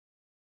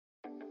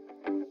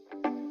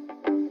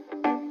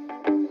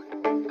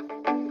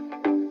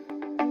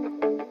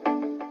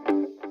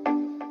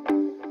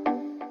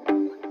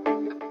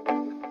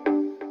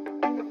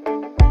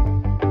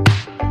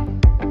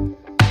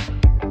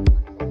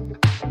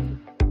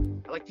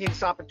take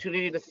this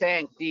opportunity to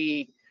thank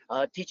the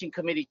teaching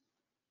committee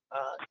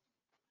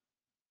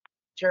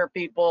chair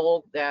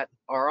people that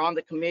are on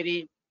the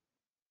committee,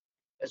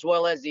 as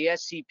well as the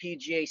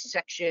SCPGA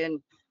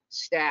section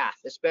staff,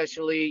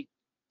 especially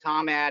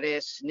Tom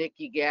Addis,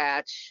 Nikki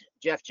Gatch,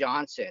 Jeff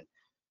Johnson.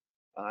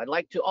 I'd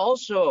like to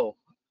also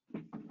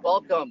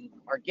welcome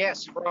our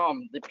guests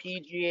from the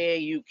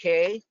PGA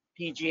UK,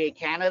 PGA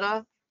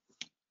Canada,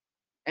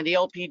 and the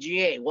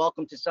LPGA.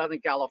 Welcome to Southern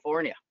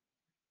California.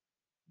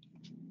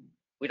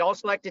 We'd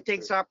also like to take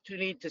this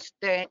opportunity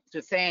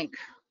to thank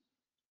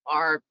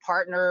our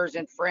partners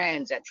and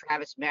friends at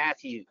Travis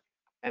Matthew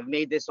have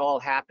made this all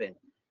happen.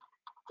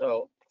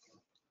 So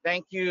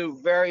thank you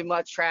very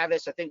much,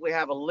 Travis. I think we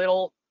have a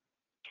little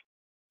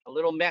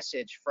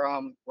message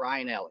from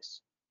Ryan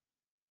Ellis.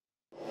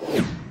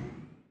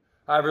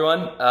 Hi everyone,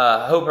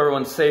 hope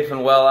everyone's safe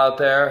and well out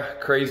there.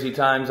 Crazy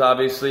times,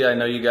 obviously. I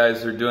know you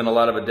guys are doing a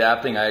lot of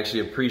adapting. I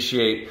actually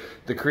appreciate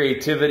the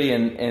creativity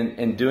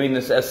in doing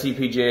this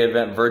SCPGA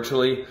event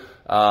virtually.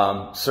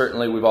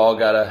 Certainly we've all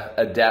got to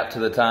adapt to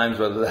the times,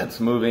 whether that's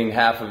moving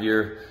half of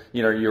your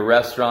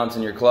restaurants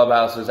and your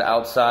clubhouses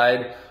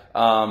outside,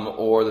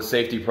 or the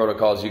safety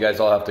protocols you guys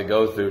all have to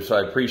go through. So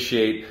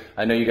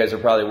I know you guys are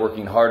probably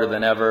working harder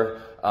than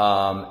ever.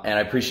 And I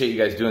appreciate you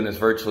guys doing this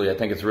virtually. I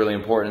think it's really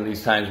important in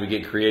these times we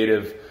get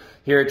creative.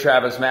 Here at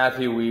Travis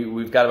Matthew,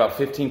 we've got about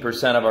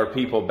 15% of our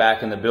people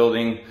back in the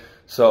building,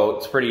 so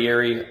it's pretty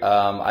eerie.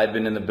 I've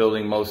been in the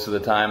building most of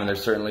the time, and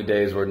there's certainly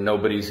days where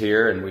nobody's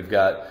here, and we've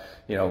got,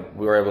 we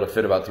were able to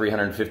fit about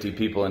 350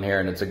 people in here,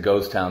 and it's a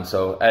ghost town.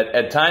 So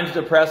at times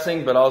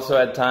depressing, but also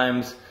at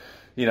times,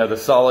 the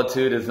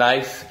solitude is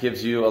nice,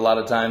 gives you a lot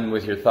of time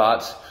with your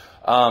thoughts.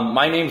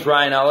 My name's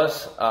Ryan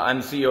Ellis.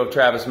 I'm the CEO of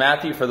Travis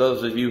Matthew. For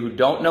those of you who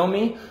don't know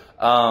me,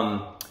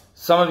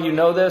 some of you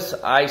know this.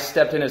 I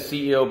stepped in as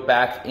CEO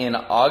back in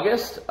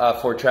August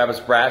for Travis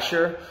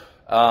Brasher.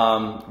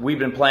 We've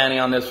been planning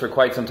on this for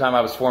quite some time.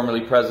 I was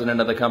formerly president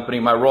of the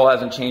company. My role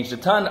hasn't changed a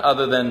ton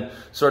other than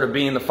sort of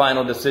being the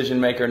final decision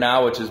maker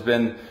now, which has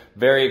been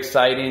very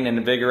exciting and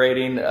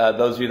invigorating.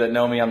 Those of you that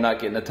know me, I'm not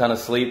getting a ton of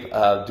sleep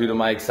due to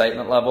my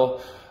excitement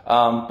level.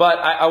 But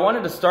I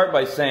wanted to start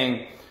by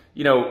saying,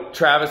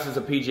 Travis is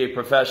a PGA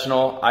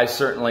professional. I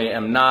certainly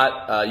am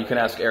not. You can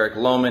ask Eric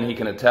Lohman. He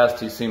can attest.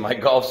 He's seen my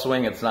golf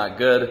swing. It's not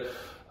good.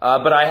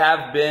 But I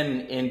have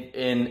been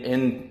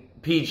in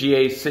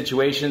PGA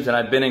situations, and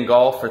I've been in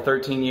golf for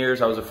 13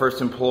 years. I was the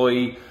first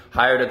employee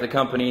hired at the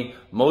company.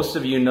 Most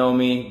of you know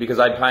me because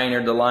I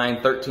pioneered the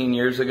line 13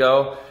 years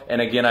ago.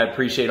 And again, I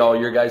appreciate all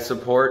your guys'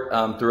 support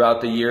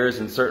throughout the years.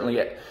 And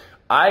certainly,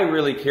 I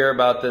really care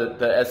about the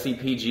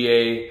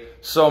SCPGA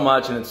so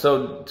much, and it's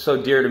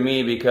so dear to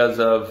me because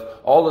of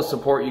all the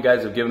support you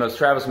guys have given us.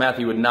 Travis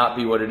Matthew would not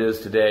be what it is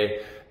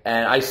today,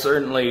 and I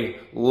certainly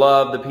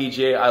love the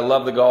PGA. I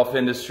love the golf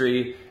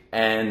industry,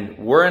 and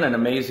we're in an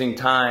amazing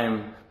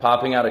time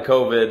popping out of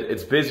COVID.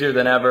 It's busier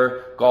than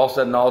ever. Golf's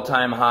at an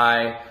all-time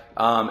high,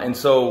 and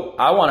so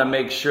I want to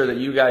make sure that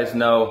you guys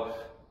know,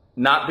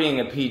 not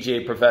being a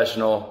PGA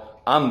professional,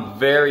 I'm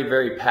very,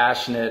 very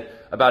passionate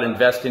about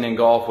investing in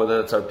golf, whether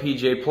that's our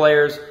PGA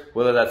players,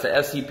 whether that's the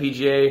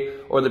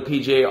SCPGA or the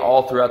PGA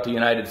all throughout the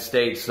United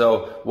States.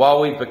 So while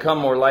we've become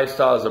more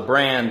lifestyle as a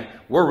brand,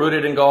 we're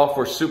rooted in golf.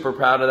 We're super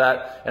proud of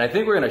that. And I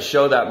think we're going to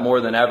show that more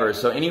than ever.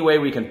 So any way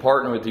we can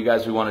partner with you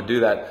guys, we want to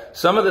do that.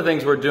 Some of the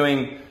things we're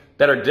doing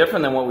that are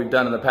different than what we've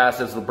done in the past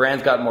as the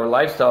brand's gotten more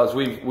lifestyle is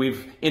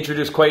we've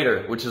introduced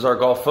Quater, which is our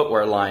golf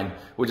footwear line,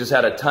 which has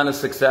had a ton of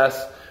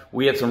success.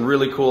 We had some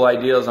really cool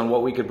ideas on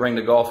what we could bring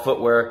to golf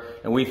footwear,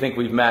 and we think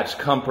we've matched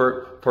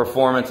comfort,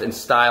 performance, and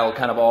style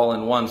kind of all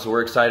in one, so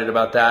we're excited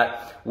about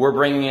that. We're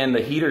bringing in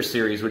the Heater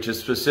series, which is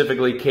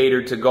specifically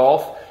catered to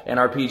golf and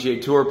our PGA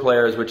Tour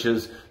players, which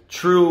is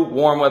true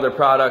warm weather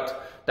product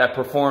that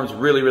performs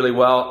really, really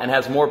well and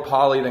has more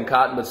poly than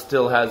cotton, but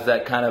still has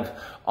that kind of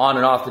on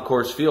and off the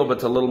course feel, but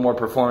it's a little more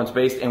performance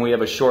based, and we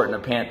have a short and a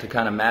pant to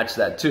kind of match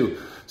that too.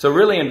 So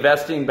really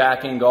investing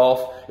back in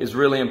golf is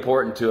really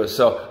important to us.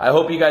 So I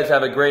hope you guys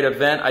have a great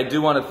event. I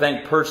do want to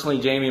thank personally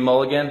Jamie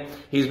Mulligan.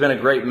 He's been a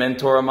great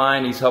mentor of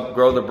mine. He's helped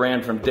grow the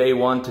brand from day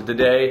one to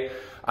today.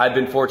 I've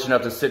been fortunate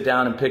enough to sit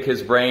down and pick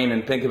his brain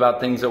and think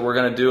about things that we're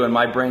going to do, and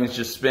my brain's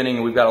just spinning,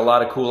 and we've got a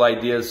lot of cool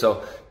ideas.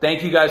 So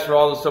thank you guys for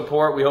all the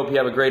support. We hope you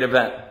have a great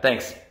event.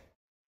 Thanks.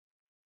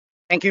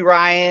 Thank you,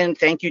 Ryan.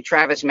 Thank you,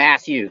 Travis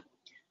Matthew.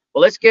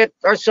 Well, let's get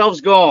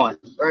ourselves going.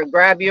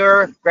 Grab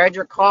your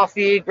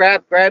coffee,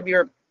 grab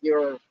your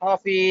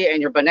coffee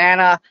and your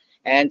banana,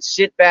 and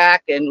sit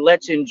back and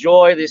let's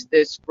enjoy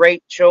this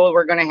great show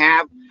we're going to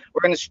have.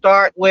 We're going to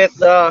start with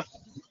a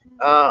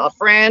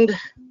friend,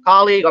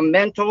 colleague, a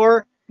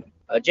mentor.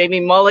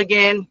 Jamie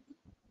Mulligan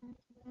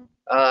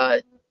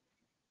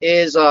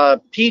is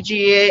a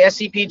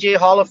SCPGA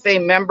Hall of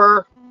Fame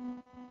member,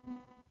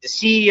 the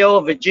CEO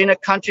of Virginia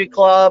Country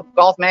Club,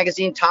 Golf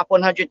Magazine Top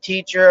 100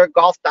 Teacher,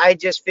 Golf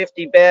Digest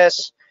 50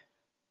 Best,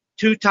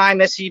 two-time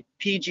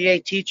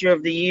SCPGA Teacher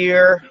of the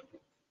Year,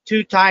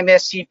 two-time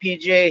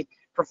SCPGA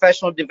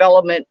Professional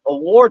Development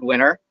Award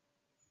winner.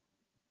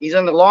 He's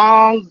in the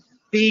Long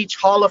Beach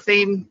Hall of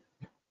Fame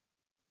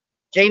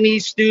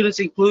Jamie's students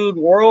include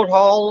World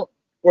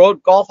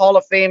Golf Hall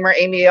of Famer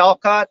Amy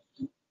Alcott,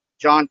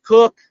 John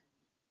Cook,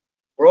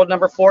 world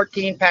number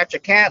 14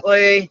 Patrick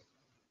Cantlay,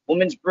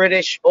 Women's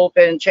British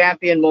Open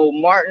champion Mo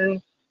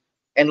Martin,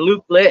 and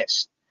Luke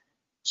List.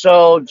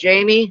 So,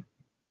 Jamie,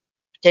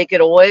 take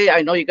it away.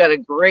 I know you got a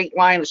great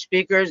line of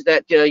speakers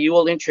that you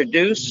will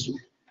introduce,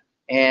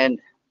 and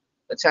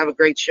let's have a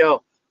great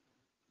show.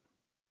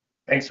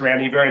 Thanks,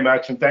 Randy, very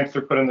much, and thanks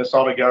for putting this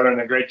all together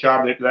and a great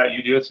job that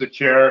you do as the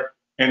chair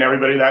and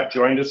everybody that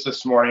joined us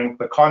this morning.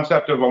 The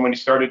concept of when we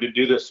started to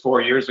do this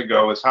 4 years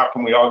ago is how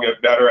can we all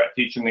get better at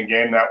teaching the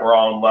game that we're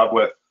all in love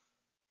with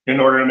in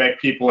order to make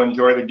people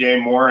enjoy the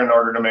game more, in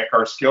order to make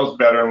our skills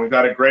better. And we've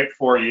had a great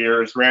 4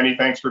 years. Randy,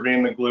 thanks for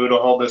being the glue to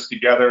hold this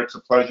together. It's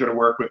a pleasure to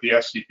work with the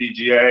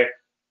SCPGA.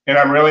 And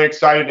I'm really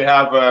excited to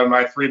have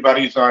my three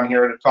buddies on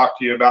here to talk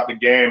to you about the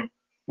game.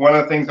 One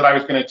of the things that I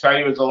was going to tell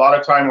you is a lot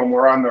of time when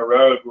we're on the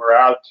road, we're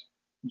out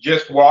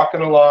just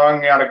walking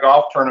along at a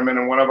golf tournament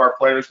and one of our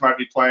players might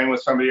be playing with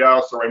somebody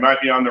else, or we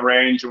might be on the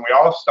range, and we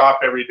all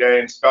stop every day,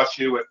 and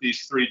especially with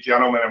these three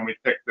gentlemen, and we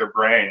pick their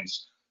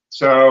brains.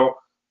 So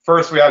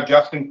first, we have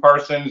Justin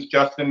Parsons.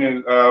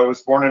 Justin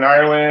was born in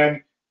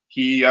Ireland.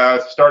 He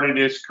started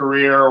his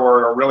career,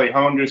 or really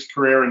honed his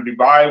career, in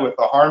Dubai with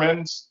the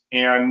Harmons,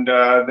 and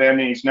then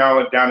he's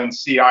now down in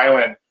Sea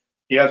Island.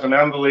 He has an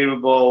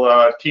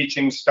unbelievable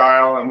teaching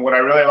style, and what I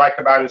really like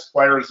about his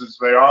players is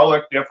they all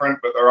look different,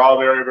 but they're all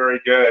very,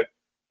 very good.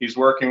 He's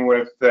working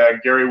with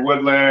Gary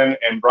Woodland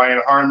and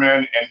Brian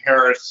Harmon and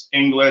Harris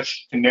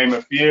English, to name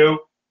a few,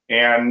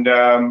 and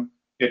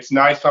it's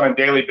nice on a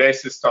daily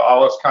basis to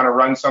always kind of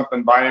run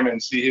something by him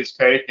and see his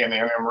take, and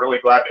I'm really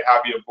glad to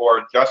have you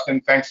aboard. Justin,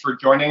 thanks for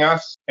joining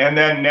us. And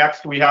then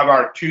next we have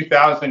our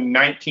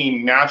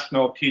 2019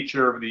 National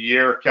Teacher of the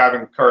Year,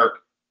 Kevin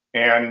Kirk.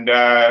 And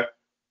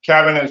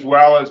Kevin as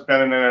well has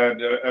been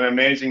an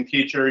amazing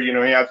teacher. You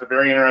know, he has a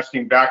very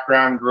interesting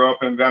background, grew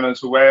up in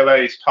Venezuela.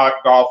 He's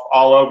taught golf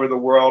all over the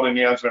world, and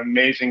he has an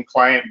amazing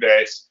client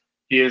base.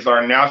 He is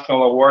our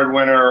national award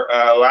winner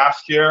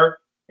last year,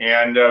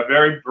 and a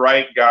very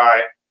bright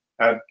guy.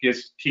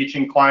 His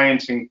teaching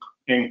clients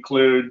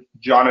include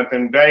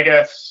Jonathan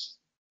Vegas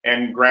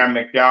and Graham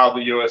McDowell,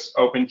 the U.S.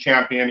 Open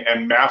champion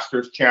and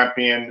Masters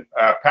champion,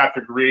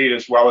 Patrick Reed,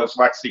 as well as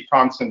Lexi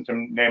Thompson, to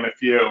name a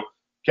few.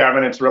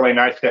 Kevin, it's really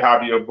nice to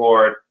have you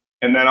aboard.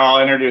 And then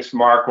I'll introduce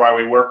Mark while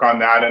we work on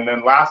that. And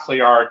then lastly,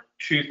 our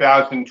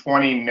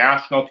 2020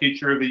 National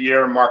Teacher of the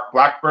Year, Mark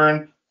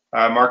Blackburn.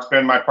 Mark's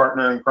been my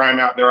partner in crime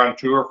out there on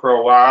tour for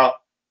a while,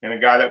 and a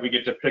guy that we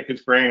get to pick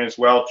his brain as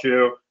well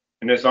too.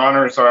 And his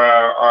honors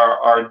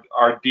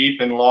are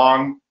deep and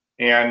long.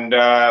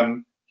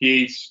 And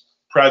he's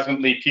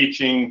presently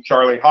teaching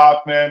Charlie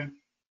Hoffman,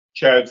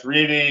 Ches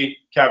Reedy,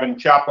 Kevin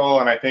Chappell,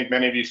 and I think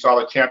many of you saw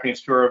the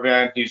Champions Tour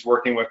event. He's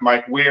working with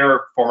Mike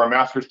Weir, former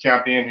Masters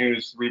champion,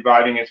 who's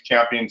reviving his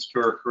Champions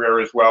Tour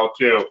career as well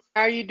too.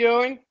 How you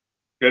doing?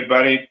 Good,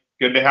 buddy.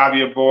 Good to have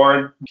you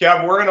aboard.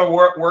 Kev, we're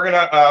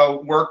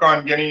gonna work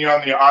on getting you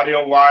on the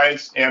audio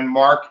wise, and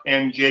Mark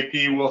and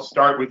JP will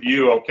start with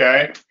you,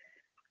 okay?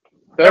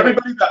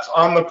 Everybody that's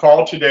on the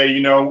call today,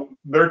 you know,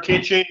 they're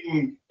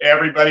teaching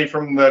everybody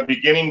from the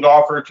beginning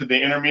golfer to the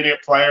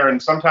intermediate player,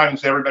 and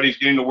sometimes everybody's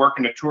getting to work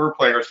into tour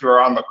players who are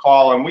on the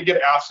call. And we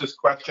get asked this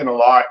question a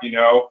lot, you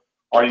know,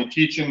 are you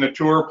teaching the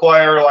tour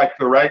player like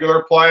the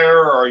regular player,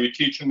 or are you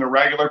teaching the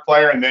regular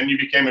player and then you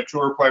became a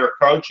tour player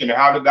coach, and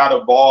how did that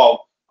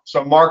evolve?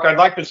 So Mark, I'd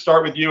like to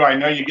start with you. I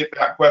know you get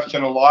that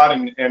question a lot,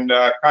 and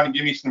kind of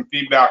give me some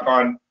feedback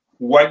on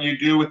what you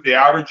do with the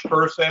average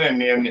person,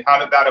 and how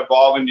did that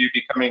evolve into you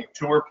becoming a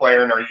tour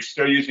player, and are you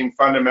still using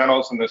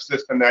fundamentals in the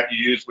system that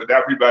you use with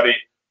everybody,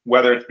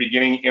 whether it's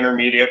beginning,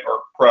 intermediate,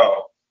 or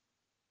pro?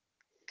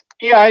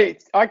 Yeah,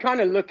 I kind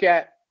of look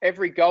at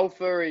every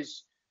golfer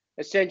is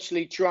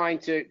essentially trying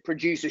to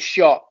produce a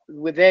shot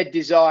with their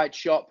desired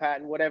shot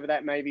pattern, whatever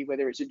that may be,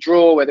 whether it's a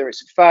draw, whether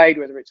it's a fade,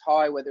 whether it's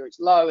high, whether it's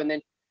low,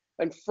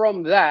 and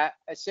from that,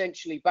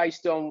 essentially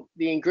based on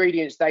the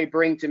ingredients they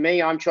bring to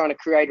me, I'm trying to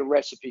create a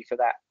recipe for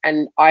that.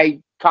 And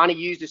I kind of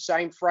use the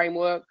same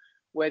framework,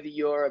 whether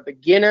you're a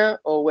beginner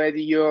or whether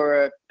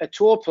you're a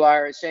tour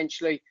player.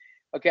 Essentially,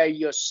 okay,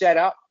 you're set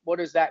up. What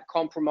does that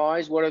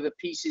compromise? What are the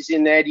pieces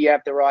in there? Do you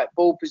have the right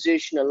ball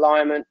position,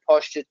 alignment,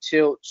 posture,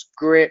 tilts,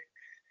 grip,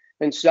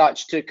 and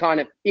such to kind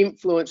of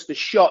influence the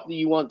shot that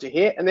you want to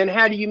hit? And then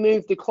how do you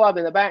move the club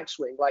in the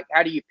backswing? Like,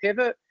 how do you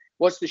pivot?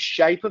 What's the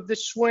shape of the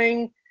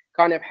swing?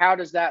 Kind of how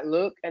does that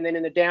look? And then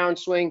in the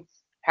downswing,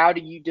 how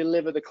do you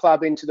deliver the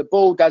club into the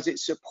ball? Does it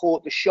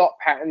support the shot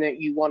pattern that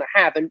you want to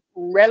have? And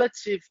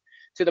relative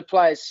to the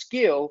player's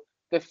skill,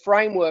 the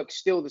framework's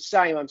still the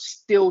same. I'm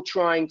still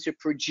trying to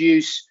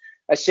produce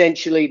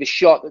essentially the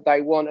shot that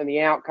they want and the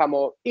outcome,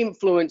 or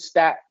influence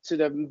that to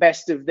the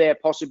best of their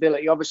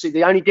possibility. Obviously,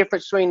 the only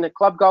difference between the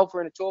club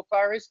golfer and a tour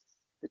player is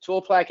the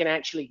tour player can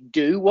actually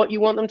do what you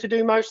want them to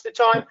do most of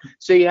the time.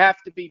 So you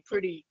have to be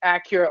pretty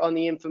accurate on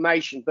the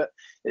information. But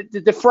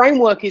the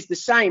framework is the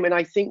same. And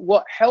I think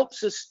what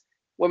helps us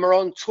when we're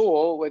on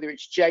tour, whether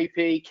it's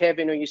JP,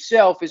 Kevin, or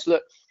yourself, is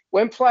look,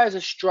 when players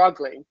are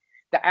struggling,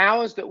 the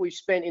hours that we've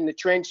spent in the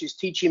trenches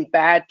teaching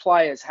bad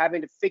players,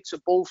 having to fix a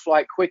ball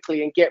flight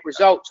quickly and get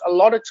results, a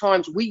lot of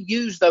times we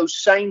use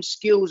those same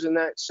skills and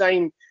that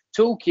same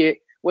toolkit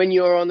when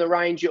you're on the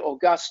range at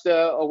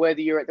Augusta or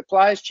whether you're at the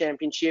Players'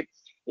 Championship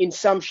in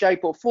some shape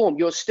or form.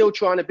 You're still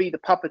trying to be the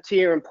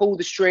puppeteer and pull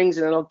the strings,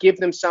 and then I'll give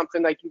them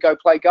something they can go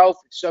play golf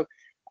with. So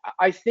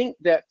I think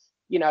that,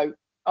 you know,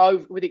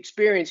 with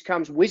experience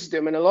comes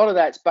wisdom, and a lot of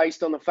that's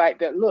based on the fact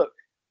that, look,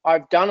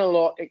 I've done a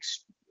lot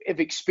of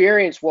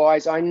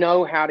experience-wise. I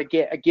know how to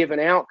get a given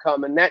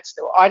outcome, and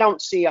I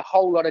don't see a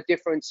whole lot of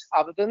difference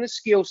other than the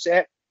skill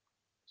set,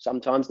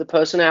 sometimes the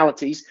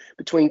personalities,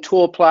 between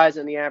tour players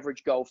and the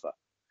average golfer.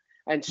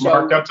 And so,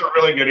 Mark, that's a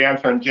really good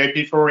answer. And JP,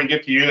 before we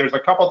get to you, there's a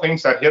couple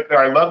things that hit there.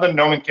 I love the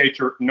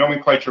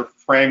nomenclature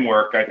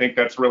framework. I think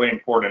that's really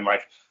important.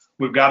 Like,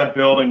 we've got to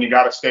build and you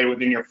got to stay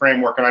within your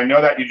framework. And I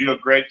know that you do a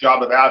great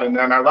job of that. And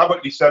then I love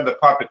what you said, the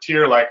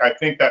puppeteer. Like, I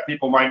think that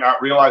people might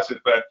not realize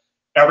it, but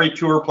every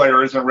tour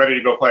player isn't ready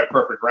to go play a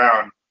perfect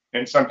round.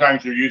 And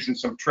sometimes you're using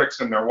some tricks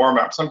in their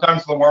warm-up.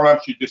 Sometimes the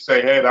warm-ups you just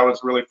say, hey, that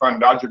was a really fun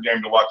Dodger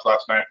game to watch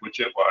last night,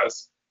 which it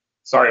was.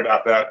 Sorry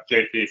about that,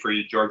 JP, for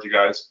you Georgia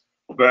guys.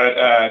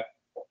 But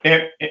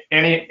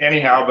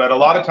anyhow, but a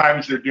lot of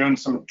times you're doing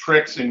some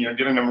tricks and you're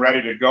getting them ready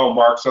to go,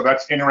 Mark. So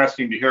that's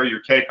interesting to hear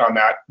your take on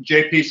that.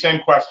 JP,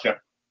 same question.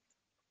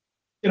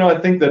 You know, I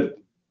think that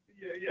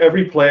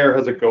every player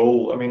has a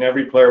goal. I mean,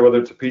 every player, whether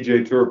it's a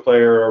PGA Tour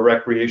player or a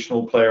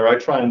recreational player, I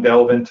try and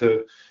delve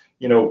into,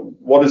 you know,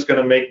 what is going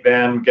to make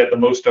them get the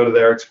most out of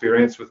their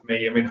experience with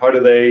me. I mean, how do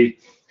they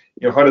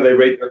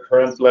rate their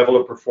current level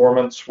of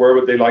performance? Where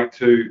would they like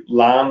to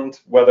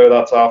land, whether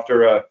that's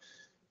after a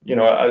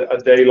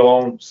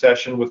day-long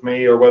session with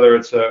me, or whether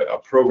it's a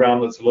program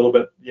that's a little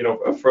bit, you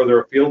know,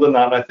 further afield than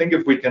that. And I think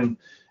if we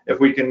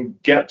can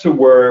get to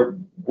where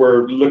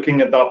we're looking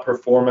at that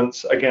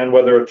performance, again,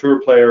 whether a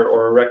tour player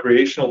or a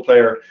recreational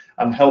player,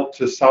 and help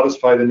to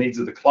satisfy the needs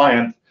of the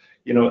client,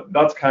 you know,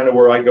 that's kind of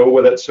where I go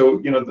with it. So,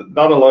 you know,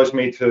 that allows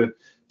me to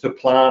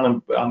plan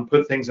and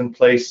put things in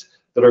place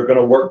that are going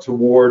to work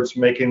towards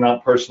making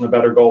that person a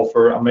better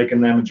golfer and making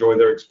them enjoy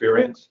their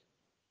experience.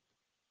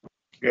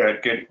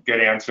 Good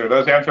answer.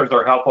 Those answers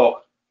are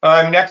helpful.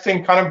 Next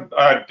thing, kind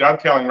of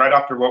dovetailing right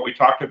after what we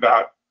talked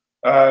about.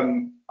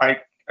 I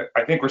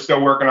think we're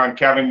still working on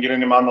Kevin,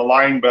 getting him on the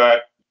line,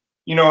 but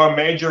you know, a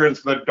major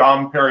is the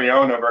Dom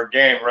Perignon of our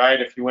game, right?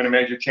 If you win a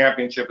major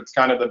championship, it's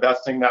kind of the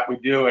best thing that we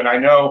do. And I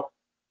know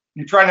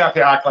you try not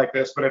to act like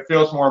this, but it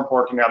feels more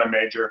important at a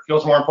major. It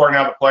feels more important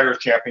at the Players'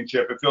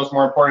 Championship. It feels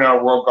more important at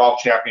a World Golf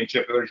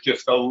Championship. There's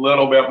just a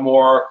little bit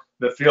more.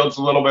 The field's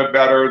a little bit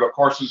better. The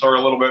courses are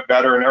a little bit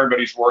better, and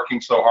everybody's working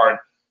so hard.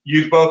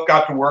 You've both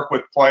got to work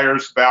with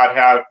players that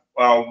have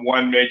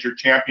won major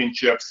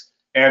championships.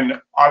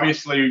 And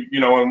obviously, you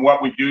know, in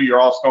what we do, you're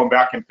all going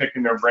back and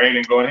picking their brain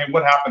and going, hey,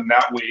 what happened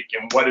that week?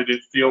 And what did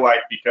it feel like?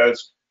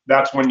 Because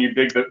that's when you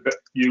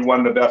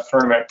won the best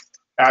tournament.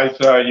 As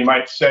you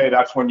might say,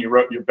 that's when you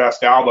wrote your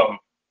best album.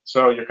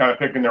 So you're kind of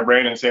picking their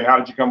brain and saying, how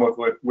did you come up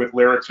with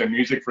lyrics and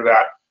music for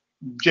that?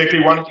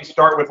 JP, why don't you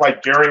start with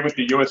like Gary with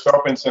the US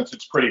Open, since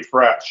it's pretty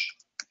fresh?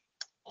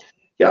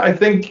 Yeah, I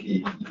think,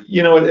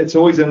 you know, it's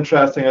always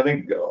interesting. I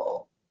think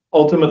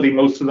ultimately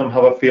most of them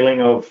have a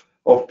feeling of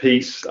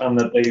peace, and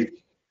that they've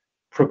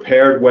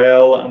prepared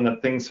well, and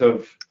that things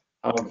have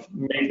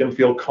made them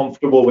feel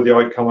comfortable with the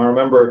outcome. I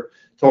remember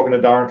talking to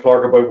Darren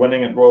Clark about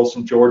winning at Royal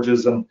St.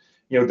 George's, and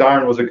you know,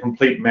 Darren was a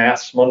complete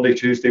mess Monday,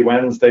 Tuesday,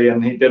 Wednesday,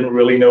 and he didn't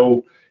really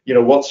know, you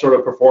know, what sort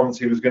of performance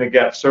he was going to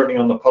get, certainly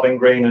on the putting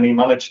green. And he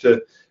managed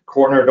to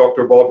corner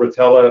Dr. Bob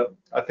Rotella,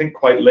 I think,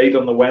 quite late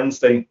on the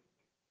Wednesday.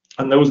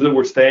 And those that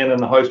were staying in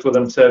the house with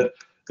him said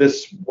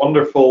this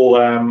wonderful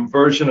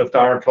version of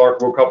Darren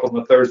Clark woke up on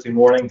the Thursday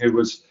morning, who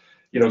was,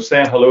 you know,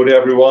 saying hello to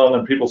everyone,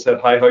 and people said,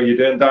 hi, how you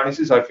doing? Darren, he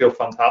says, I feel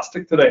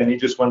fantastic today. And he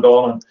just went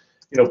on and,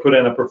 you know, put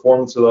in a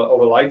performance of a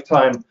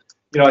lifetime.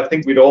 You know, I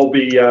think we'd all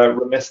be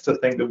remiss to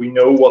think that we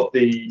know what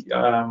the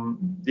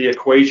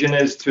equation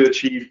is to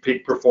achieve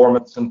peak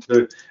performance and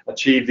to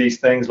achieve these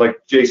things,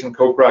 like Jason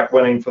Kokrak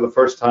winning for the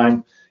first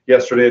time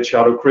yesterday at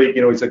Shadow Creek.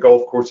 You know, it's a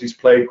golf course he's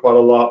played quite a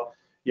lot.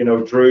 You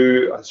know,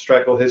 Drew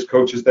Streckel, his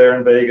coach, is there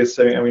in Vegas,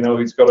 and we know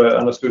he's got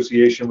an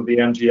association with the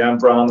MGM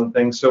brand and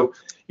things. So,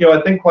 you know,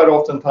 I think quite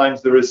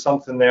oftentimes there is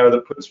something there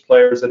that puts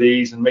players at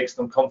ease and makes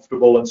them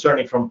comfortable. And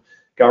certainly from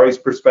Gary's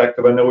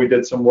perspective, I know we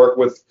did some work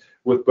with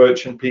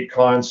Butch and Pete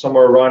Cowan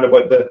somewhere around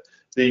about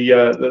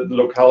the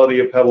locality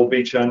of Pebble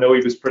Beach. I know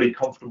he was pretty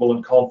comfortable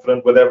and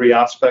confident with every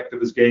aspect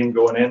of his game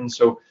going in.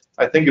 So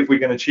I think if we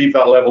can achieve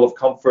that level of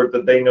comfort,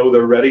 that they know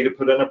they're ready to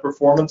put in a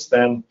performance,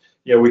 then,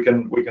 you know, we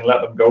can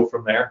let them go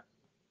from there.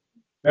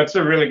 That's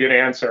a really good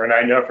answer. And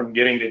I know from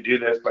getting to do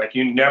this, like,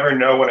 you never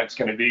know when it's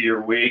going to be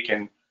your week.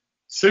 And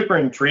super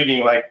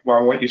intriguing, like,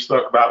 well, what you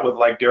spoke about with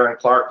like Darren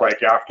Clark,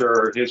 like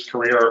after his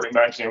career, it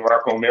reminds me of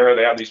Marco Mira.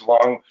 They have these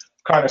long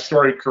kind of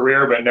storied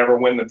career, but never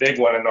win the big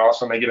one. And all of a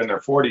sudden they get in their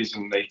 40s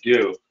and they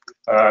do.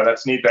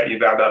 That's neat that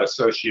you've had that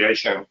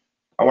association.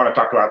 I want to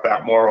talk about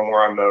that more when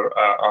we're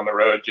on the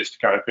road, just to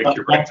kind of pick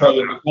your brain. I can't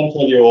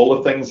tell you all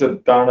the things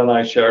that Darren and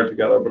I shared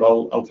together, but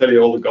I'll tell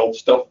you all the golf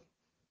stuff.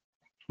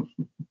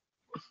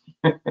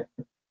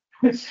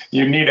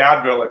 You need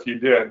Advil if you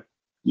did.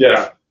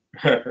 Yes.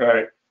 Yeah.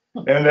 Right.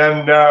 And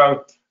then,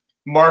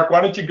 Mark, why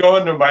don't you go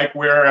into Mike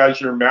Weir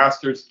as your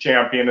Masters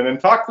champion, and then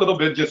talk a little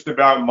bit just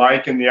about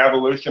Mike and the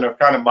evolution of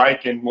kind of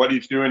Mike and what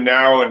he's doing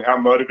now and how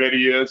motivated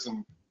he is.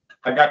 And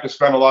I got to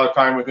spend a lot of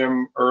time with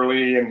him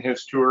early in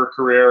his tour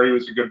career. He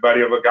was a good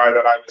buddy of a guy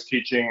that I was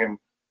teaching, and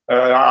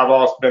I've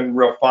always been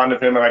real fond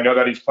of him, and I know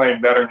that he's playing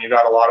better, and you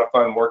got a lot of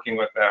fun working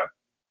with him.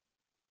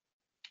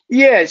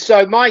 Yeah,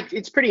 so Mike,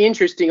 it's pretty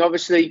interesting.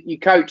 Obviously, you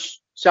coach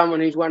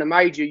someone who's won a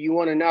major. You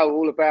want to know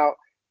all about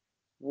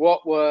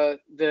what were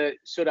the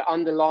sort of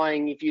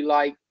underlying, if you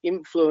like,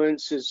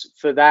 influences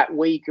for that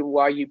week and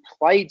why you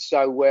played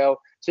so well,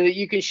 so that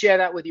you can share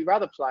that with your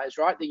other players,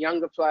 right? The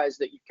younger players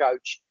that you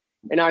coach.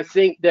 And I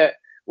think that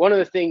one of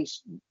the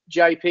things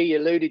JP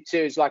alluded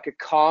to is like a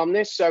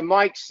calmness. So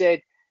Mike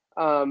said,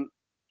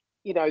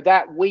 you know,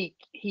 that week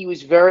he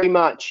was very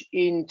much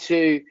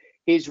into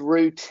his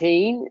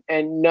routine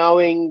and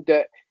knowing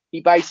that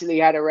he basically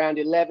had around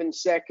 11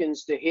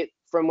 seconds to hit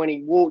from when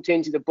he walked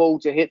into the ball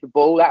to hit the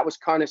ball. That was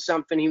kind of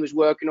something he was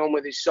working on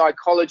with his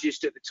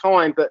psychologist at the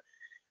time.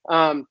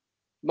 But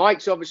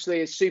Mike's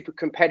obviously a super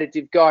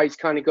competitive guy. He's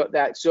kind of got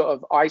that sort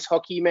of ice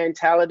hockey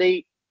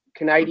mentality,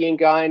 Canadian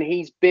guy, and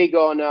he's big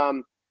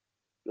on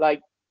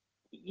like,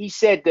 he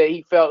said that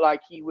he felt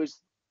like he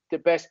was the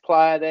best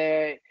player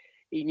there.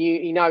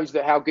 He knows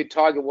that how good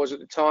Tiger was at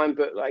the time,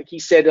 but like he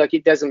said, like,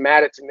 it doesn't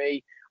matter to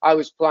me. I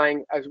was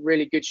playing a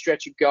really good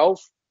stretch of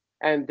golf,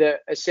 and that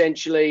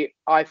essentially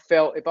I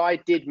felt if I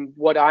did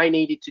what I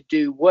needed to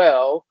do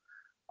well,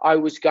 I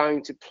was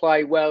going to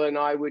play well, and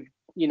I would,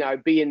 you know,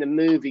 be in the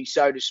movie,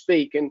 so to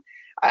speak. And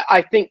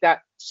I think that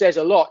says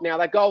a lot. Now,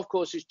 that golf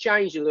course has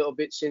changed a little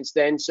bit since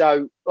then,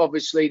 so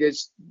obviously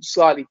there's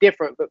slightly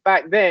different. But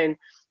back then,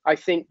 I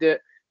think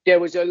that there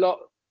was a lot.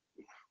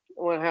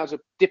 Well, how's a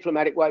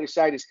diplomatic way to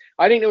say this?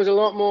 I think there was a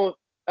lot more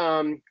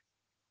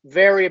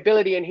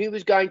variability in who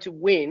was going to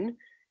win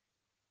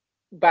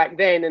back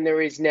then than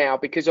there is now,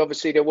 because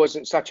obviously there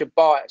wasn't such a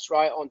bias,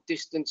 right, on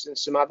distance and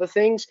some other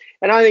things.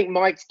 And I think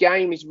Mike's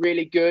game is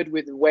really good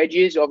with the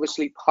wedges,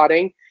 obviously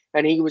putting,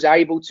 and he was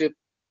able to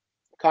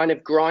kind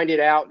of grind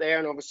it out there,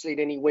 and obviously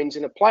then he wins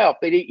in a playoff.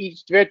 But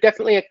he's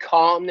definitely a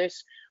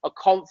calmness, a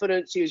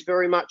confidence. He was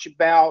very much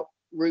about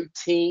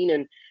routine,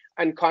 and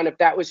kind of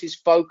that was his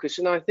focus.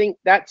 And I think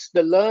that's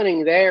the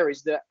learning there,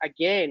 is that,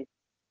 again,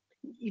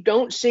 you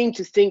don't seem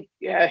to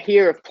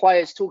hear of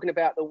players talking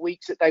about the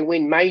weeks that they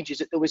win majors,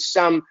 that there was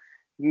some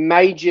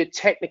major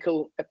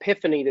technical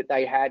epiphany that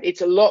they had.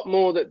 It's a lot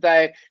more that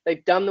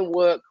they've done the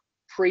work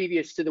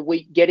previous to the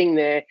week getting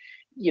there.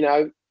 You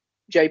know,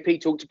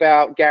 JP talked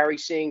about Gary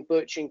seeing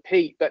Butch and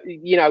Pete, but,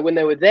 you know, when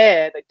they were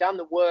there, they'd done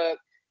the work.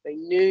 They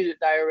knew that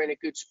they were in a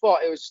good spot.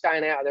 It was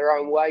staying out of their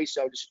own way,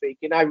 so to speak.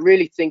 And I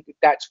really think that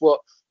that's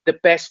what the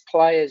best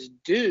players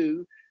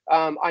do.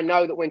 I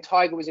know that when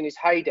Tiger was in his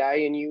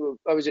heyday, and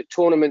I was at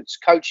tournaments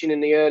coaching in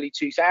the early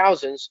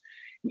 2000s,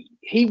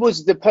 he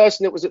was the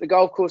person that was at the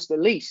golf course the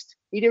least.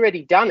 He'd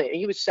already done it.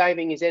 He was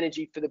saving his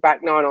energy for the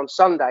back nine on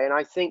Sunday. And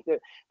I think that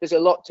there's a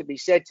lot to be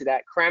said to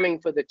that. Cramming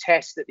for the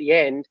test at the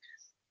end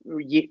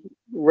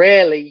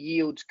rarely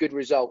yields good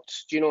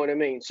results. Do you know what I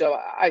mean? So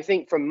I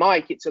think from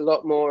Mike, it's a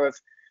lot more of,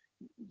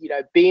 you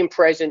know, being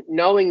present,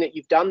 knowing that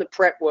you've done the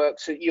prep work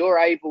so that you're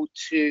able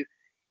to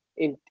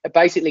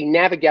basically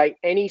navigate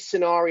any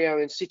scenario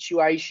and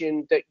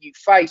situation that you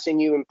face,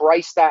 and you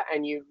embrace that,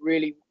 and you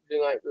really, you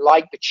know,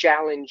 like the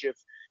challenge of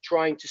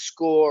trying to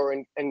score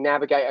and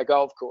navigate a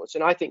golf course.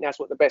 And I think that's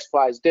what the best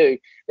players do.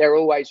 They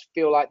always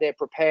feel like they're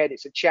prepared.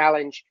 It's a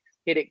challenge.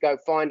 Hit it, go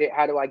find it.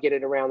 How do I get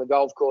it around the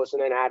golf course,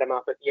 and then add them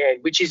up at the end,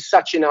 which is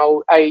such an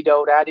old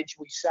adage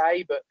we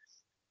say, but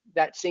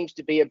that seems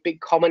to be a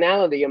big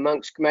commonality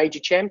amongst major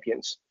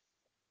champions.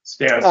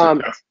 Stands the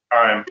test of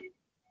time.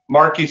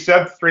 Mark, you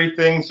said three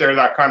things there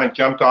that kind of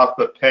jumped off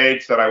the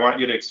page that I want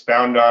you to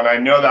expound on. I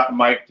know that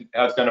Mike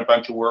has done a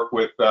bunch of work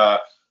with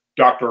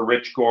Dr.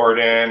 Rich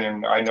Gordon,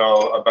 and I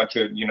know a bunch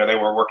of, you know, they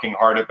were working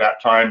hard at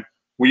that time.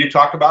 Will you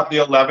talk about the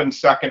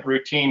 11-second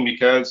routine?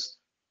 Because,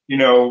 you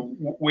know,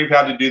 we've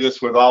had to do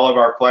this with all of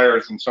our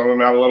players, and some of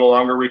them have a little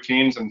longer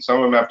routines, and some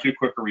of them have two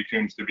quicker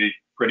routines, to be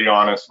pretty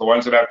honest. The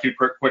ones that have two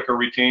quicker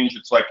routines,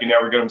 it's like you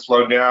never get them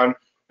slowed down.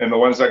 And the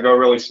ones that go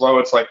really slow,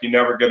 it's like you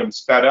never get them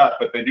sped up.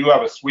 But they do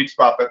have a sweet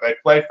spot that they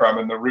play from,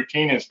 and the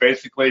routine is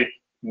basically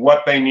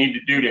what they need to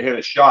do to hit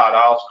a shot.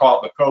 I always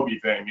call it the Kobe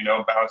thing, you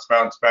know, bounce,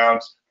 bounce,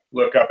 bounce,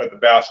 look up at the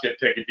basket,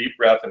 take a deep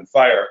breath, and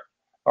fire.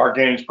 Our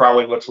games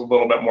probably looks a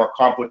little bit more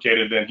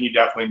complicated than he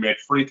definitely made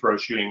free throw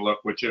shooting look,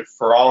 which, if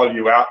for all of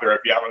you out there, if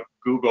you haven't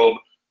Googled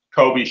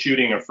Kobe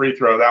shooting a free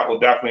throw, that will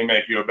definitely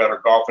make you a better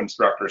golf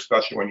instructor,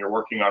 especially when you're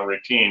working on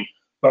routine.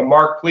 But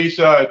Mark, please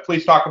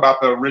talk about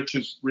the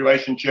Rich's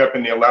relationship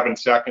in the 11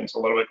 seconds a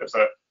little bit, because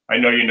I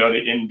know you know the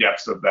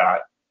in-depths of that.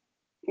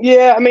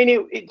 Yeah, I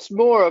mean, it's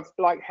more of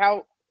like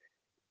how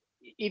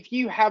if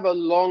you have a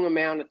long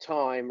amount of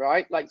time,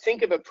 right? Like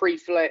think of a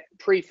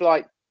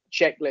pre-flight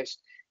checklist.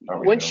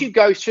 Once you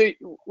go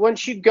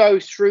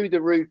through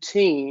the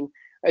routine,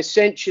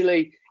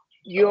 essentially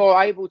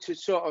you're able to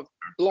sort of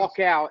block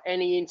out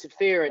any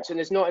interference, and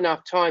there's not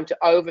enough time to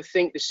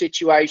overthink the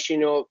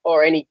situation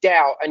or any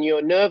doubt, and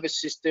your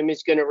nervous system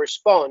is going to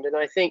respond. And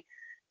I think,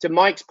 to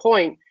Mike's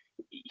point,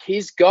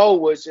 his goal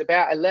was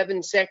about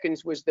 11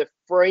 seconds was the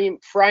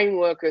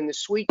framework and the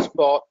sweet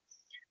spot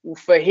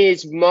for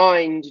his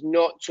mind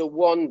not to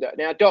wander.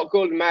 Now, Doc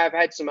Gordon may have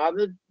had some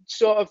other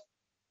sort of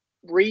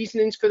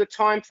reasonings for the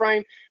time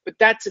frame, but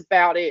that's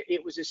about it.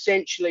 It was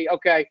essentially,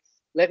 okay,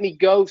 let me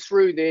go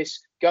through this,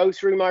 go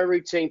through my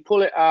routine,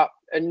 pull it up,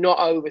 and not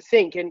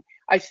overthink. And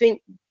I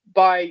think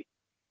by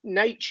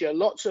nature,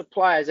 lots of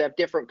players have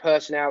different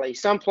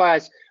personalities. Some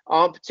players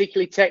aren't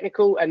particularly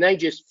technical and they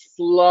just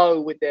flow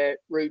with their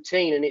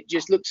routine and it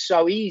just looks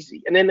so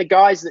easy. And then the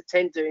guys that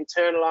tend to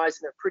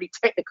internalize and are pretty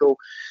technical,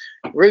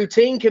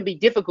 routine can be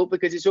difficult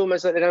because it's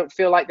almost like they don't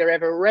feel like they're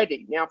ever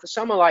ready. Now, for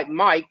someone like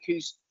Mike,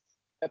 who's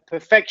a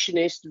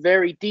perfectionist,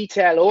 very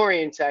detail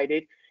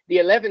orientated, the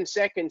 11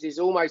 seconds is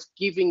almost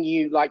giving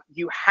you, like,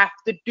 you have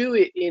to do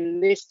it in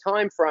this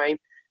time frame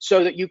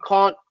so that you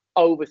can't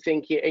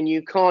overthink it and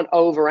you can't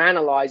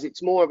overanalyze.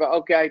 It's more of a,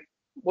 okay,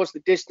 what's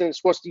the distance,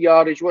 what's the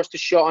yardage, what's the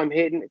shot I'm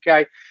hitting,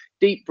 okay,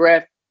 deep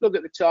breath, look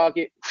at the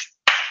target,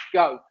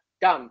 go,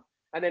 done,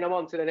 and then I'm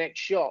on to the next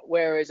shot.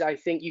 Whereas I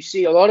think you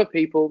see a lot of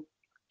people,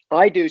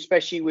 I do,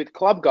 especially with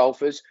club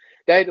golfers,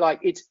 they're like,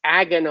 it's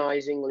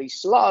agonizingly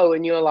slow,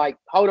 and you're like,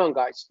 hold on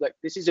guys, like,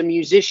 this is a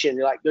musician,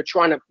 like, you're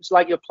trying to, it's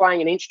like you're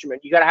playing an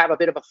instrument, you got to have a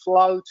bit of a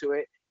flow to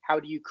it. How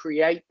do you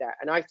create that?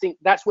 And I think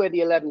that's where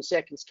the 11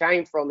 seconds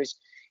came from. Is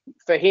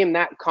for him,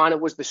 that kind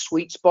of was the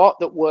sweet spot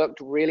that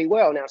worked really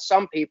well. Now,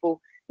 some people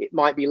it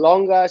might be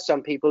longer,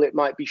 some people it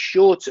might be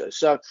shorter.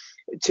 So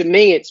to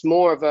me, it's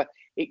more of a,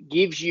 it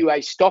gives you a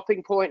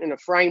stopping point and a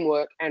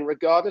framework, and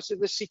regardless of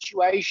the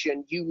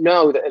situation, you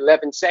know that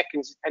 11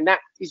 seconds, and that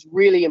is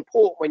really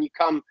important when you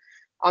come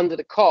under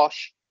the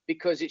cosh,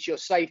 because it's your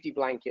safety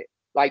blanket.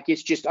 Like,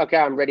 it's just, okay,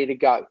 I'm ready to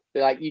go.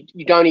 Like,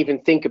 you don't even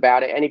think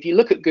about it. And if you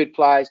look at good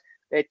players,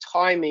 their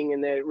timing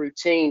and their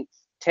routine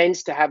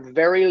tends to have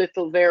very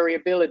little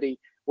variability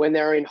when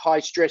they're in high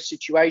stress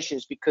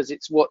situations, because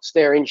it's what's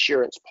their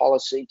insurance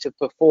policy to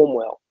perform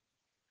well.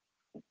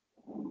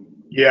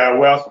 Yeah,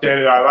 well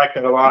stated. I like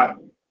it a lot.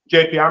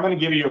 JP, I'm going to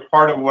give you a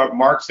part of what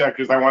Mark said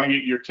because I want to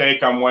get your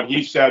take on what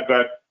he said,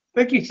 but I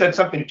think he said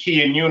something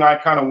key, and you and I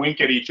kind of wink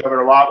at each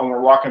other a lot when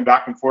we're walking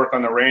back and forth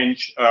on the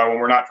range, when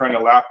we're not trying to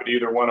laugh at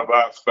either one of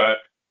us. But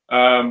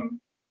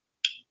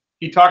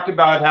he talked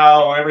about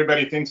how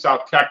everybody thinks how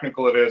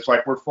technical it is,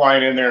 like we're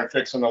flying in there and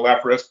fixing the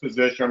left wrist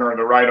position or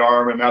the right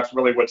arm, and that's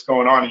really what's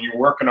going on, and you're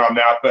working on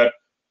that. But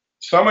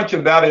so much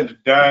of that is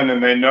done,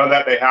 and they know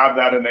that they have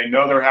that, and they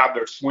know they have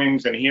their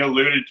swings, and he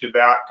alluded to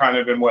that kind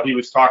of in what he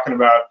was talking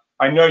about.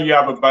 I know you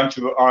have a bunch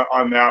of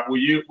on that. Will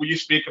you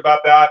speak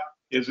about that?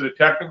 Is it a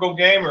technical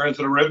game or is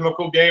it a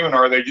rhythmical game, and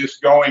are they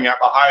just going at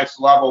the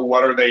highest level?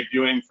 What are they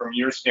doing from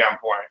your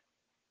standpoint?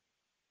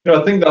 You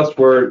know, I think that's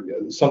where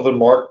something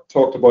Mark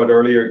talked about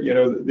earlier, you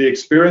know, the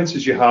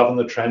experiences you have in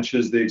the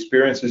trenches, the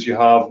experiences you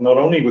have not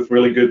only with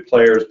really good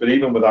players, but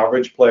even with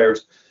average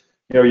players.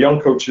 You know, young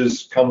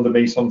coaches come to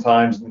me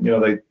sometimes, and, you know,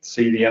 they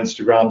see the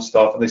Instagram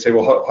stuff and they say,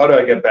 well, how do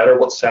I get better?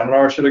 What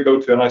seminar should I go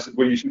to? And I said,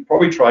 well, you should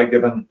probably try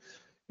giving,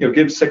 you know,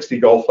 give 60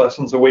 golf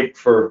lessons a week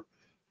for,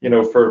 you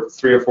know, for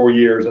 3 or 4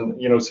 years,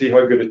 and, you know, see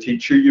how good a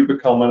teacher you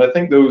become. And I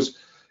think those,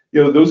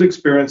 you know, those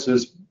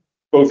experiences,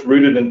 both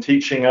rooted in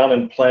teaching and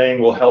in playing,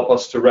 will help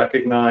us to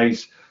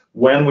recognize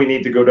when we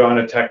need to go down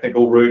a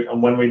technical route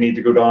and when we need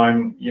to go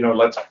down, you know,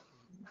 let's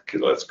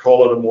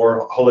call it a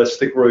more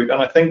holistic route.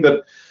 And I think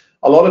that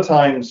a lot of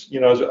times, you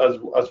know,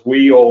 as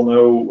we all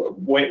know,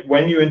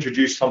 when you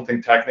introduce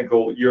something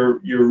technical, you're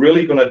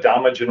really going to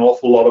damage an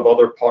awful lot of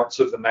other parts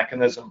of the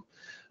mechanism.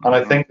 And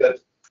I think that,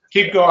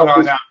 keep going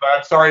on that,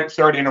 but sorry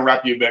to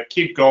interrupt you, but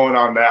keep going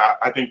on that.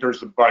 I think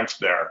there's a bunch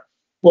there.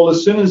 Well,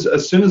 as soon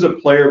as a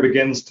player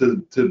begins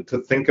to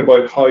think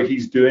about how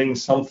he's doing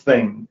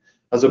something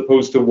as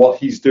opposed to what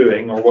he's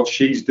doing or what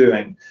she's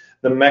doing,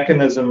 the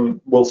mechanism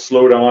will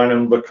slow down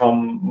and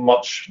become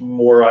much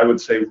more, I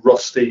would say,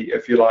 rusty,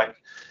 if you like.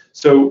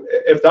 So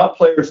if that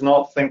player's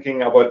not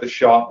thinking about the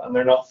shot, and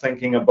they're not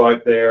thinking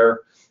about their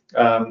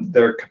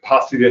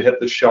capacity to hit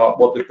the shot,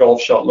 what the golf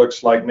shot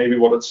looks like, maybe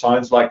what it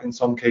sounds like in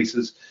some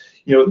cases,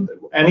 you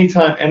know,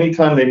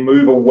 anytime they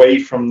move away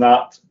from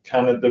that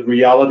kind of the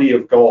reality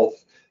of golf,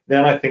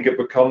 then I think it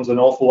becomes an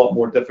awful lot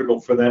more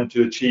difficult for them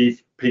to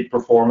achieve peak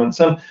performance.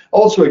 And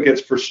also it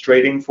gets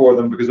frustrating for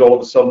them because all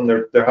of a sudden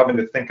they're having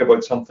to think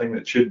about something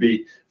that should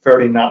be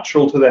fairly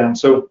natural to them.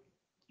 So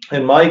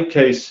in my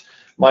case,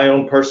 my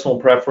own personal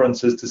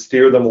preference is to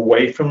steer them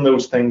away from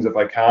those things if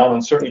I can,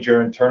 and certainly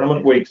during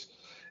tournament weeks,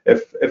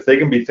 if they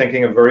can be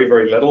thinking of very,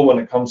 very little when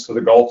it comes to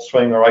the golf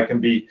swing, or I can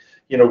be,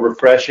 you know,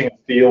 refreshing a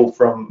field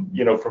from,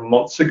 you know, from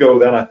months ago,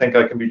 then I think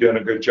I can be doing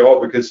a good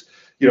job, because,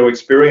 you know,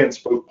 experience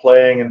both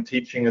playing and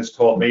teaching has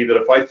taught me that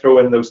if I throw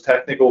in those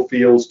technical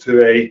fields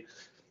to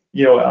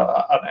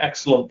an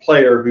excellent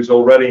player who's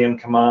already in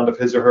command of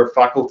his or her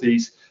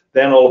faculties,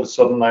 then all of a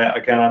sudden,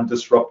 I'm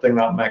disrupting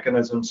that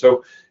mechanism.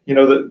 So,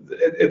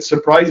 it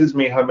surprises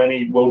me how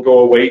many will go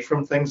away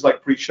from things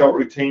like pre-shot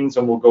routines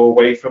and will go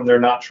away from their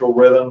natural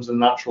rhythms and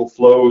natural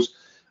flows.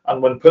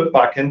 And when put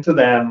back into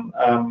them,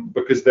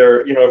 because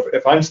they're,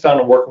 if I'm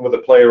standing working with a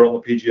player on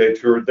the PGA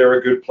Tour, they're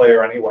a good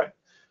player anyway.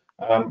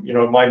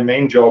 My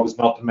main job is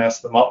not to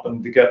mess them up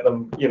and to get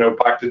them,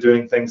 back to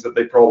doing things that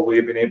they probably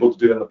have been able to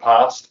do in the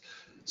past.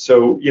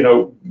 So,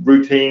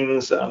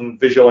 routines and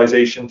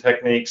visualization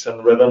techniques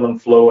and rhythm and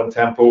flow and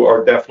tempo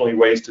are definitely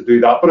ways to do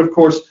that. But of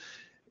course,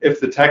 if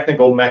the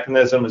technical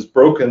mechanism is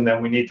broken,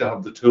 then we need to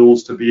have the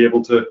tools to be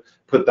able to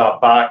put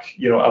that back,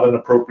 at an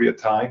appropriate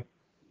time.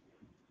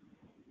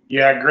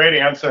 Yeah, great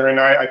answer. And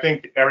I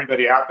think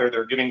everybody out there,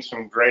 they're getting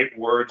some great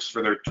words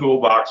for their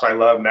toolbox. I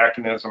love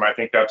mechanism. I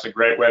think that's a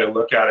great way to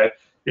look at it.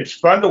 It's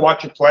fun to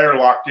watch a player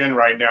locked in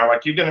right now.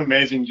 Like, you've done an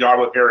amazing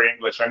job with Harry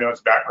English. I know his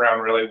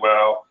background really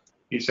well.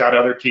 He's had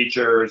other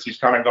teachers. He's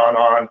kind of gone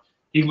on.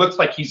 He looks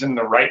like he's in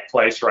the right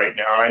place right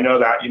now. I know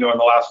that, in the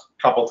last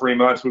 3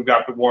 months, we've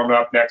got to warm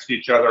up next to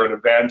each other at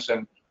events.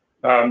 And,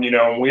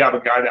 we have a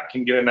guy that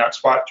can get in that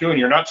spot too. And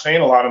you're not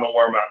saying a lot in the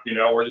warm up,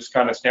 we're just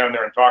kind of standing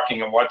there and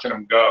talking and watching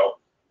him go.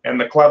 And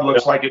the club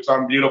looks like it's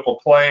on beautiful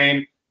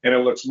plane, and it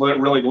looks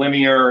really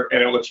linear,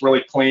 and it looks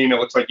really clean. It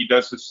looks like he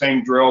does the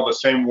same drill, the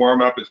same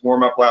warm up. His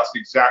warm up lasts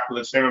exactly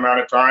the same amount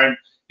of time.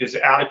 His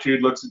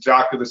attitude looks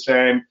exactly the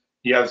same.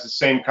 He has the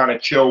same kind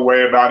of chill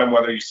way about him,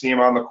 whether you see him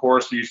on the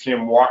course or you see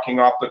him walking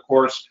off the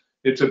course.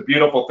 It's a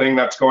beautiful thing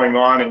that's going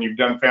on, and you've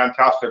done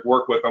fantastic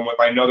work with him.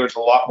 I know there's a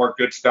lot more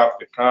good stuff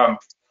to come.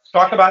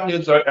 Talk about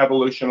his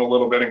evolution a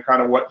little bit and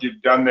kind of what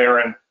you've done there.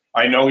 And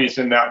I know he's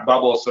in that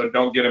bubble, so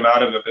don't get him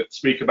out of it, but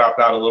speak about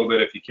that a little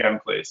bit if you can,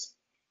 please.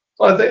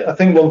 Well, I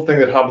think one thing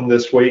that happened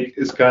this week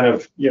is kind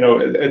of,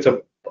 it's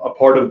a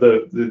part of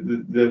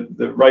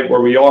the right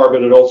where we are,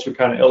 but it also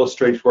kind of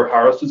illustrates where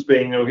Harris is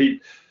being. He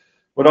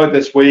went out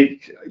this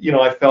week,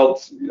 I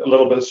felt a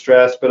little bit of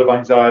stress, bit of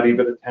anxiety,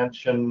 bit of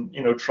tension,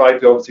 tried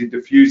to obviously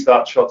diffuse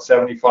that, shot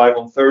 75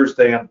 on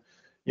Thursday, and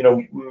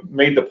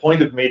made the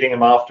point of meeting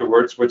him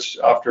afterwards, which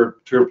after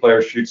tour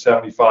players shoot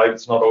 75,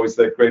 it's not always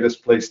the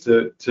greatest place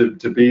to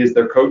be as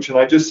their coach. And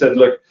I just said,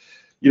 look,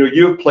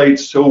 you have played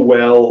so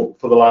well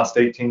for the last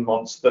 18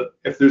 months that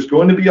if there's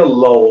going to be a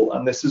lull,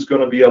 and this is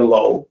going to be a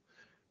lull,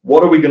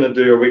 what are we going to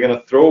do? Are we going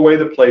to throw away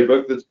the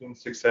playbook that's been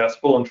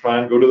successful and try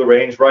and go to the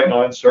range right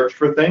now and search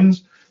for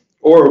things?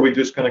 Or are we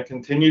just going to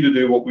continue to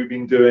do what we've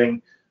been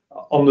doing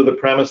under the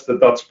premise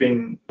that that's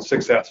been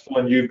successful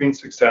and you've been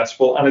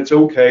successful, and it's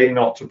okay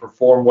not to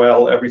perform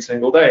well every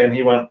single day? And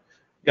he went,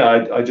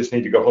 yeah, I just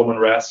need to go home and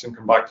rest and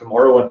come back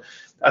tomorrow. And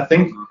I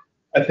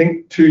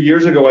think 2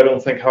 years ago, I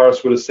don't think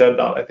Harris would have said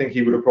that. I think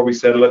he would have probably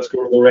said, let's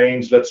go to the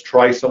range, let's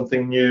try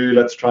something new,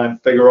 let's try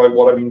and figure out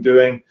what I've been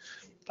doing.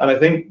 And I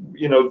think,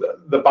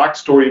 the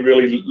backstory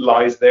really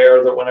lies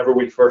there, that whenever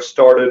we first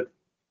started,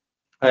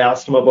 I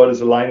asked him about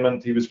his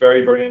alignment. He was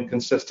very, very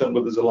inconsistent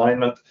with his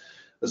alignment.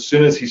 As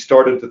soon as he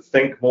started to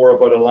think more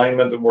about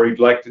alignment and where he'd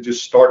like to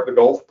just start the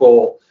golf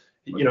ball,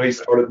 he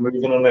started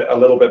moving on it a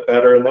little bit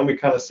better. And then we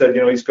kind of said,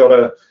 he's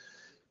got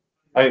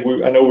I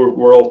know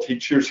we're all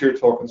teachers here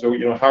talking, so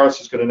Harris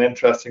has got an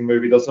interesting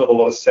move. He doesn't have a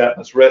lot of set in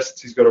his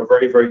wrists. He's got a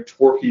very, very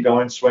torquey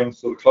downswing,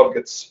 so the club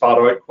gets spat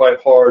out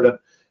quite hard. And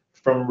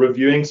from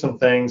reviewing some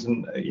things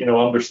and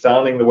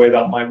understanding the way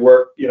that might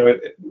work,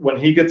 when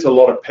he gets a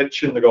lot of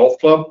pitch in the golf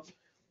club,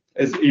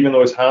 even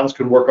though his hands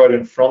can work out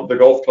in front, the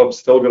golf club's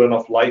still got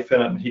enough life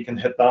in it, and he can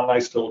hit that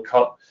nice little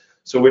cut.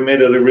 So we made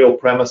it a real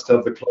premise to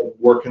have the club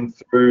working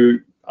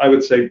through, I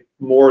would say,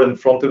 more in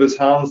front of his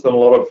hands than a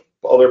lot of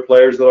other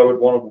players that I would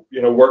want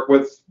to work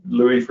with.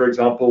 Louis, for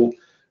example,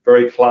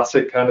 very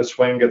classic kind of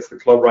swing, gets the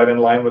club right in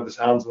line with his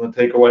hands on the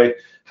takeaway.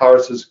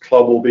 Harris's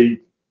club will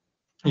be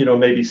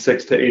maybe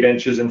 6 to 8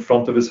 inches in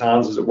front of his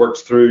hands as it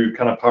works through,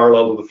 kind of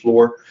parallel to the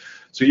floor.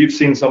 So you've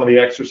seen some of the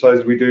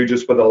exercises we do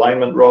just with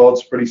alignment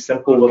rods, pretty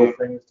simple little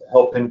things to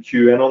help him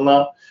cue in on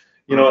that.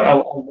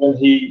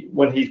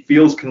 When he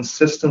feels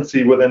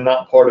consistency within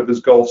that part of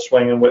his golf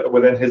swing and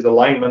within his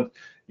alignment,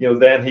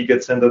 then he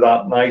gets into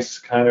that nice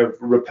kind of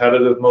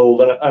repetitive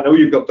mold. And I know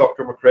you've got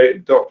Dr.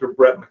 Brett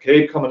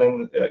McCabe coming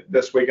in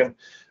this weekend.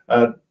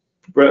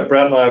 Brett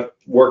and I have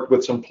worked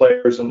with some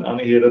players, and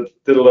he did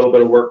a little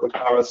bit of work with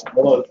Harris.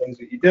 One of the things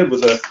that he did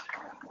was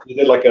he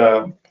did like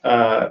a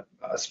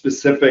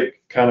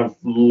specific kind of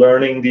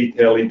learning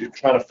detail. He did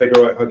trying to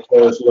figure out how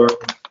players learn.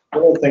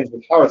 One of the things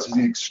with Harris is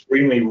he's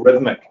extremely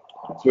rhythmic,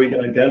 so he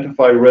can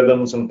identify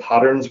rhythms and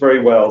patterns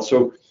very well.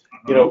 So,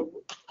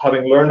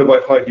 having learned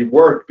about how he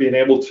worked, being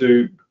able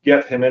to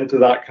get him into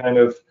that kind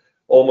of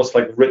almost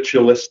like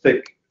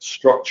ritualistic,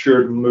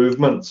 structured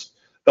movements,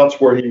 that's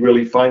where he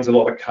really finds a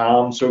lot of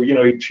calm. So,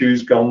 he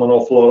chews gum an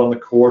awful lot on the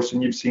course,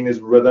 and you've seen his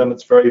rhythm.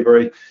 It's very,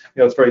 very,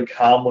 it's very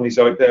calm when he's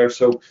out there.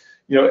 So,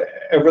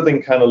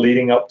 everything kind of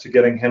leading up to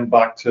getting him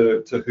back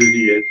to who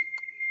he is.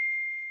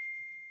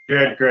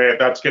 Good, great.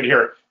 That's good to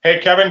hear. Hey,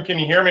 Kevin, can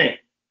you hear me?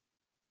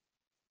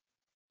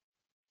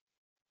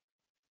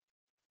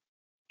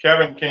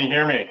 Kevin, can you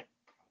hear me?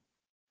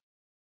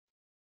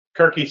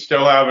 Kirky's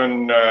still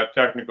having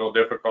technical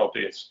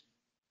difficulties.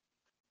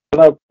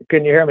 Hello,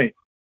 can you hear me?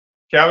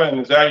 Kevin,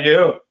 is that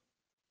you?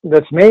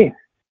 That's me.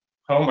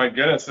 Oh my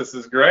goodness, this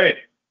is great.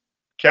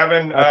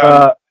 Kevin,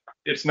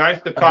 it's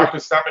nice to talk to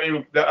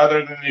somebody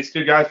other than these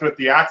two guys with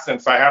the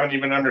accents. I haven't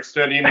even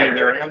understood any of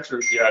their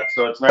answers yet,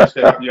 so it's nice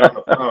to have you on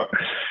the phone.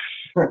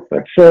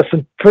 It's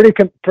some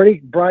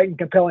pretty bright and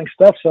compelling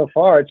stuff so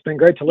far. It's been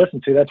great to listen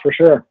to, that's for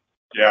sure.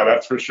 Yeah,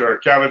 that's for sure.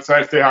 Kevin, it's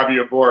nice to have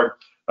you aboard.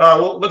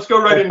 Well, let's go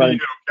right into you,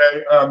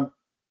 okay?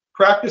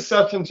 Practice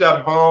sessions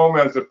at home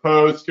as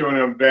opposed to an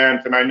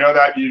event, and I know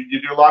that you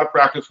do a lot of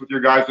practice with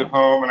your guys at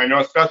home, and I know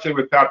especially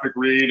with Patrick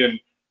Reed, and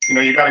you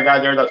know you got a guy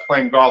there that's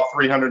playing golf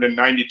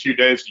 392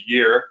 days a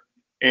year,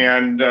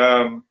 and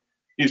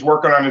he's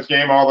working on his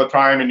game all the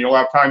time, and you'll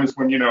have times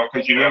when, you know,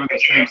 because you live in the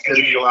same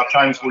city, you'll have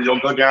times where you'll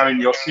go down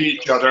and you'll see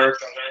each other,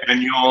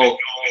 and you'll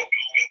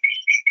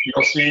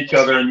see each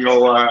other, and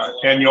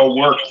you'll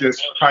work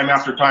just time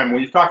after time.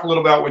 Will you talk a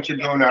little about what you're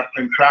doing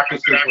in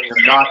practices when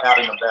you're not at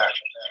an event?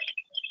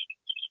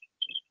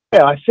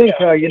 Yeah, I think,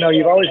 you know,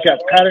 you've always got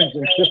patterns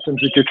and systems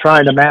that you're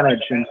trying to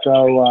manage. And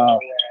so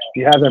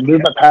you have their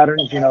movement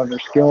patterns, you know, their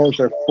skills,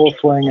 their full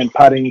swing and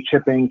putting,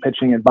 chipping,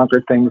 pitching, and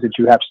bunker things that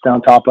you have to stay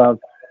on top of.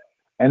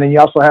 And then you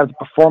also have the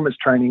performance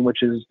training,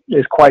 which is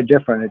quite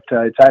different.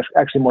 It's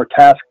actually more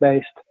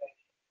task-based.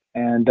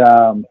 And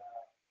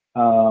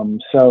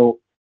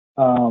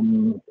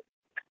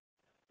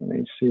let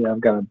me see,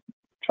 I've got to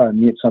try to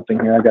mute something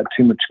here. I've got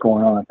too much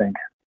going on, I think.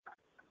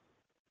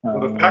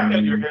 Well, the fact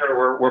that you're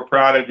here, we're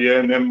proud of you.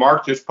 And then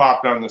Mark just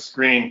popped on the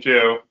screen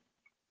too.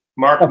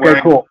 Mark, okay,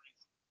 cool.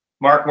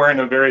 Mark wearing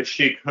a very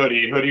chic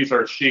hoodie. Hoodies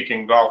are chic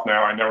in golf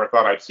now. I never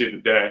thought I'd see the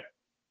day.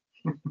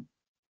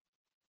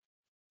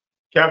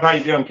 Kev, how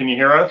you doing? Can you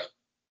hear us?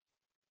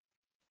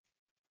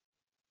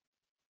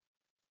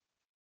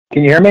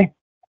 Can you hear me?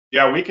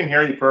 Yeah, we can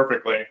hear you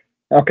perfectly.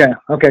 Okay,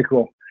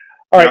 cool.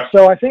 All right,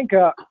 so I think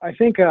you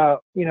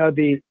know,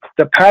 the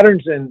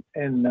patterns and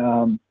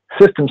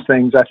systems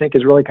things, I think,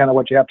 is really kind of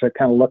what you have to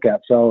kind of look at.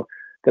 So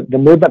the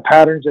movement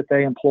patterns that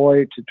they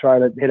employ to try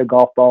to hit a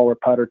golf ball or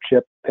putt or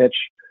chip, pitch,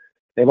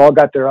 they've all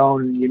got their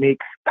own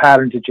unique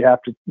patterns that you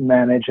have to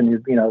manage,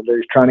 and you know,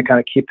 they're trying to kind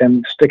of keep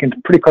them sticking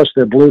pretty close to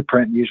their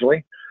blueprint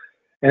usually.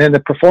 And then the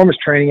performance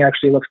training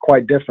actually looks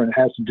quite different. It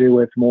has to do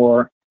with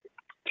more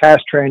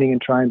task training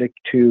and trying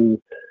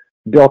to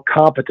build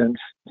competence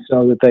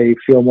so that they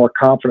feel more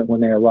confident when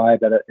they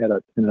arrive at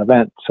an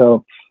event.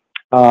 So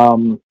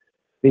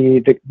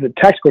the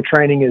tactical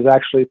training is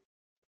actually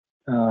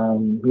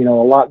you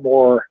know, a lot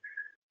more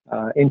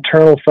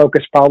internal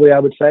focus, probably, I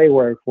would say,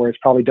 where it's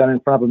probably done in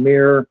front of a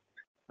mirror,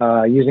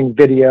 using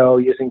video,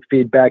 using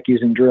feedback,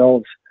 using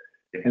drills.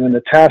 And then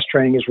the task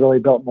training is really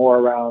built more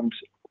around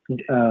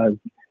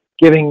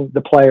giving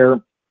the player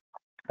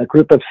a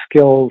group of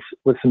skills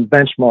with some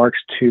benchmarks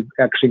to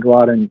actually go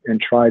out and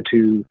try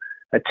to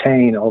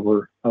attain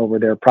over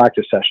their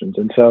practice sessions.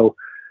 And so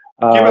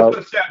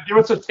give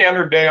us a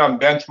standard day on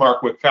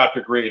benchmark with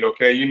Patrick Reed.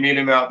 Okay, you meet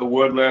him out in the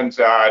woodlands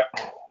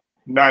at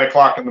 9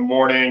 o'clock in the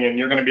morning, and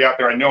you're going to be out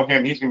there. I know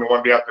him. He's going to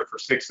want to be out there for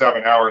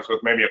 6-7 hours with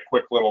maybe a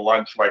quick little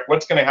lunch. Like,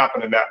 what's going to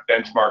happen in that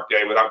benchmark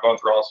day without going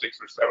through all 6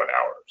 or 7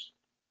 hours?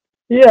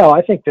 Yeah,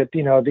 I think that,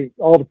 you know,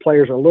 all the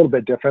players are a little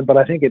bit different, but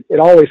I think it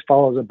always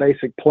follows a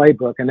basic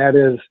playbook, and that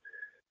is,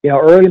 you know,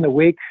 early in the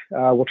week,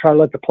 we'll try to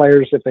let the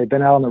players, if they've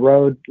been out on the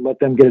road, let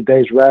them get a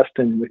day's rest,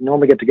 and we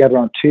normally get together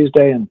on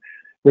Tuesday and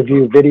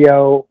review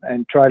video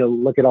and try to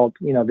look at all,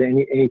 you know,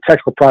 any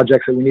technical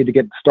projects that we need to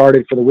get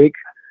started for the week,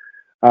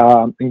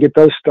 and get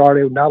those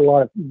started. Not a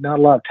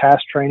lot of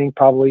task training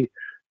probably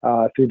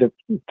through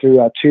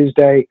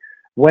Tuesday.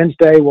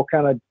 Wednesday, we'll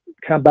kind of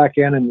come back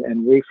in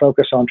and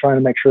refocus on trying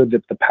to make sure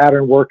that the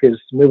pattern work is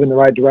moving in the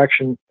right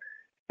direction,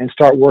 and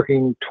start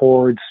working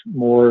towards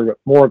more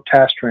of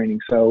task training.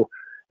 So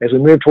as we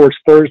move towards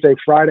Thursday,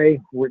 Friday,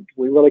 we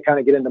really kind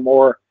of get into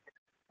more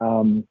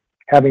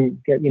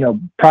having, you know,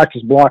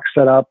 practice blocks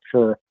set up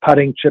for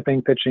putting,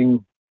 chipping,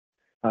 pitching,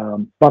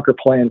 bunker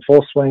play, and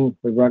full swing.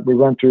 We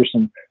run through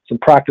some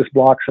practice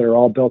blocks that are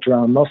all built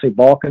around mostly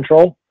ball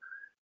control,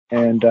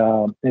 and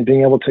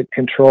being able to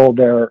control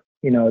their,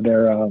 you know,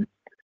 their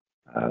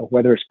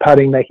whether it's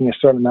putting, making a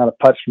certain amount of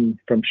putts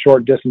from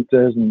short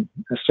distances, and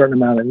a certain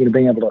amount of, you know,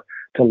 being able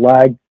to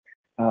lag,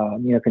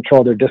 you know,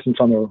 control their distance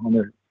on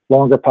their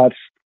longer putts.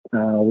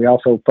 We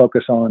also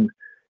focus on,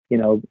 you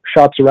know,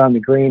 shots around the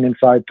green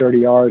inside 30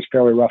 yards,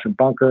 fairly rough and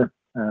bunker,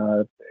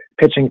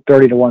 pitching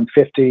 30 to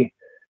 150,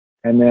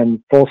 and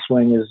then full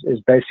swing is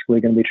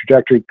basically going to be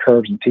trajectory,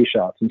 curves, and tee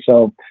shots. And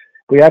so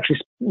we actually,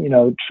 you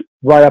know,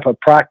 write up a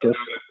practice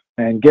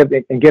and give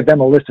them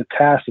a list of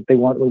tasks that we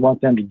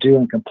want them to do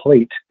and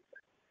complete.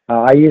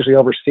 I usually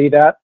oversee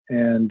that,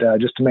 and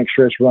just to make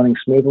sure it's running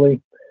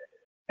smoothly.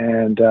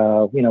 And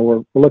you know,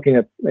 we're looking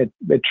at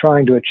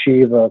trying to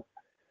achieve a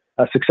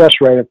success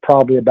rate of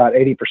probably about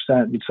 80%.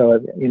 So,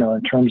 you know,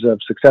 in terms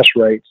of success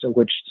rates,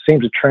 which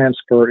seems to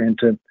transfer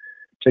into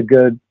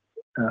good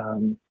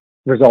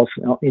results,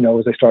 you know,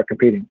 as they start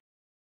competing.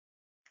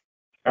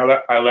 I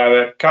love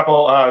it.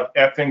 Couple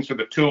things for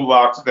the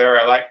toolbox there.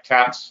 I like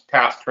task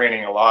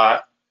training a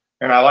lot,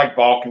 and I like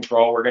ball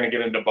control. We're going to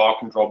get into ball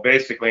control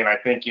basically, and I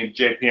think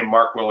JP and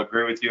Mark will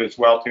agree with you as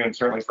well too, and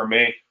certainly for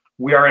me,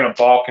 we are in a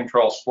ball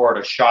control sport,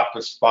 a shot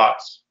to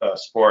spots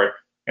sport.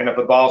 And if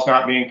the ball's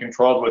not being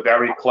controlled with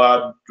every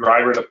club,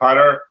 driver to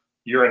putter,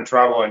 you're in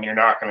trouble, and you're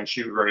not going to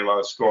shoot a very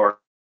low score.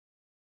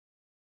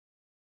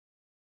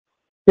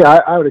 Yeah,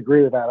 I would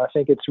agree with that. I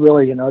think it's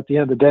really, you know, at the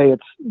end of the day,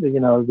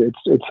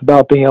 it's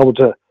about being able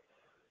to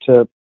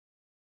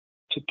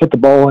get the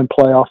ball in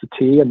play off the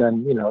tee, and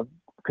then, you know,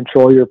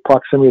 control your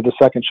proximity to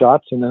the second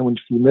shots, and then when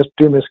you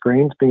miss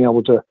greens, being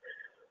able to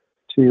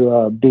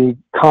be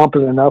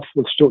competent enough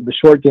with the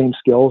short game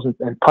skills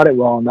and putt it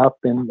well enough.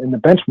 And the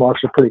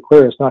benchmarks are pretty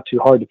clear. It's not too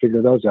hard to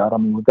figure those out. I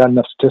mean, we've got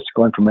enough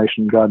statistical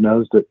information, God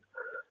knows, that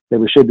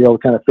we should be able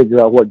to kind of figure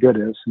out what good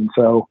is. And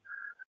so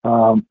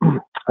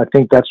I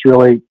think that's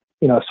really,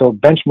 you know, so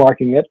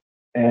benchmarking it,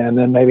 and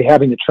then maybe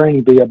having the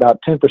training be about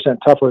 10%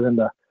 tougher than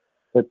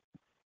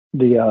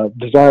the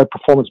desired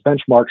performance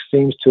benchmark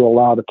seems to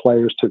allow the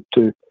players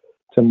to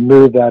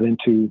move that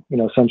into, you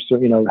know, some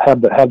sort, you know,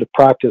 have the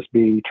practice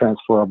be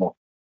transferable.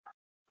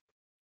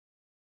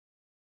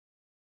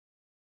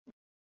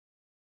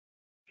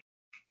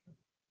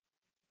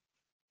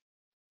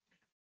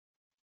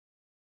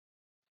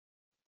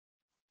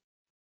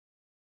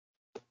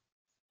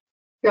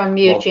 You're on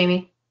mute,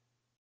 Jamie.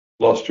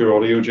 Lost your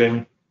audio,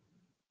 Jamie.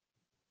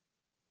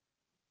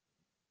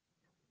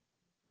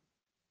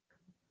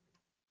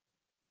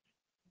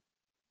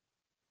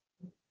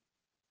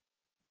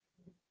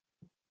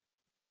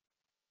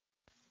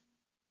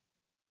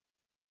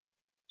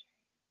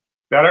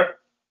 Better?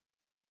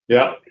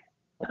 Yeah,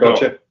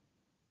 gotcha. Cool.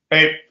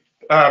 Hey,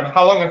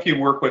 how long have you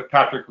worked with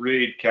Patrick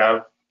Reed,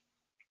 Kev?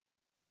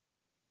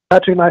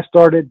 Patrick and I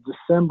started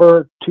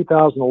December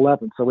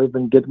 2011, so we've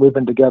been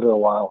together a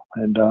while.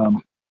 And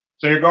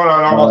so you're going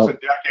on almost a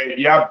decade.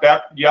 You have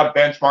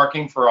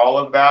benchmarking for all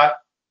of that.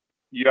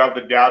 You have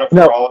the data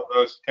for all of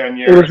those 10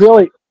 years. It was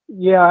really,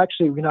 yeah,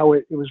 actually, you know,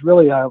 it was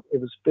really,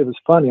 it was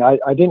funny.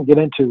 I didn't get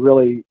into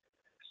really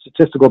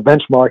statistical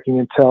benchmarking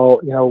until,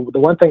 you know, the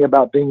one thing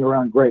about being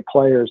around great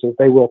players is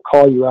they will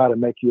call you out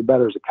and make you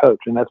better as a coach,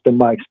 and that's been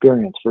my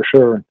experience for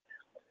sure. And,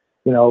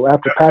 you know,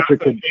 after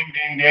Patrick had ding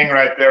ding ding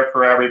right there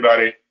for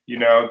everybody. You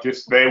know,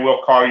 just they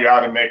will call you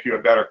out and make you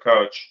a better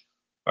coach,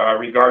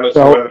 regardless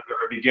of whether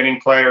they're a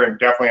beginning player and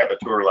definitely at the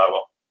tour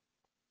level.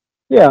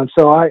 Yeah, and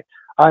so I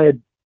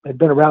had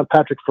been around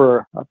Patrick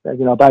for,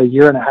 you know, about a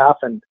year and a half,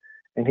 and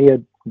he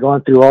had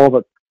gone through all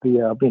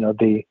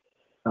the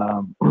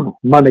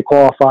Monday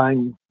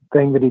qualifying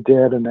thing that he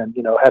did, and then,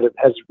 you know,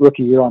 has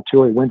rookie year on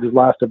tour. He wins his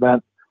last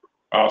event.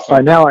 Awesome.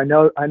 By now, I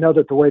know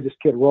that the way this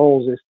kid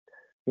rolls is,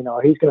 you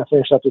know, he's going to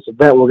finish up this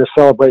event. We're going to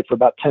celebrate for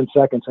about 10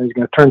 seconds, and he's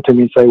going to turn to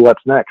me and say,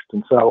 "What's next?"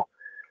 And so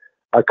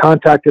I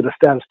contacted a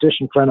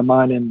statistician friend of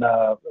mine in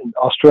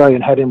Australia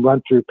and had him run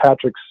through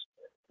Patrick's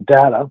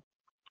data,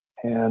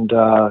 and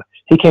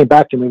he came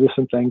back to me with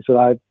some things that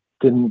I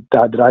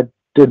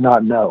did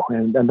not know,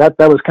 and that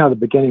was kind of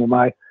the beginning of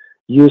my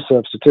use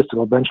of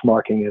statistical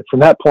benchmarking. And from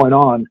that point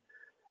on,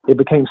 it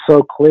became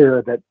so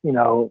clear that, you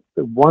know,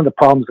 one of the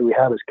problems that we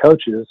have as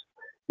coaches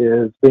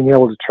is being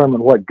able to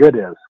determine what good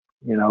is.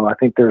 You know, I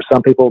think there are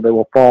some people that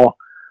will fall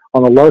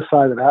on the low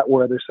side of that,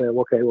 where they say,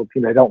 okay, well,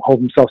 you know, they don't hold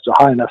themselves to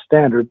a high enough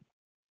standard.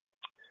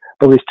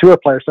 But these tour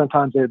players,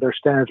 sometimes their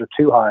standards are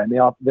too high, and they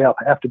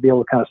have to be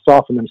able to kind of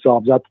soften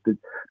themselves up to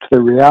the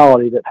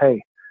reality that,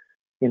 hey,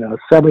 you know,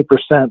 70%,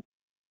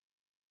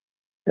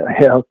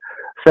 you know,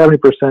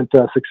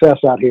 70% success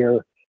out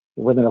here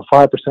within a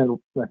 5%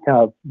 kind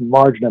of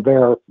margin of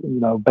error,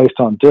 you know, based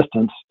on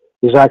distance,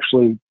 is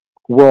actually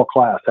world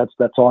class. That's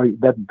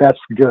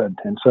good.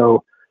 And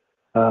so,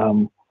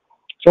 so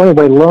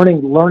anyway,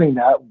 learning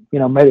that, you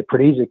know, made it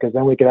pretty easy, because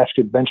then we could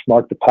actually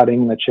benchmark the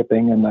putting and the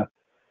chipping and the,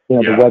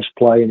 you know, the wedge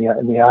play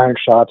and the iron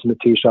shots and the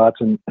tee shots.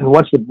 And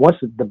once the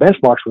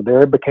benchmarks were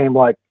there, it became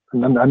like a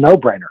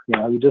no-brainer. You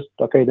know, you just,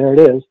 okay, there it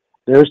is.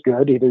 There's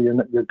good. Either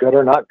you're good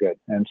or not good.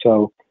 And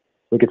so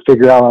we could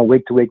figure out on a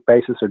week-to-week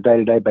basis or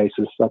day-to-day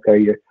basis, okay,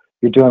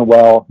 you're doing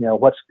well. You know,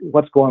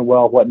 what's going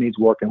well, what needs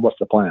work, and what's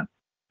the plan.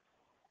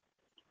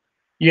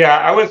 Yeah,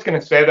 I was going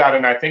to say that,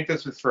 and I think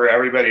this is for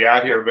everybody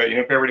out here, but, you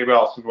know, if everybody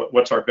else,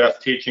 what's our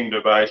best teaching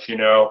device, you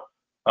know,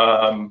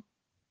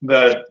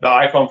 the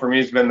iPhone for me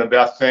has been the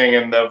best thing,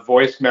 and the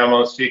voice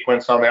memo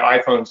sequence on the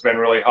iPhone has been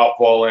really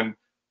helpful. And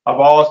I've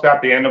always,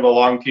 at the end of a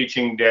long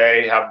teaching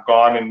day, have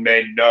gone and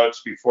made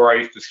notes. Before, I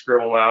used to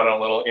scribble out on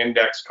a little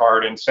index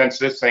card, and since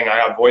this thing, I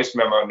have voice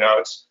memo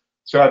notes.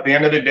 So at the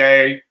end of the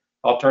day,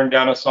 I'll turn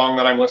down a song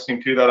that I'm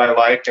listening to that I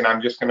like, and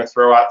I'm just going to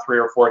throw out 3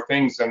 or 4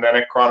 things, and then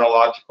it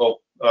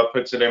chronological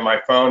puts it in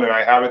my phone, and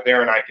I have it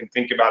there, and I can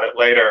think about it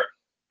later.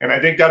 And I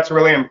think that's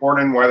really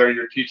important, whether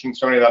you're teaching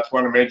somebody that's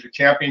won a major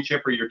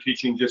championship or you're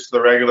teaching just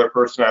the regular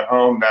person at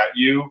home, that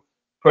you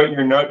put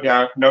your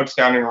notes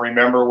down and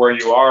remember where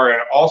you are.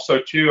 And also,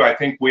 too, I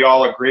think we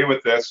all agree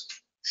with this.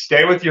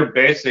 Stay with your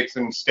basics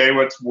and stay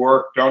what's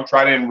worked. Don't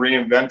try to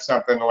reinvent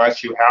something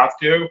unless you have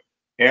to.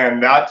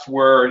 And that's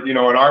where, in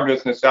our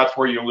business, that's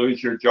where you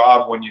lose your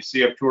job when you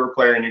see a tour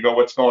player and you go,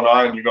 what's going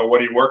on? And you go,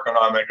 what are you working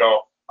on? They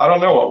go, I don't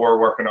know what we're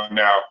working on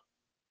now.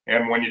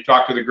 And when you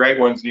talk to the great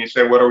ones and you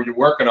say, what are you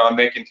working on?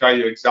 They can tell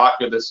you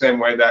exactly the same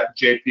way that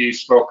JP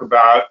spoke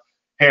about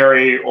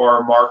Harry,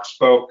 or Mark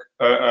spoke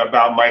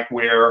about Mike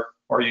Weir,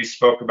 or you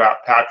spoke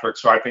about Patrick.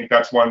 So I think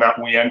that's one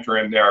that we enter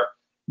in there.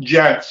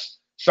 Gents,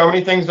 so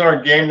many things in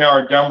our game now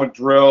are done with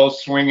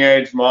drills, swing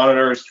aids,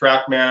 monitors,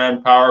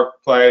 TrackMan, power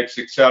plates,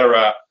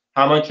 etc.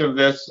 How much of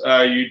this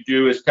you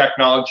do is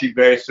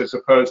technology-based as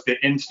opposed to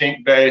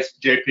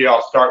instinct-based? JP,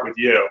 I'll start with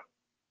you.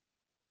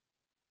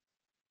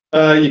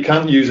 You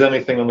can't use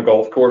anything on the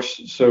golf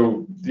course.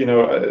 So,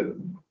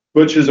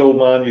 Butch's old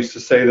man used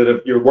to say that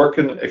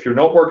if you're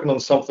not working on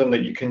something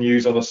that you can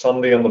use on a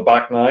Sunday on the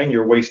back nine,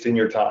 you're wasting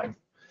your time.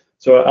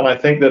 So, and I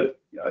think that,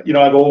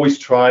 I've always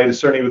tried,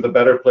 certainly with the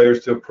better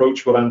players, to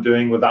approach what I'm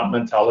doing with that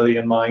mentality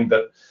in mind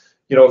that,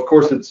 of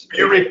course it's... Can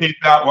you repeat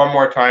that one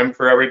more time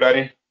for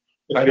everybody?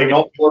 If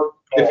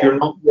you're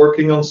not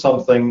working on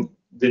something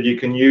that you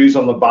can use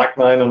on the back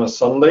nine on a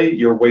Sunday,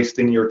 you're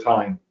wasting your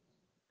time.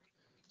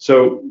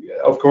 So,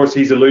 of course,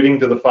 he's alluding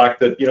to the fact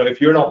that,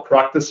 if you're not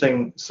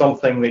practicing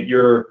something that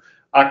you're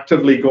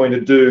actively going to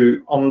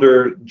do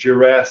under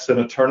duress in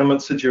a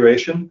tournament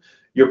situation,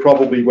 you're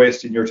probably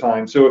wasting your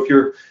time. So if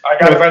you're... I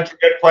got a bunch of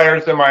good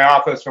players in my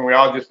office, and we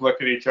all just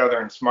look at each other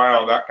and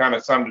smile. That kind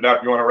of summed it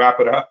up. You want to wrap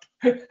it up?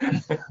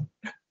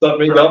 Let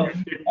me go.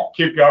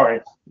 Keep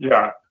going.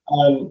 Yeah.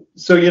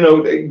 So,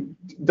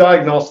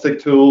 diagnostic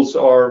tools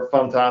are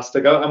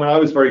fantastic. I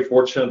was very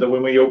fortunate that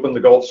when we opened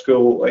the golf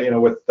school,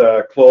 with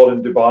Claude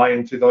in Dubai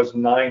in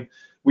 2009,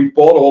 we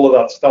bought all of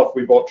that stuff.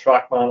 We bought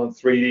TrackMan and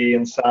 3D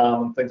and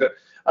SAM and things like that.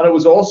 And it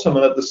was awesome.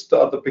 And at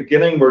the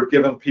beginning, we're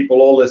giving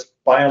people all this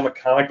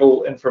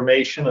biomechanical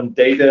information and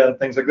data and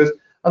things like this.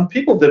 And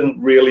people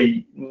didn't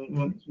really,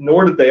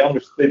 nor did they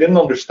didn't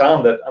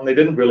understand it, and they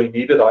didn't really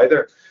need it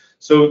either.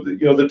 So,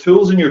 the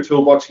tools in your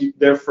toolbox,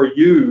 they're for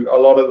you a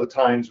lot of the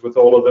times with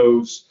all of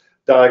those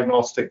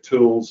diagnostic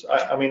tools.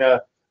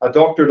 A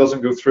doctor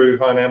doesn't go through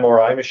how an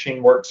MRI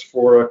machine works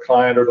for a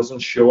client, or doesn't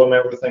show him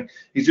everything.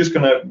 He's just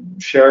going to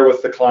share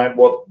with the client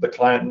what the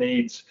client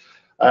needs.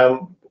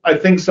 I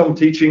think some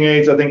teaching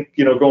aids,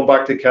 going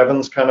back to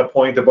Kevin's kind of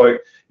point about,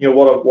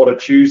 what a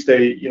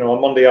Tuesday, a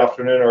Monday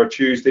afternoon or a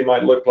Tuesday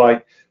might look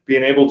like,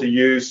 being able to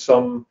use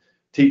some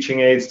teaching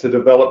aids to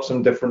develop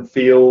some different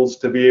fields,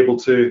 to be able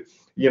to,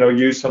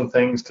 use some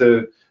things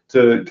to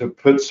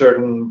put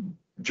certain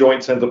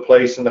joints into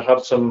place and to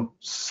have some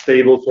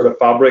stable sort of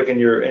fabric in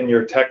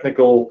your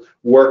technical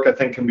work, I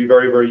think can be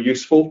very, very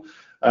useful.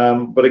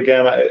 But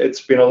again,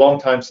 it's been a long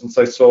time since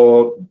I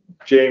saw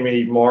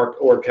Jamie, Mark,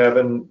 or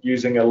Kevin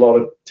using a lot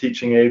of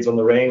teaching aids on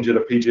the range at a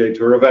PGA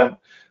Tour event,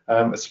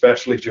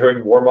 especially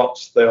during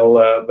warm-ups.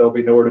 They'll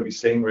be nowhere to be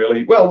seen,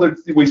 really. Well,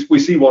 we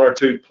see one or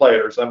two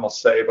players, I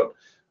must say, but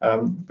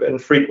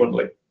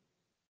infrequently.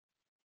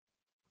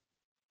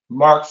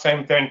 Mark,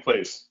 same thing,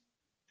 please.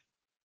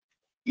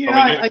 Yeah.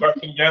 Let me do the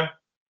question again.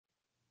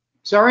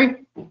 Sorry?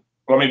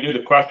 Let me do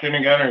the question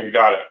again, or you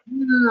got it?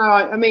 No,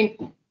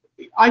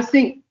 I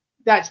think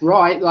that's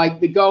right. Like,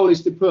 the goal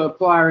is to put a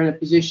player in a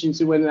position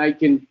so when they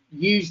can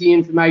use the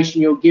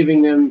information you're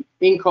giving them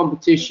in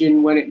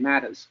competition when it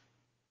matters.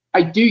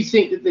 I do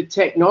think that the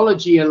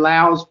technology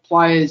allows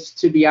players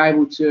to be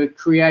able to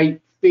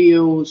create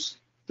feels,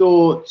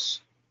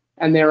 thoughts,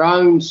 and their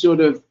own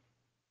sort of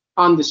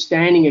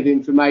understanding of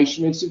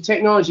information. And so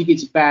technology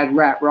gets a bad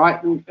rap,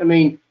 right?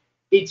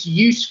 It's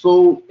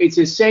useful, it's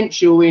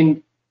essential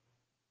in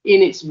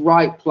its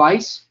right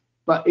place,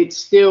 but it's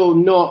still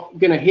not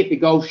going to hit the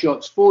golf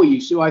shots for you.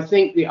 So I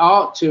think the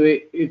art to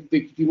it,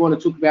 if you want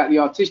to talk about the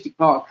artistic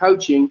part of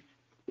coaching,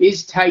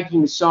 is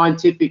taking the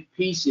scientific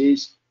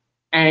pieces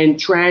and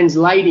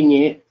translating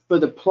it for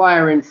the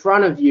player in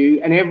front of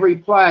you. And every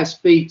player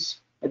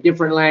speaks a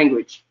different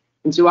language.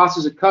 And so us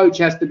as a coach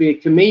has to be a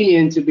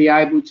chameleon to be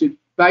able to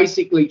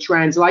basically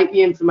translate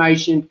the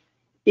information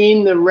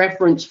in the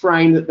reference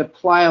frame that the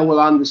player will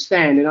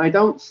understand. And I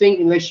don't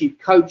think, unless you've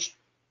coached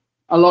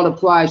a lot of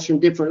players from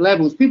different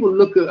levels, people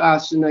look at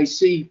us and they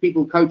see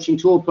people coaching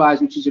tour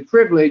players, which is a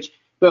privilege,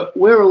 but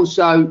we're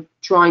also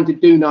trying to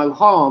do no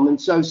harm.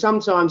 And so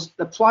sometimes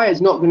the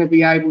player's not going to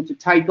be able to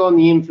take on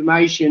the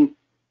information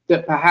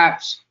that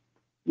perhaps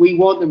we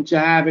want them to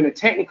have in a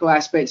technical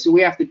aspect, so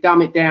we have to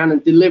dumb it down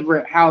and deliver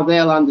it how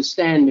they'll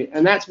understand it.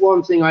 And that's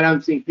one thing I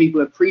don't think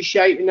people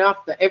appreciate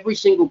enough, that every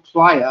single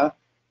player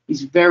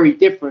is very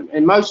different.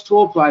 And most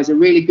tour players are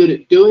really good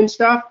at doing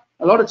stuff.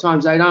 A lot of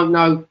times they don't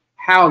know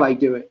how they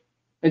do it.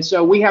 And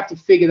so we have to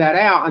figure that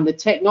out. And the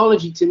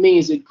technology, to me,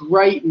 is a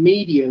great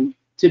medium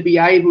to be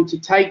able to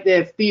take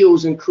their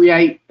feels and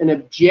create an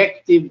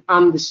objective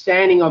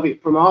understanding of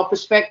it from our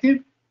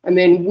perspective. And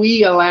then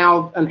we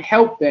allow and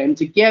help them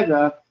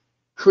together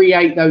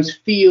create those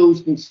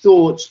feels and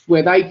thoughts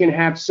where they can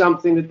have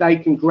something that they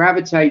can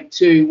gravitate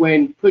to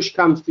when push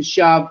comes to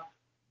shove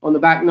on the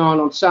back nine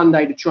on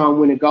Sunday to try and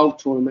win a golf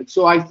tournament.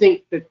 So I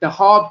think that the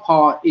hard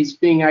part is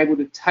being able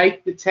to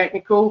take the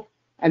technical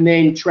and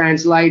then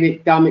translate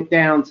it, dumb it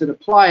down to the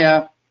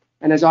player.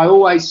 And as I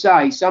always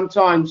say,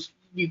 sometimes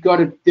you've got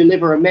to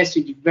deliver a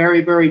message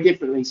very, very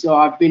differently. So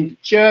I've been to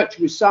church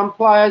with some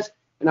players,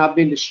 and I've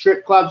been to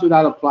strip clubs with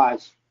other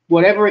players.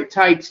 Whatever it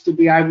takes to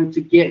be able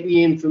to get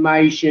the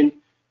information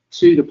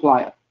to the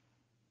player.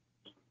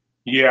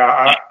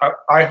 Yeah,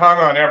 I hung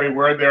on every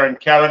word there. And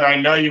Kevin, I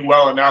know you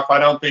well enough. I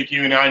don't think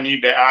you and I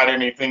need to add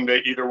anything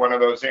to either one of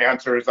those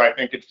answers. I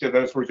think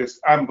those were just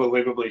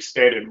unbelievably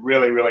stated.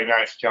 Really, really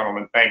nice,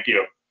 gentlemen. Thank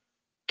you.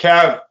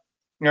 Kev,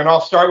 and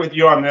I'll start with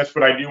you on this,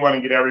 but I do want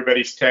to get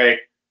everybody's take.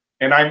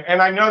 And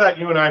I know that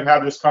you and I have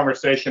had this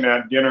conversation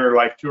at dinner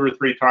like 2 or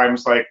 3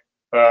 times. Like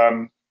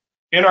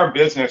in our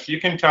business, you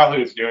can tell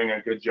who's doing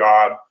a good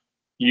job.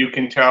 You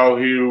can tell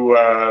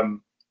who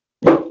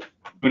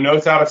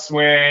knows how to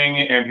swing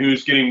and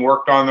who's getting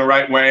worked on the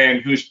right way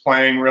and who's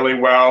playing really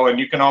well. And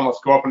you can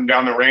almost go up and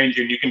down the range,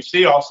 and you can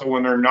see also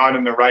when they're not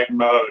in the right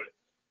mode.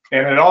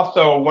 And it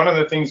also, one of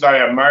the things I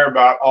admire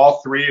about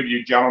all 3 of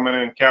you gentlemen,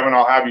 and Kevin,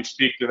 I'll have you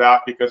speak to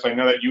that because I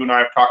know that you and I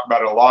have talked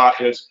about it a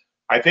lot, is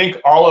I think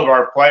all of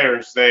our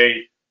players,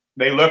 they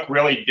look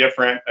really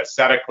different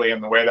aesthetically in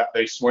the way that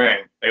they swing.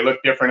 They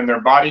look different in their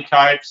body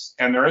types,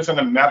 and there isn't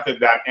a method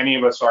that any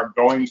of us are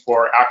going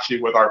for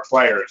actually with our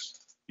players.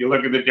 You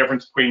look at the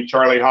difference between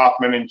Charlie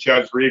Hoffman and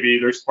Ches Reavie,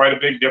 there's quite a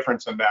big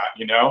difference in that,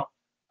 you know?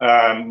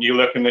 You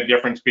look in the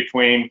difference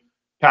between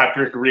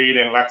Patrick Reed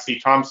and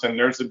Lexi Thompson,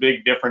 there's a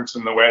big difference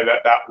in the way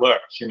that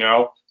looks, you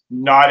know?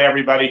 Not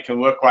everybody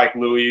can look like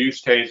Louis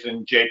Oosthuizen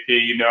and JP,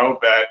 you know,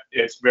 but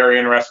it's very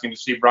interesting to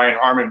see Brian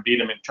Harmon beat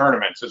him in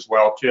tournaments as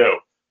well, too.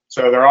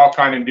 So they're all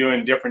kind of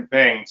doing different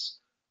things.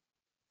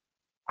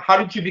 How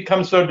did you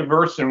become so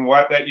diverse in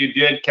what that you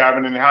did,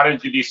 Kevin, and how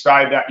did you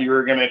decide that you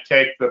were going to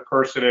take the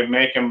person and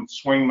make him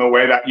swing the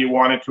way that you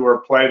wanted to or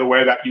play the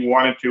way that you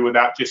wanted to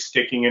without just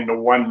sticking into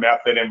one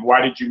method? And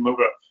why did you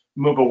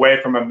move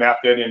away from a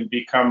method and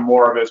become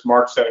more of, as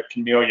Mark said, a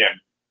chameleon?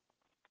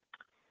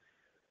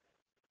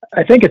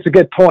 I think it's a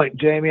good point,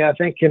 Jamie. I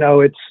think, when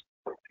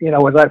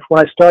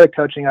I started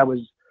coaching, I was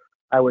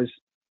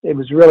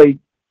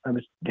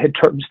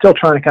still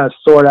trying to kind of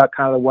sort out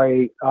kind of the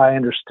way I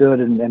understood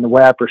and the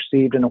way I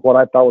perceived and what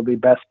I thought would be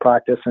best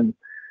practice. And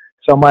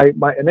so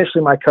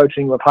initially my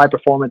coaching with high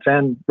performance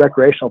and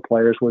recreational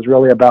players was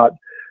really about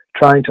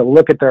trying to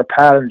look at their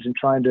patterns and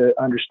trying to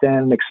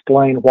understand and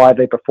explain why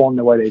they performed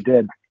the way they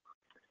did.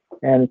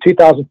 And in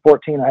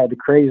 2014, I had the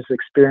craziest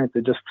experience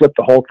that just flipped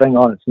the whole thing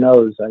on its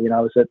nose. I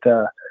was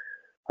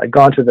I'd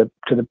gone to the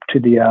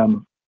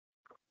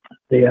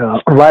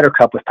Ryder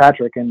Cup with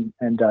Patrick, and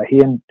he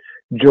and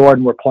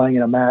Jordan were playing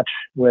in a match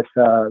with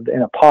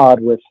in a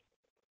pod with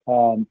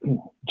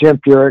Jim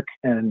Furyk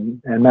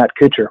and Matt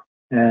Kuchar,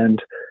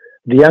 and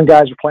the young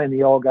guys were playing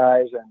the old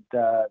guys, and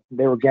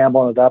they were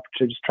gambling it up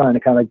to just trying to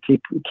kind of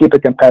keep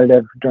it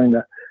competitive during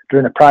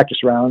the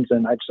practice rounds.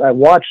 And I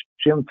watched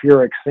Jim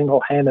Furyk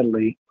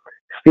single-handedly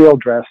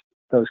field dress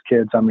those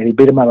kids. I mean, he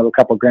beat them out of a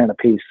couple grand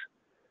apiece.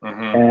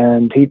 Mm-hmm.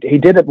 And he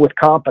did it with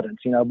confidence,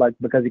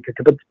 because he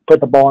could put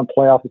the ball in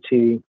play off the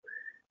tee,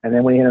 and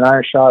then when he hit an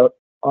iron shot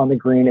on the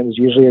green, it was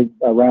usually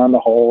around the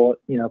hole,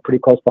 pretty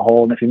close to the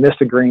hole. And if he missed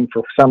the green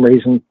for some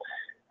reason,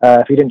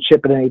 if he didn't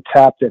chip it in, he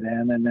tapped it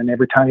in. And then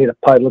every time he hit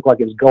a putt, it looked like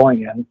it was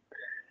going in.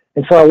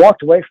 And so I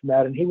walked away from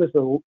that, and he was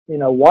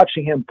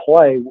watching him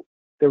play,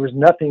 there was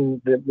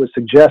nothing that would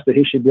suggest that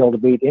he should be able to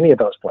beat any of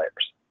those players.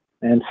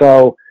 And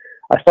so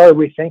I started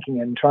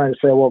rethinking and trying to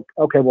say, well,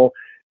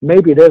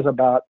 maybe it is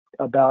about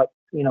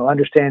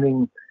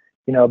understanding,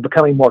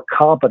 becoming more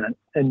competent.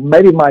 And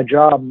maybe my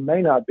job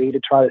may not be to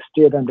try to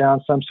steer them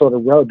down some sort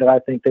of road that I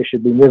think they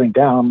should be moving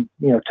down,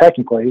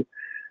 technically,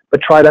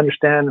 but try to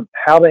understand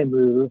how they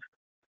move.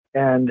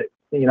 And,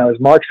 as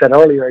Mark said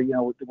earlier,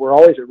 we're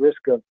always at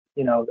risk of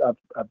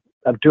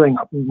doing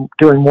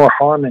more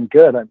harm than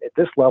good. At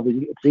this level,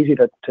 it's easy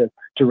to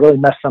really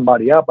mess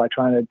somebody up by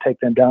trying to take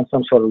them down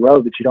some sort of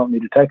road that you don't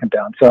need to take them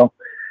down. So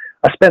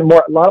I spent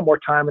a lot more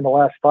time in the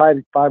last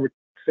 5 or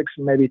 6,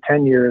 maybe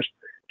 10 years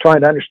trying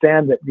to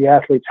understand that the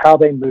athletes, how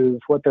they move,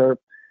 what they're,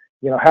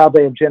 how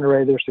they have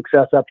generated their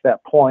success up to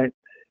that point,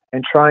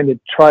 and trying to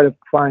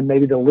find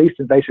maybe the least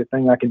invasive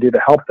thing I can do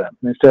to help them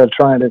instead of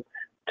trying to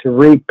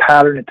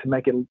repattern it to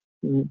make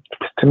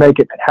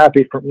it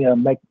happy for,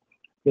 make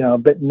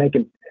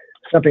it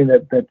something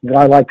that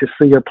I like to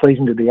see or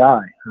pleasing to the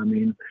eye. I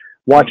mean,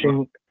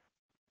 watching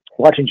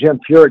Jim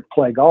Furyk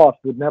play golf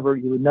you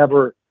would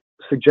never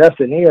suggest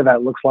that any of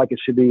that looks like it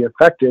should be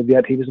effective,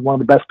 yet he was one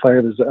of the best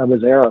players of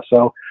his era.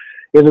 So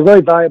it was a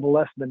very valuable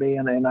lesson to me,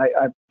 and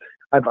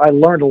I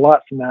learned a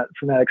lot from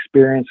that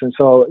experience. And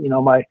so,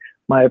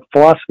 my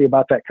philosophy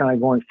about that kind of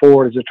going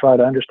forward is to try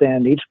to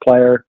understand each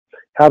player,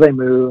 how they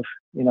move,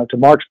 to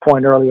Mark's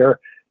point earlier,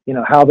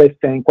 how they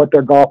think, what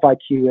their golf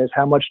IQ is,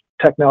 how much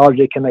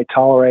technology can they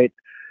tolerate,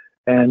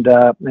 and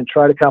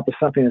try to accomplish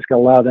something that's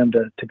going to allow them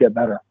to get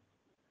better.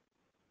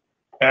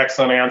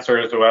 Excellent answer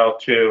as well,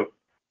 too.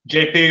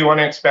 JP, you want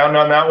to expound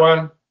on that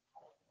one?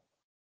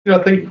 I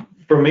think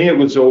for me, it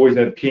was always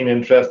a keen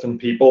interest in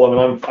people. I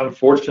mean, I'm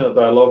fortunate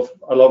that I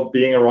love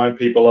being around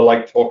people. I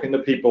like talking to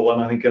people,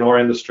 and I think in our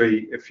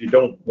industry, if you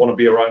don't want to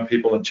be around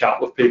people and chat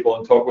with people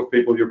and talk with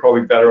people, you're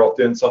probably better off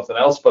doing something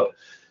else. But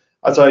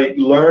as I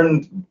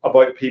learned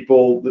about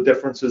people, the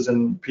differences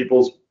in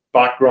people's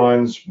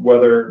backgrounds,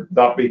 whether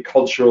that be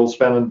cultural,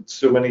 spending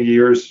so many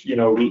years,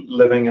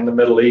 living in the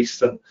Middle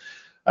East, and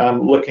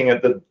looking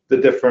at the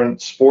different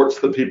sports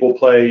that people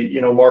play.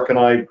 Mark and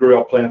I grew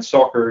up playing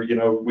soccer.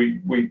 We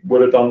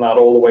would have done that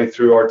all the way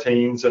through our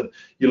teens, and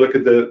you look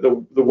at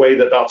the way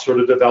that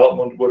sort of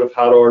development would have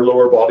had our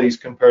lower bodies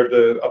compared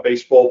to a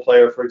baseball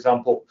player, for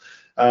example.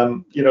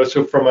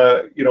 So from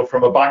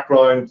a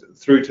background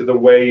through to the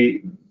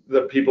way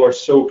that people are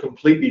so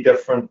completely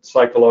different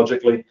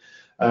psychologically,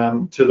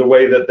 to the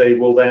way that they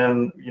will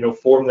then,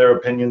 form their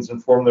opinions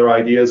and form their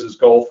ideas as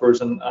golfers,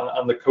 and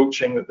the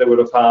coaching that they would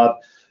have had,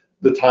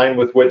 the time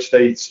with which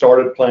they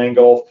started playing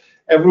golf.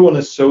 Everyone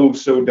is so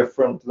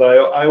different that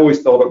I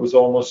always thought it was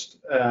almost,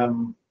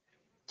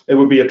 it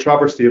would be a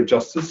travesty of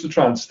justice to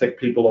try and stick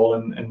people all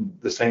in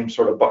the same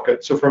sort of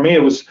bucket. So for me,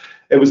 it was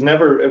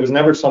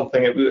never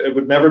something, it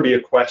would never be a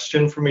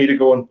question for me to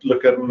go and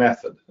look at a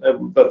method.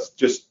 That's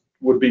just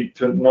would be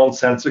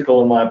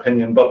nonsensical in my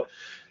opinion. But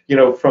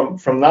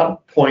from that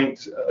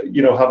point,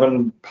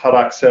 having had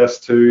access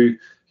to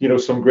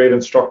some great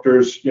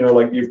instructors,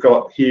 like you've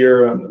got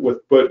here, and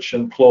with Butch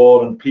and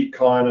Claude and Pete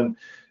Cowan, and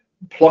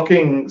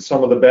plucking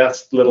some of the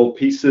best little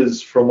pieces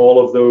from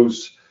all of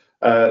those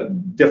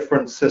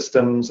different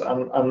systems,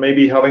 and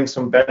maybe having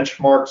some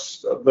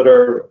benchmarks that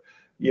are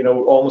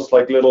almost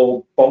like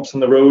little bumps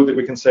in the road that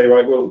we can say,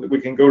 right, well, we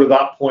can go to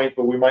that point,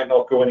 but we might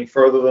not go any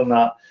further than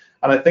that.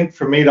 And I think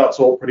for me, that's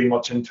all pretty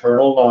much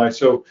internal now.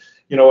 So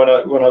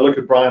when I look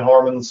at Brian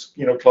Harmon's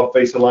club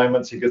face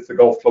alignments, he gets the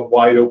golf club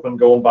wide open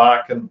going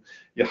back, and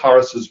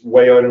Harris is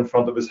way out in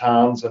front of his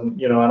hands, and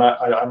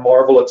I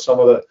marvel at some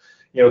of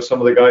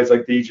the guys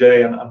like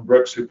DJ and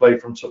Brooks who play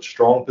from such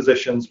strong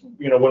positions.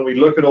 When we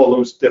look at all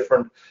those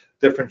different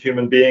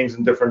human beings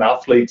and different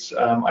athletes,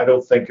 I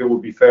don't think it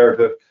would be fair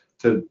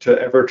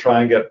to ever try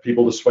and get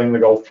people to swing the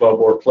golf club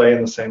or play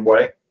in the same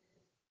way.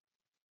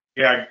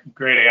 Yeah,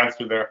 great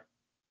answer there.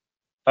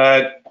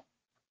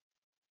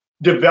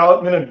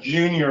 Development of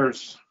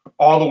juniors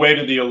all the way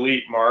to the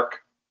elite,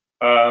 Mark.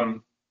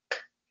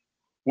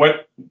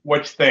 What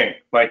you think?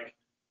 Like,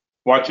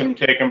 watch them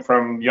take them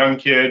from young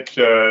kid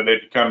to they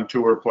become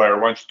tour player.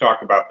 Why don't you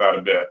talk about that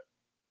a bit?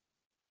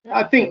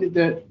 I think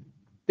that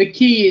the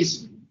key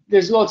is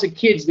there's lots of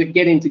kids that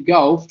get into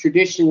golf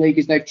traditionally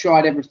because they've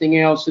tried everything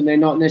else and they're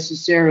not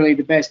necessarily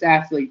the best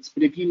athletes.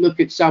 But if you look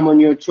at someone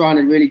you're trying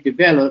to really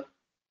develop,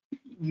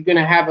 you're going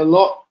to have a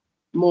lot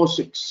more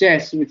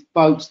success with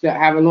folks that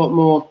have a lot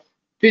more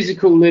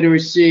physical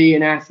literacy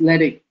and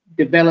athletic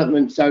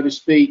development, so to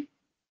speak,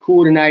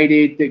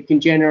 coordinated, that can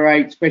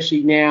generate,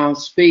 especially now,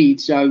 speed.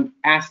 So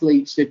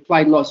athletes that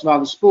played lots of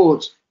other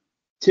sports,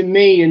 to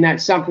me, and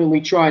that's something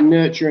we try and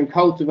nurture and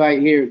cultivate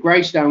here at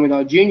Greystone with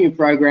our junior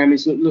program,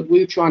 is that, look,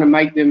 we're trying to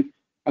make them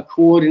a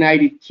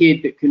coordinated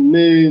kid that can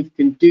move,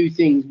 can do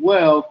things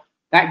well.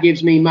 That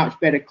gives me much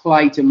better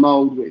clay to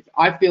mold with.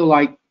 I feel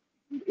like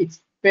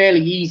it's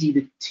fairly easy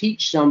to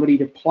teach somebody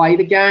to play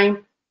the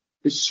game,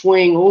 the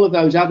swing, all of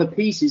those other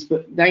pieces,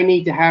 but they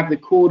need to have the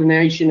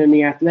coordination and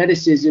the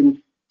athleticism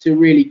to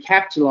really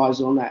capitalize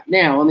on that.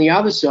 Now, on the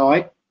other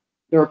side,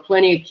 there are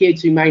plenty of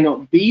kids who may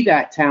not be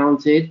that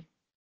talented,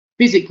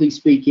 physically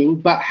speaking,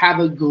 but have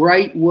a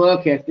great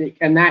work ethic,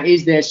 and that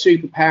is their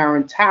superpower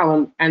and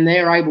talent, and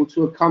they're able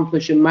to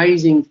accomplish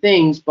amazing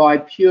things by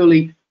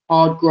purely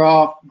hard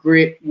graft,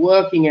 grit,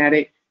 working at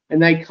it,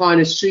 and they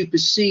kind of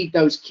supersede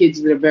those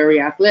kids that are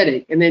very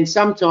athletic. And then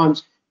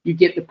sometimes you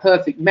get the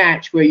perfect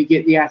match where you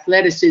get the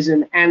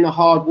athleticism and the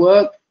hard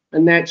work,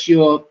 and that's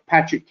your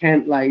Patrick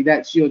Cantlay,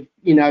 that's your,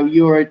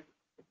 you're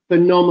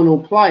phenomenal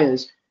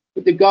players.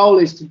 But the goal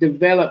is to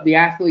develop the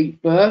athlete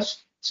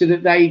first so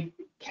that they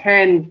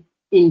can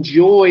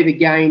enjoy the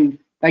game.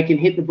 They can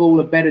hit the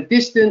ball a better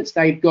distance.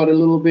 They've got a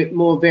little bit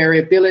more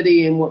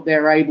variability in what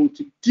they're able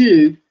to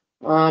do.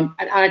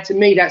 And to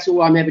me, that's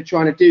all I'm ever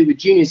trying to do with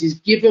juniors, is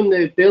give them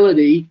the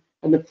ability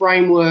and the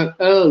framework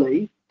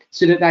early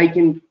so that they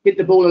can hit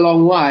the ball a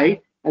long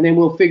way, and then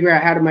we'll figure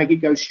out how to make it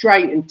go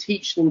straight and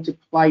teach them to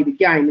play the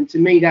game. And to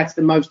me, that's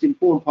the most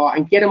important part.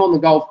 And get them on the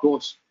golf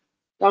course.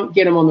 Don't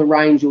get them on the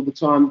range all the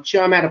time.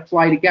 Show them how to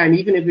play the game,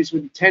 even if it's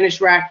with a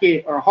tennis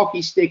racket or a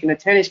hockey stick and a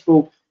tennis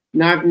ball,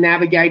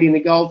 navigating the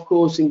golf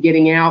course and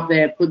getting out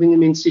there, putting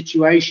them in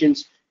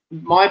situations.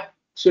 My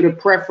sort of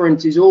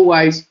preference is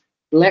always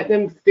let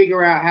them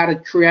figure out how to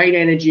create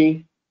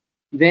energy,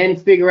 then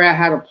figure out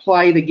how to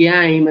play the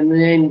game, and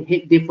then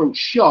hit different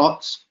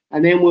shots,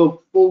 and then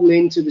we'll fall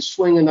into the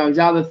swing and those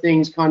other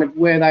things kind of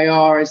where they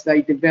are as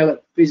they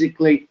develop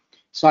physically,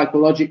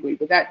 psychologically.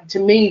 But that, to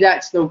me,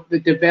 that's the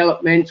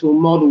developmental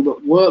model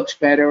that works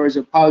better, as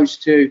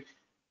opposed to,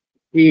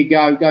 here you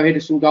go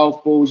hit some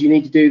golf balls, you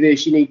need to do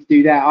this, you need to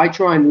do that. I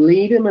try and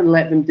lead them and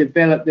let them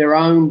develop their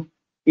own,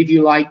 if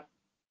you like,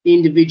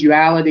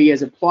 individuality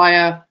as a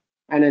player,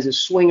 and as a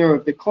swinger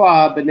of the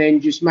club, and then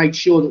just make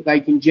sure that they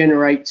can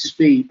generate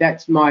speed.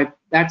 That's my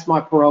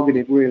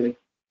prerogative, really.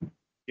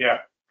 Yeah,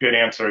 good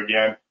answer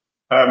again.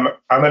 I'm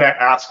going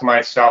to ask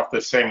myself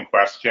the same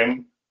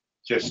question,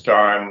 just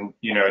on,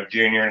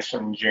 juniors,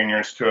 from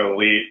juniors to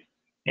elite.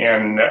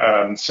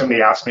 And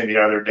somebody asked me the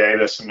other day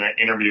this in an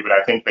interview, but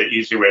I think the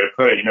easy way to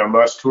put it,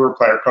 most tour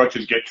player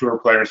coaches get tour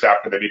players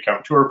after they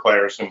become tour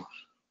players. And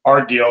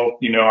our deal,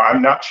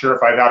 I'm not sure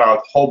if I've had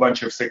a whole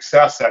bunch of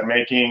success at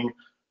making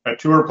a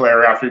tour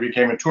player after he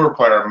became a tour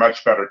player a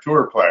much better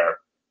tour player.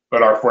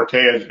 But our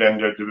forte has been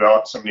to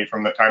develop somebody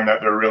from the time that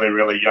they're really,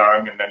 really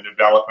young, and then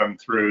develop them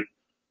through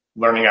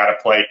learning how to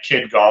play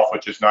kid golf,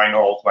 which is 9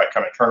 holes, like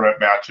kind of tournament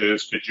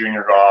matches, to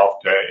junior golf,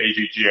 to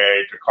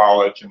AGGA, to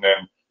college, and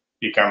then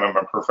become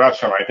a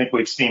professional. I think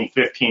we've seen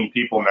 15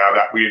 people now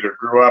that we either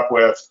grew up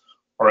with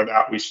or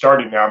that we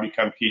started now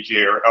become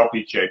PGA or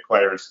LPGA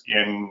players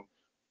in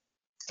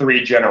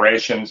 3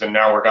 generations. And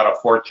now we've got a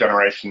 4th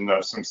generation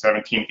of some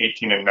 17,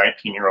 18, and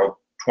 19-year-old,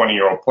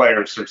 20-year-old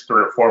players. There's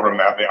 3 or 4 of them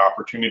that have the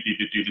opportunity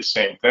to do the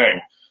same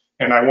thing.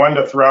 And I wanted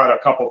to throw out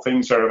a couple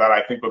things there that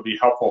I think would be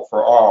helpful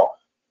for all.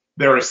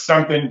 There is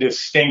something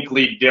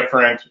distinctly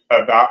different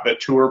about the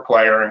tour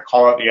player, and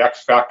call it the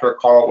X factor,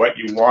 call it what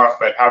you want,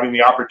 but having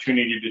the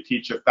opportunity to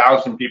teach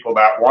 1,000 people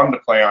that wanted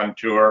to play on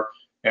tour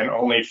and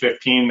only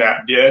 15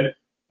 that did,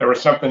 there was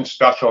something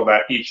special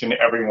that each and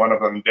every one of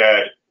them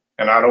did.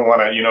 And I don't want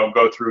to,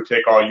 go through,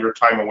 take all your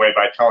time away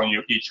by telling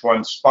you each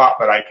one's spot,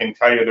 but I can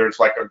tell you there's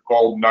like a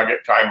gold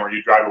nugget time where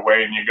you drive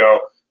away and you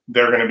go,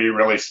 they're going to be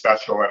really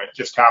special, and it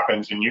just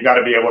happens. And you got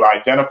to be able to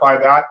identify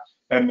that.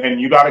 And then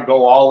you got to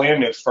go all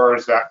in as far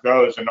as that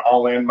goes. And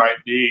all in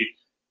might be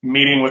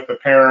meeting with the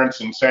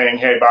parents and saying,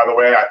 hey, by the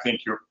way, I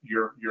think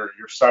your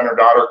son or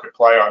daughter could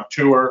play on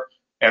tour,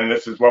 and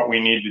this is what we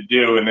need to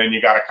do. And then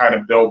you got to kind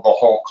of build the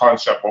whole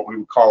concept, what we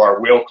would call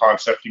our wheel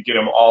concept, to get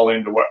them all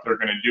into what they're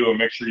going to do, and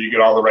make sure you get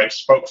all the right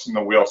spokes in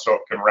the wheel so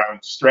it can round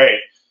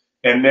straight.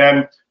 And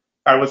then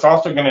I was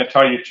also going to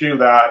tell you too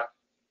that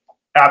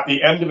at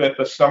the end of it,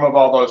 the sum of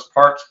all those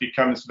parts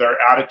becomes their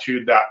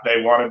attitude that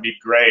they want to be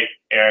great.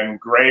 And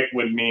great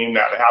would mean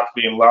that they have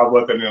to be in love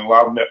with it, and in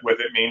love with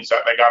it means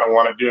that they got to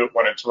want to do it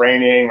when it's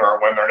raining or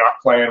when they're not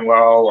playing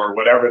well or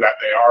whatever that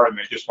they are, and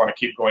they just want to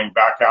keep going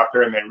back out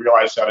there, and they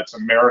realize that it's a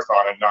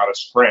marathon and not a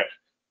sprint.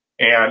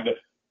 And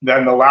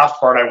then the last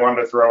part I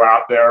wanted to throw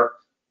out there,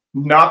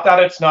 not that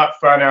it's not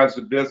fun as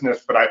a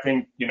business, but I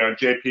think,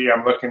 JP,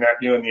 I'm looking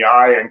at you in the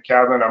eye, and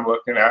Kevin, I'm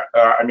looking at,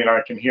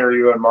 I can hear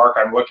you, and Mark,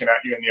 I'm looking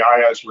at you in the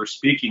eye as we're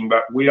speaking,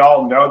 but we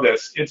all know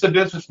this. It's a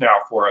business now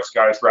for us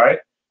guys, right?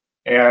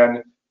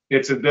 And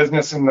it's a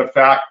business in the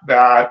fact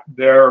that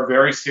they're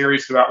very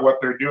serious about what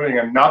they're doing,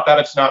 and not that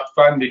it's not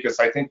fun, because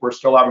I think we're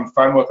still having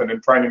fun with it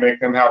and trying to make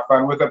them have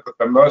fun with it, but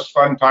the most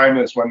fun time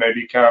is when they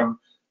become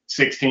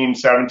 16,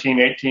 17,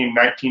 18,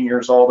 19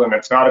 years old, and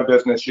it's not a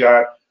business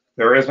yet.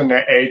 There isn't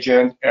an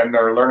agent, and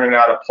they're learning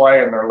how to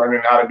play, and they're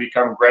learning how to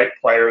become great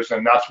players,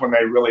 and that's when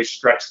they really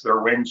stretch their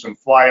wings and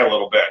fly a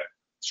little bit.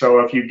 So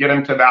if you get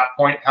them to that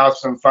point, have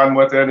some fun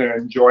with it and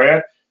enjoy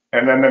it,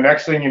 and then the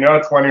next thing you know,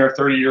 20 or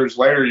 30 years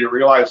later, you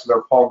realize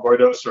they're Paul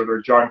Goydos or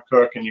they're John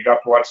Cook, and you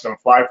got to watch them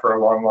fly for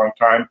a long, long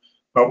time.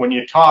 But when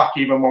you talk,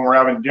 even when we're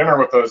having dinner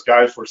with those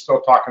guys, we're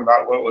still talking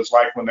about what it was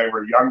like when they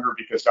were younger,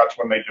 because that's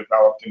when they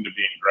developed into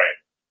being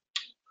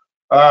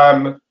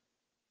great.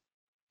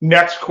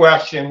 Next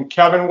question,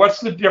 Kevin, what's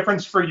the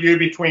difference for you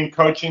between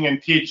coaching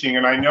and teaching?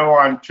 And I know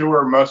on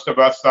tour, most of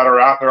us that are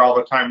out there all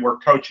the time, we're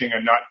coaching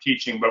and not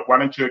teaching, but why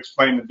don't you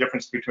explain the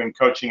difference between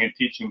coaching and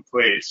teaching,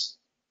 please?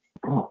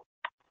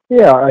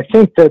 Yeah, I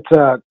think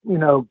that,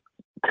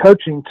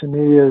 coaching to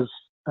me is,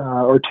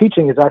 or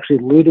teaching is actually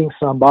leading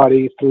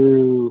somebody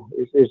through,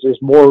 is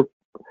more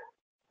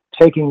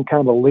taking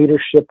kind of a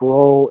leadership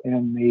role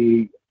in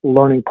the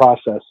learning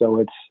process.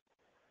 So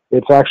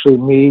it's actually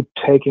me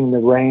taking the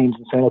reins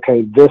and saying,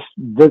 okay, this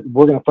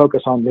we're going to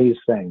focus on these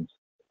things.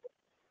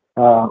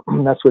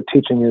 That's what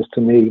teaching is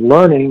to me.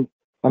 Learning,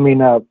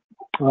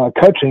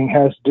 coaching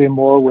has to do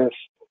more with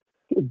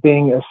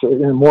being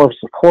in a more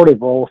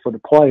supportive role for the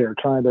player,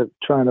 trying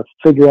to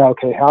figure out,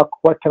 okay,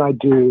 what can I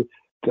do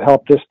to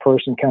help this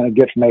person kind of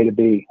get from A to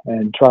B,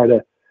 and try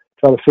to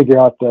figure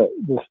out the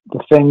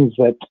things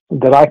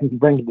that I can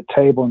bring to the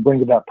table and bring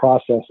to that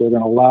process that are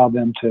going to allow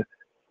them to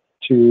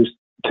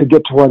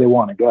get to where they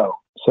want to go.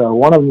 So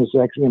one of them is,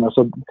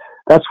 so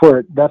that's where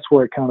it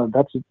kind of,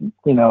 that's,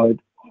 in a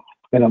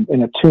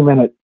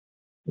 2-minute,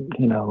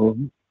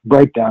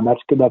 breakdown,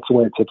 that's the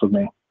way it sits with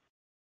me.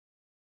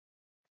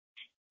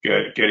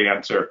 Good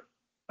answer.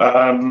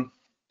 The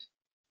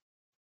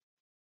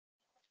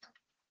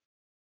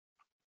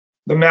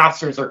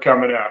Masters are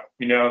coming up.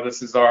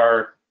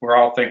 We're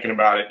all thinking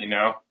about it,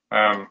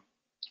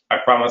 I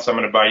promise I'm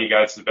going to buy you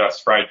guys the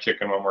best fried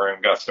chicken when we're in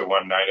Augusta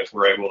one night, if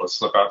we're able to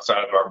slip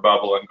outside of our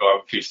bubble and go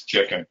have a piece of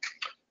chicken.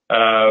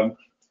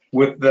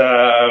 With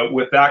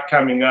that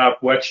coming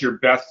up, what's your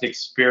best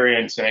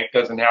experience? And it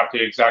doesn't have to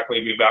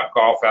exactly be about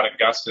golf at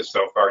Augusta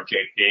so far,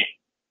 JP.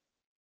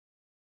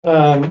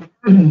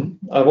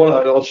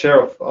 I'll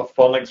share a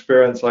fun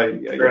experience.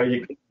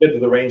 You get to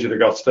the range at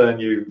Augusta,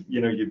 and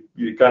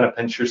you kind of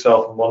pinch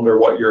yourself and wonder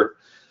what you're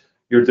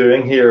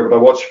doing here. But I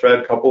watched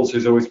Fred Couples,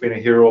 who's always been a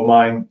hero of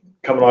mine,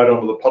 coming out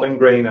onto the putting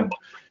green, and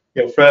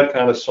Fred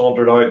kind of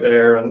sauntered out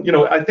there, and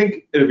I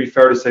think it'd be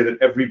fair to say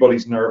that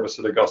everybody's nervous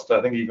at Augusta.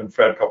 I think even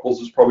Fred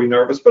Couples is probably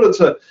nervous, but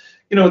it's a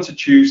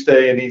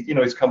Tuesday, and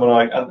he's coming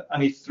out,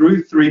 and he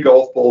threw 3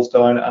 golf balls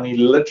down, and he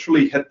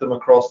literally hit them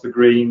across the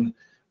green,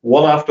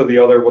 one after the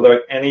other,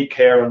 without any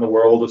care in the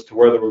world as to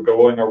where they were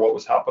going or what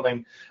was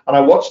happening. And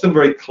I watched him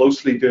very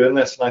closely doing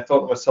this, and I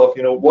thought to myself,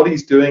 what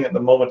he's doing at the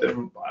moment,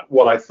 and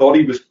what I thought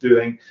he was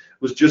doing,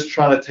 was just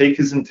trying to take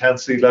his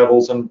intensity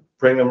levels and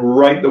bring them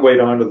right the way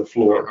down to the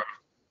floor,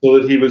 so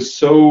that he was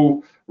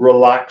so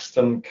relaxed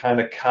and kind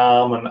of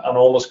calm and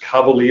almost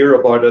cavalier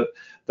about it,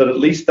 that at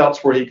least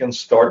that's where he can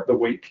start the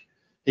week.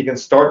 He can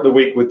start the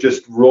week with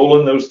just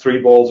rolling those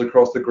 3 balls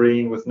across the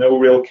green with no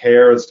real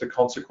care as to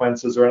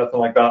consequences or anything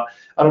like that.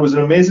 And it was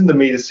amazing to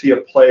me to see a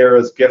player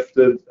as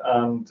gifted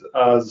and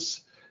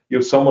as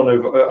someone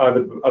who I've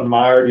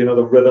admired,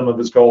 the rhythm of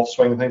his golf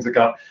swing and things like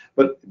that.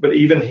 But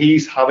even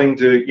he's having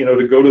to,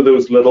 to go to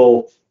those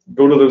little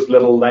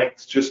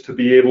lengths just to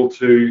be able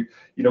to,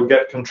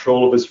 get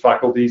control of his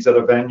faculties at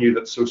a venue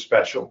that's so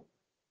special.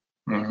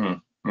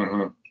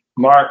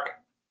 Mark.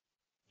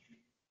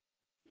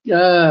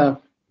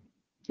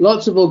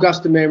 Lots of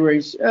Augusta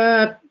memories.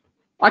 I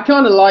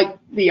kind of like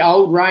the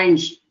old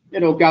range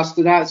at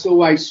Augusta. That's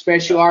always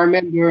special. I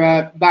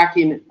remember back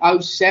in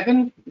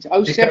 07. It's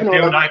 07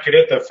 or I could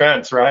hit the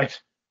fence, right?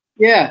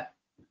 Yeah.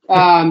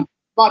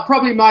 But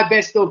probably my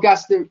best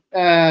Augusta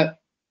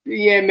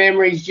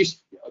memories,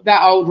 just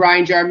that old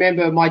range. I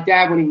remember my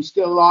dad, when he was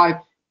still alive,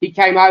 he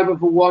came over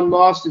for one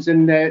Masters,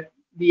 and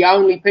the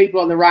only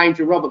people on the range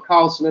were Robert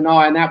Carlson and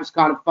I, and that was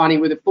kind of funny,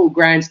 with a full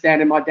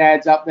grandstand and my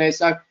dad's up there.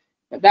 So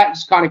that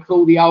was kind of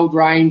cool. The old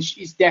range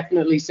is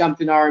definitely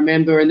something I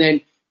remember. And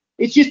then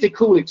it's just a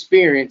cool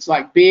experience,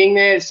 like being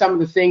there. Some of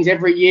the things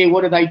every year,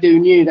 what do they do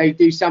new? They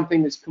do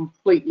something that's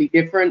completely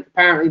different.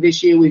 Apparently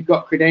this year we've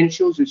got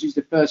credentials, which is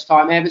the first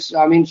time ever. So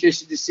I'm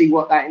interested to see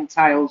what that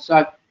entails.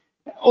 So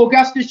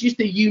Augusta's just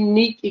a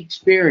unique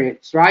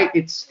experience, right?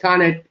 It's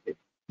kind of,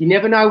 you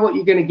never know what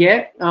you're going to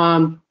get.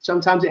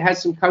 Sometimes it has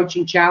some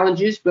coaching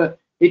challenges, but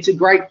it's a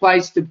great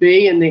place to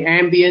be, and the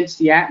ambience,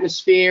 the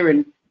atmosphere,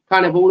 and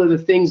kind of all of the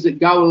things that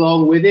go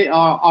along with it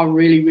are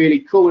really, really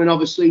cool. And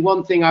obviously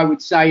one thing I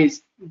would say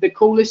is the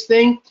coolest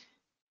thing,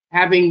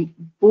 having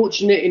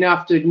fortunate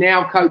enough to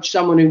now coach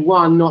someone who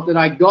won, not that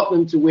I got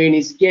them to win,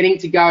 is getting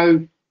to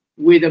go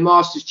with a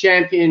Masters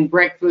champion,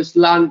 breakfast,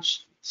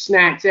 lunch,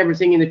 snacks,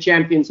 everything in the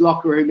champion's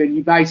locker room. And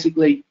you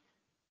basically,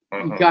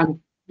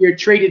 you're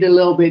treated a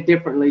little bit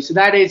differently. So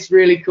that is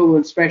really cool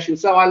and special.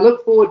 So I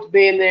look forward to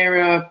being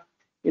there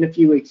in a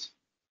few weeks.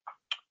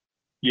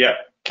 Yeah.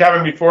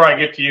 Kevin, before I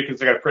get to you,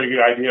 because I got a pretty good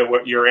idea of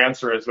what your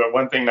answer is, but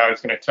one thing that I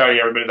was going to tell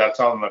you, everybody that's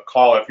on the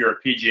call, if you're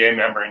a PGA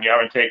member and you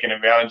haven't taken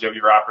advantage of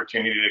your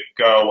opportunity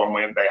to go,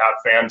 when they have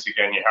fans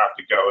again, you have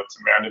to go. It's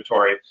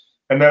mandatory.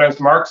 And then as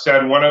Mark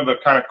said, one of the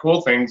kind of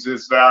cool things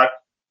is that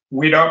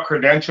we don't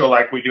credential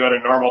like we do at a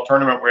normal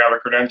tournament. We have a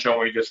credential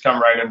and we just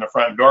come right in the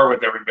front door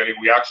with everybody.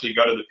 We actually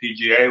go to the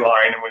PGA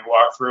line and we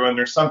walk through, and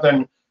there's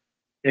something.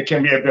 It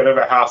can be a bit of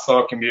a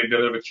hassle. It can be a bit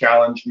of a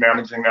challenge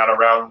managing that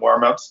around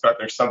warm-ups, but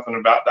there's something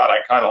about that I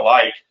kind of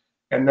like.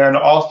 And then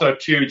also,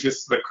 too,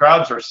 just the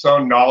crowds are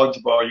so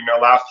knowledgeable.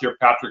 Last year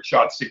Patrick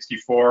shot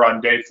 64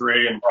 on day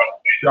 3, and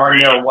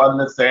Darnell won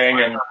the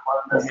thing. And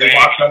we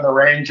walked on the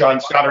range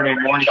on Saturday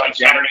morning,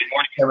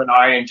 him and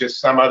I and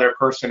just some other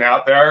person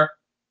out there.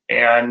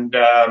 And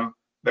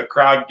the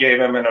crowd gave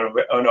him an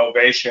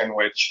ovation,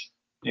 which,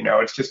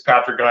 it's just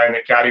Patrick and I and the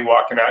caddy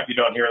walking out. You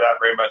don't hear that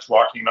very much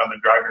walking on the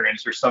driving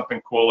range. There's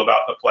something cool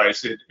about the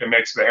place. It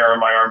makes the hair on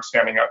my arm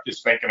standing up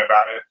just thinking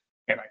about it.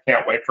 And I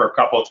can't wait for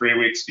 3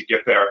 weeks to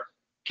get there.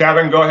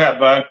 Kevin, go ahead,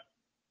 bud.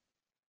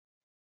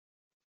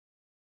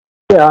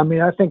 Yeah,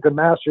 I think the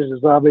Masters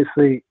is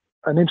obviously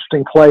an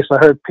interesting place. I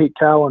heard Pete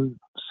Cowan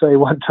say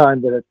one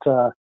time that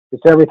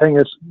it's everything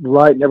that's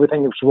right and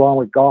everything that's wrong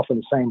with golf in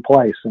the same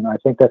place. And I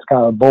think that's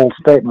kind of a bold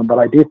statement, but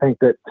I do think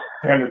that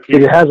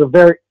it has a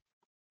very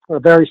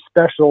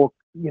special,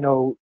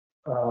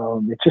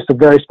 it's just a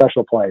very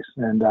special place.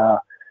 And,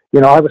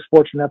 I was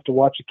fortunate enough to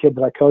watch a kid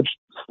that I coached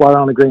slide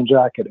on a green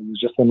jacket. It was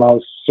just the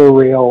most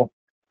surreal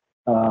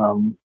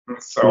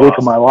week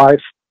of my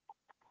life.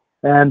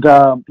 And,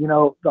 I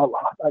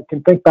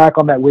can think back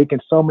on that week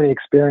and so many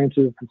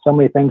experiences and so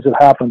many things that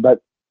happened.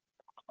 But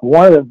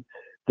one of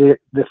the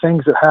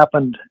things that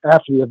happened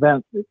after the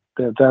event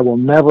that I will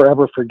never,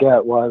 ever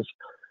forget was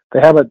they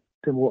have a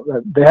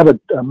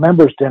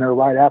members dinner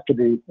right after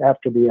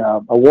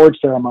the award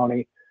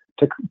ceremony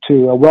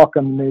to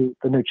welcome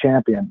the new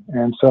champion.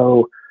 And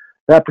so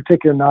that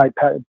particular night,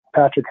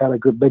 Patrick had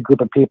a big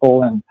group of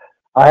people, and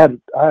I had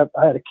a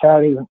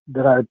caddy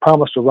that I had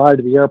promised to ride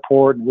to the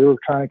airport, and we were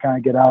trying to kind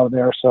of get out of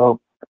there. So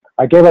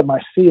I gave up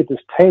my seat at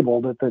this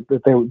table that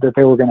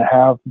they were going to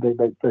have. They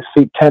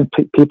seat 10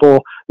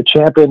 people, the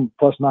champion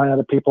plus 9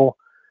 other people.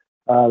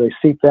 They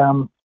seat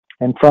them.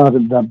 in front of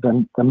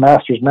the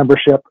Masters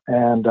membership,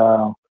 and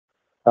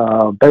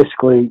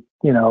basically,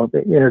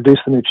 introduce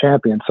the new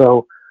champion.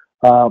 So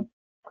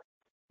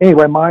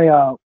anyway,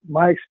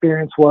 my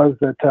experience was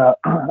that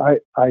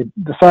I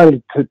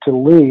decided to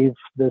leave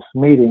this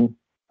meeting,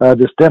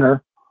 this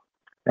dinner,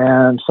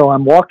 and so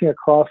I'm walking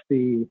across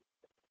the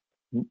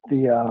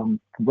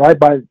right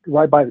by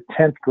the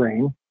 10th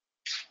green.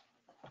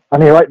 I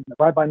mean,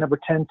 right by number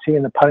 10 tee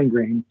in the putting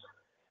green,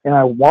 and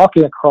I'm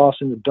walking across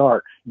in the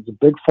dark. There's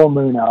a big full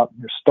moon out,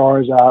 and there's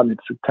stars out, and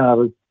it's kind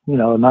of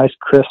a nice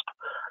crisp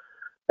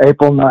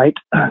April night,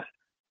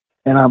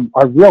 and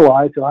I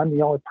realized that I'm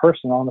the only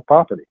person on the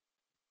property.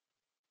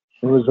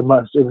 It was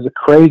the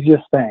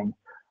craziest thing.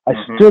 I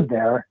stood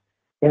there,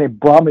 and it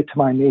brought me to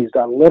my knees.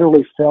 I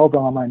literally fell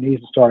down on my knees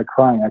and started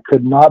crying. I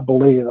could not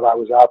believe that I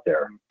was out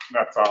there.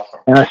 That's awesome.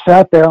 And I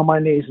sat there on my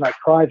knees, and I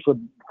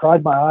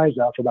cried my eyes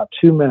out for about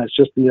 2 minutes,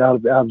 just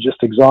out of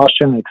just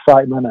exhaustion and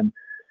excitement,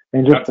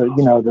 and just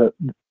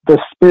the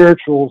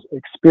spiritual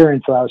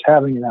experience that I was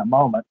having in that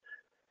moment.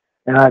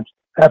 And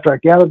after I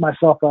gathered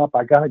myself up,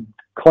 I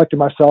collected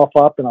myself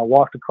up, and I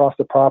walked across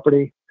the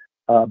property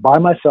by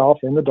myself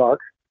in the dark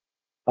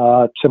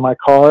to my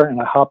car,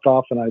 and I hopped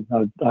off, and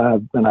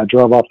I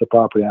drove off the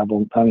property. I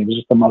mean, it was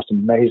just the most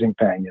amazing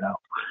thing,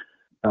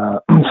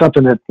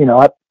 something that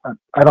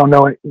I don't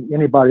know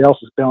anybody else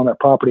has been on that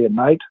property at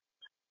night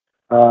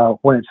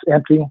when it's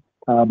empty,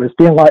 but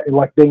it's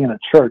like being in a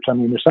church. I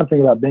mean, there's something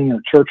about being in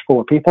a church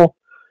full of people,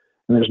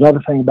 and there's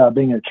another thing about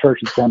being in a church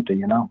that's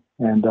empty,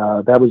 And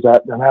that was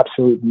an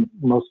absolute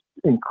most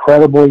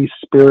incredibly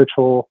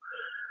spiritual,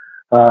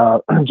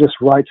 just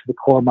right to the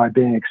core of my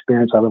being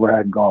experience I've ever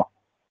had in golf.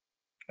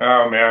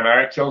 Oh man,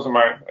 I had chills in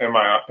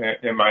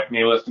my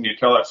knee listening to you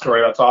tell that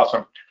story. That's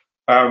awesome.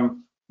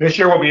 This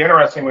year will be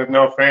interesting with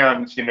no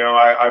fans.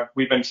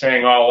 We've been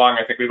saying all along,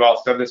 I think we've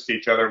all said this to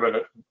each other,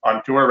 but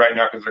on tour right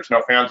now, because there's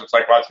no fans, it's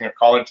like watching a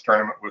college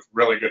tournament with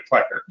really good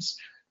players,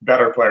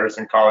 better players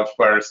than college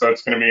players. So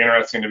it's going to be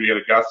interesting to be at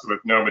Augusta with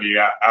nobody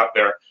out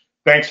there.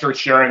 Thanks for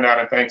sharing that,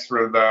 and thanks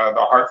for the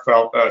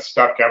heartfelt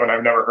stuff, Kevin.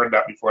 I've never heard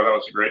that before. That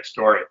was a great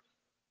story.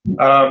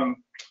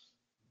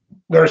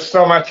 There's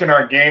so much in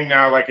our game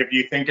now. Like if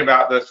you think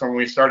about this, when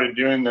we started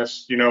doing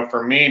this,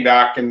 for me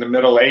back in the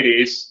middle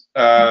 80s,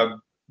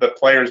 the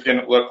players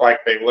didn't look like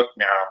they look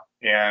now,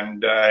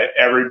 and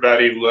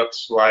everybody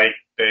looks like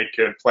they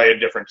could play a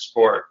different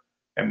sport,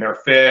 and they're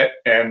fit,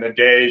 and the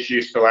days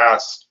used to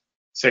last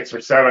 6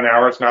 or 7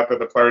 hours. Not that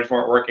the players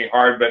weren't working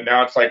hard, but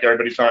now it's like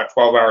everybody's on a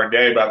 12-hour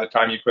day by the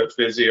time you put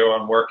physio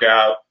and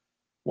workout,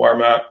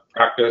 warm up,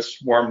 practice,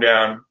 warm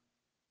down,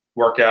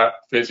 workout,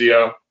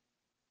 physio,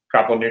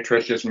 couple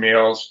nutritious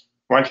meals.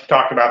 Why don't you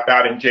talk about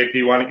that? And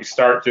JP, why don't you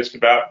start just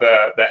about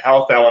the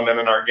health element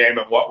in our game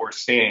and what we're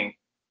seeing?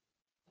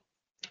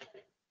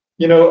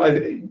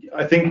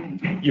 I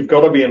think you've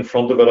got to be in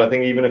front of it. I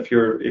think even if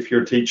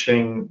you're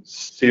teaching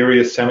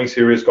serious,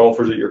 semi-serious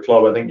golfers at your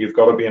club, I think you've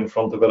got to be in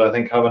front of it. I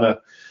think having a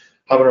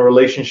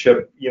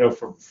relationship,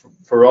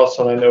 for us,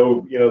 and I know,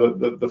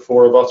 the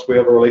four of us, we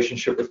have a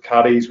relationship with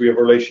caddies, we have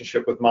a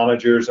relationship with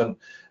managers, and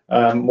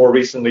more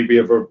recently we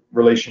have a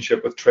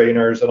relationship with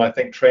trainers. And I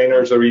think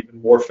trainers are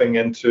even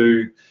morphing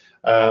into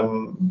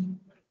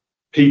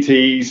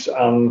PTs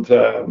and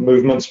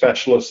movement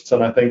specialists,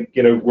 and I think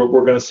we're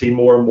going to see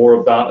more and more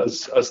of that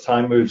as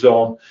time moves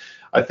on.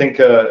 I think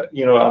a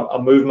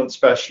movement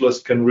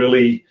specialist can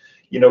really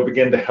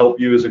begin to help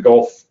you as a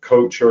golf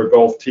coach or a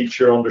golf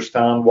teacher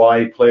understand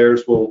why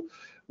players will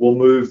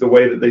move the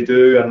way that they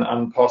do,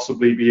 and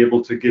possibly be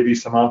able to give you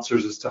some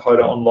answers as to how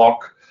to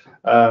unlock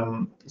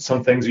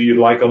some things that you'd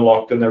like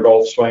unlocked in their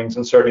golf swings.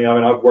 And certainly, I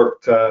mean, I've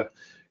worked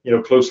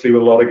closely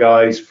with a lot of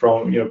guys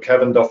from,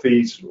 Kevin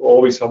Duffy's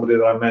always somebody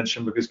that I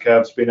mention because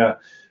Kev's been a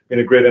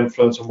great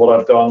influence on what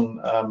I've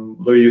done.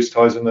 Louis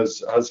Oosthuizen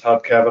has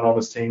had Kevin on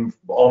his team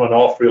on and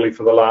off really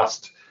for the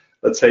last,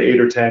 let's say,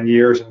 8 or 10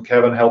 years. And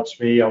Kevin helps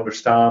me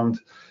understand,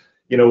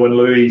 when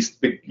Louis,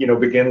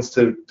 begins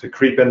to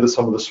creep into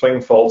some of the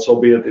swing faults,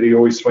 albeit that he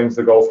always swings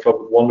the golf club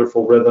with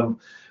wonderful rhythm.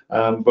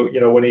 But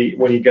when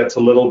he gets a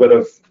little bit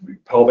of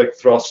pelvic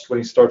thrust, when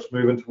he starts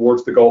moving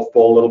towards the golf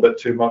ball a little bit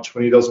too much,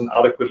 when he doesn't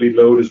adequately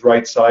load his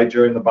right side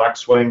during the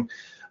backswing,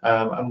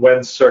 and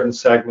when certain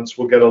segments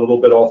will get a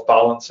little bit off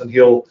balance, and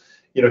he'll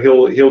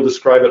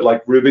describe it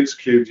like Rubik's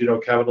cubes.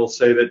 Kevin will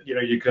say that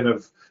you kind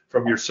of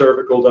from your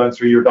cervical down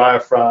through your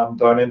diaphragm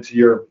down into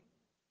your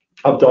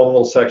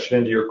abdominal section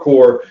into your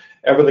core,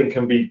 everything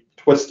can be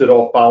twisted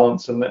off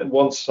balance, and then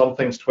once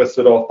something's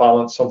twisted off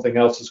balance, something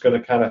else is going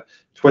to kind of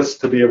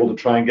twist to be able to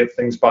try and get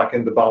things back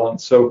into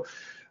balance. So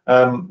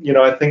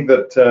I think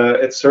that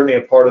it's certainly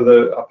a part of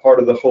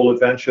the whole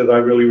adventure that I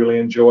really, really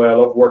enjoy. I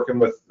love working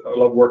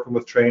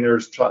with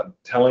trainers,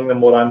 telling them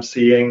what I'm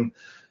seeing,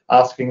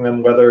 asking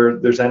them whether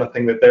there's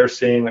anything that they're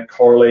seeing that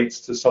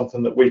correlates to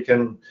something that we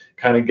can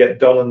kind of get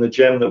done in the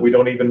gym that we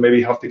don't even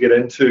maybe have to get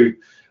into.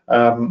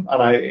 And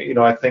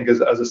I think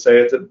as I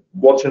say,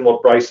 watching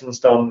what Bryson's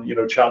done,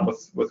 chatting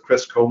with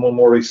Chris Como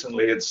more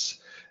recently, it's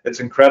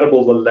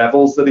incredible the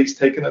levels that he's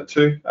taken it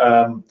to.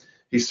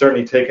 he's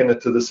certainly taken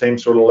it to the same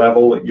sort of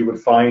level that you would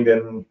find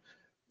in,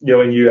 you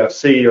know, in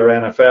UFC or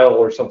NFL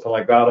or something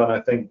like that. And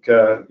I think,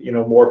 you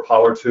know, more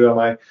power to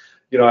him.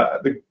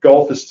 The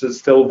golf is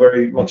still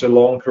very much a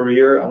long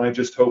career, and I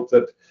just hope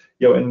that,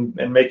 you know,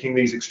 in making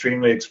these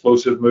extremely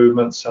explosive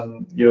movements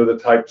and, you know, the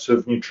types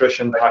of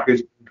nutrition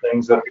packaging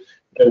things that,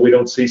 you know, we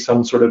don't see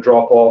some sort of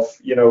drop off,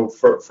 you know,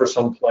 for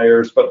some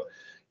players. But,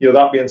 you know,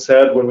 that being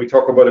said, when we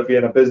talk about it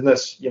being a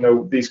business, you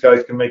know, these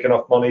guys can make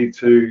enough money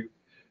to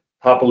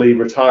happily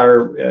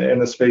retire in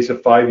the space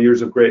of 5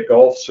 years of great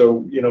golf.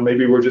 So, you know,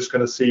 maybe we're just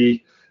going to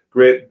see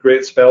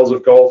great spells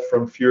of golf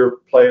from fewer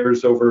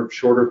players over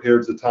shorter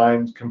periods of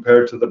time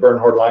compared to the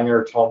Bernhard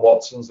Langer, Tom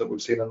Watsons that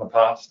we've seen in the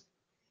past.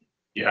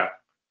 Yeah.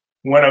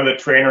 One of the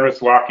trainers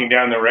walking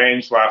down the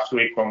range last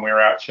week when we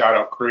were at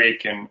Shadow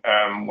Creek, and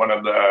one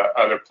of the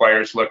other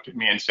players looked at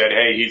me and said,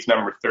 "Hey, he's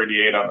number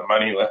 38 on the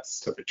money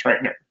list of the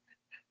trainer."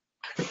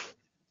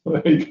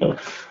 There you go.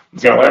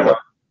 So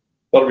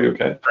that'll be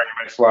okay. Trainer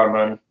makes a lot of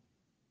money.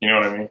 You know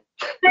what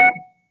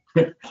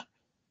I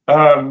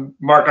mean?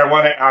 Mark, I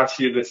want to ask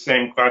you the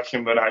same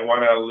question, but I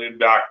want to allude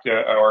back to,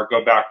 or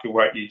go back to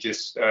what you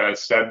just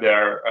said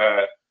there.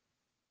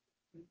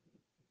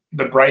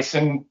 The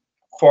Bryson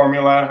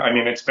formula, I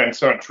mean, it's been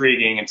so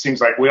intriguing. It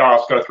seems like we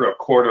always go through a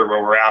quarter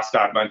where we're asked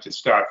that bunch of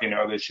stuff. You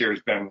know, this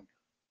year's been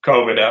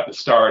COVID at the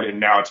start, and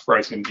now it's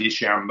Bryson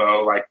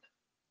DeChambeau. Like,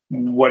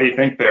 what do you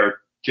think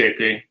there,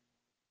 JP?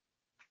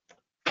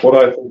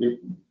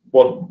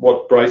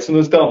 What Bryson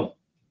has done?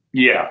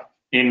 Yeah,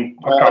 in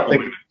a couple of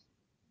minutes.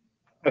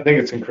 I think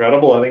it's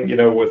incredible. I think, you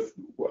know, with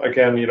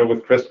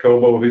Chris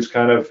Como, who's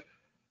kind of,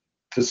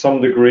 to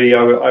some degree,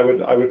 I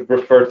would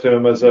refer to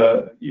him as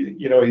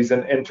you know, he's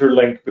an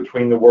interlink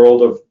between the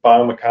world of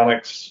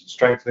biomechanics,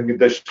 strength and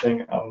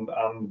conditioning,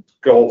 and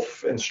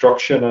golf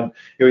instruction. And,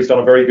 you know, he's done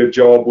a very good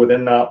job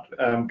within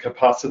that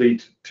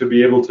capacity to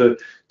be able to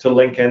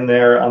link in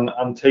there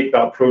and take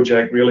that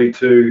project really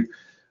to,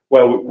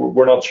 well,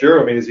 we're not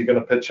sure. I mean, is he going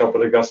to pitch up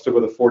at Augusta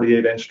with a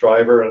 48-inch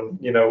driver and,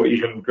 you know,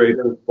 even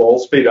greater ball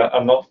speed?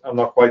 I'm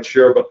not quite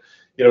sure, but,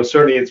 you know,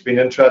 certainly it's been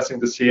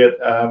interesting to see it.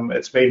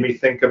 It's made me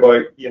think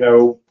about, you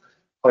know,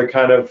 how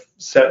kind of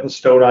set in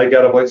stone I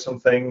get about some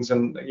things,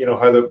 and, you know,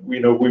 how we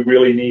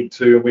really need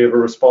to, we have a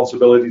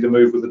responsibility to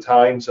move with the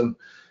times. And,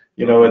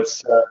 you know,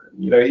 it's,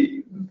 you know,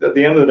 at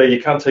the end of the day, you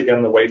can't take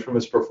anything away from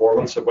his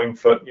performance at Winged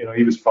Foot. You know,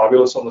 he was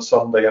fabulous on the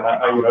Sunday,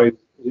 and you know,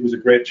 he was a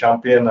great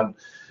champion. And,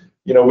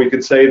 you know, we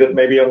could say that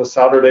maybe on the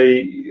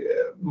Saturday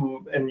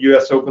in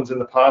US Opens in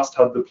the past,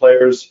 had the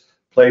players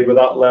played with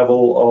that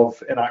level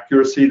of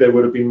inaccuracy, they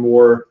would have been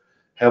more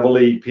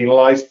heavily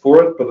penalized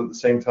for it. But at the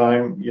same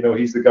time, you know,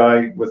 he's the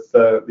guy with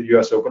the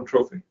US Open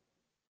trophy.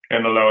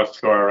 And the lowest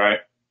score, right?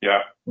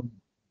 Yeah.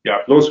 Yeah.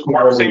 Lowest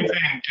score.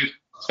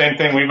 Same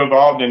thing. We've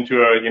evolved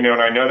into a, you know,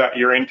 and I know that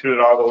you're into it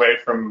all the way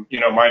from, you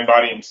know, mind,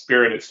 body, and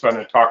spirit. It's fun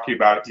to talk to you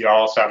about it. You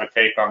also have a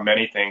take on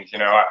many things. You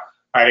know,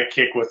 I had a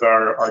kick with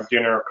our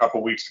dinner a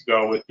couple weeks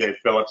ago with Dave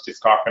Phillips,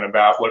 just talking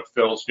about what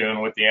Phil's doing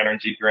with the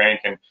energy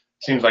drink, and it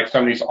seems like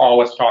somebody's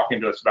always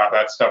talking to us about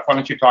that stuff. Why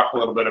don't you talk a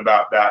little bit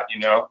about that? You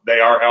know, they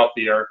are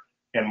healthier,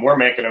 and we're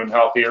making them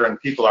healthier, and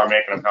people are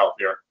making them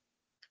healthier.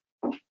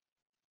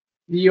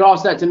 You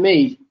asked that to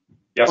me?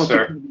 Yes,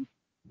 sir.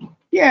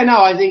 Yeah,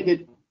 no, I think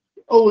that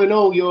all in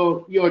all,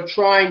 you're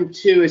trying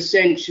to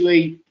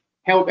essentially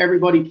help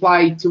everybody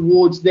play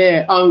towards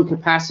their own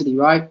capacity,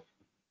 right?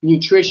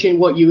 Nutrition,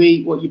 what you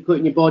eat, what you put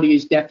in your body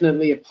is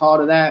definitely a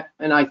part of that.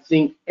 And I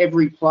think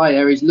every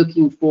player is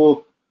looking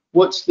for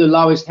what's the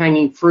lowest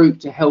hanging fruit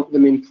to help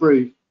them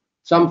improve.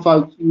 Some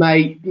folks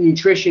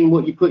nutrition,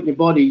 what you put in your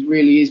body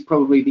really is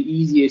probably the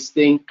easiest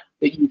thing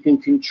that you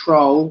can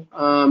control.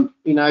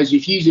 You know, as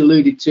you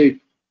alluded to,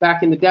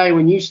 back in the day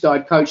when you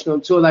started coaching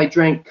on tour, they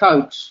drank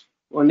Cokes.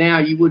 Well, now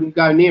you wouldn't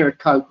go near a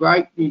Coke,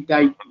 right?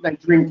 They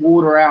drink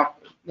water out,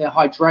 their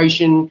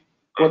hydration,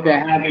 what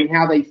they're having,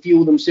 how they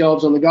fuel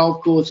themselves on the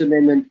golf course, and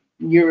then the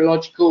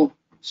neurological,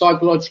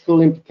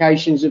 psychological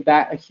implications of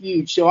that are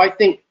huge. So I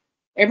think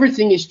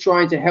everything is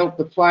trying to help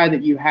the player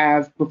that you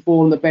have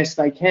perform the best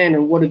they can,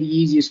 and what are the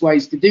easiest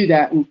ways to do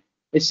that? And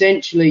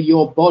essentially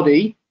your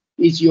body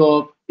is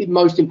your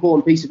most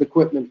important piece of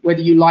equipment,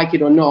 whether you like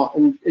it or not.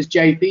 And as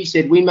JP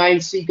said, we may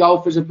see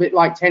golfers a bit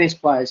like tennis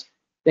players.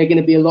 They're going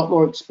to be a lot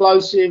more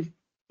explosive.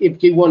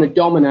 If you want to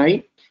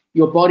dominate,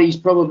 your body's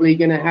probably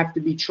going to have to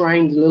be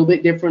trained a little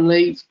bit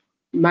differently. It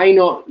may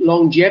not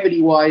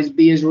longevity-wise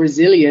be as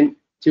resilient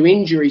to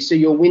injury, so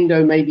your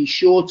window may be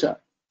shorter.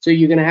 So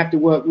you're going to have to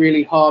work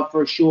really hard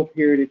for a short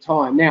period of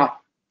time. Now,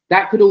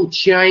 that could all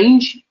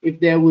change if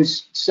there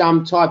was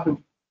some type of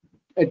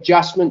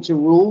adjustment to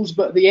rules,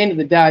 but at the end of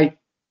the day,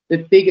 the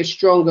bigger,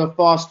 stronger,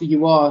 faster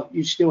you are,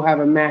 you still have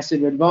a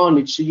massive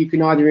advantage. So you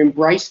can either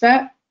embrace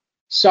that,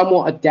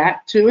 somewhat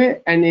adapt to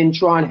it, and then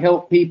try and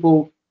help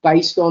people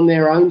based on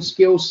their own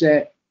skill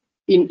set,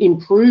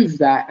 improve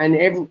that, and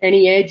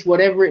any edge,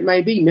 whatever it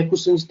may be.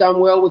 Mickelson's done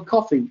well with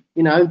coffee,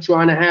 you know,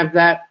 trying to have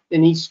that,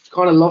 and he's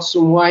kind of lost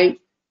some weight.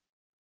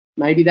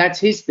 Maybe that's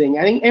his thing.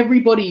 I think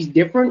everybody's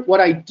different. What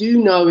I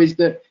do know is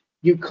that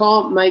You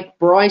can't make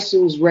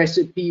Bryson's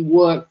recipe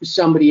work for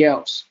somebody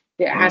else.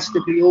 It has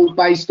to be all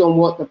based on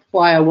what the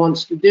player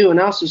wants to do. And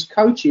us as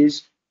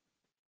coaches,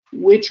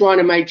 we're trying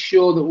to make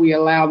sure that we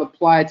allow the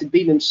player to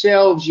be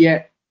themselves,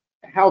 yet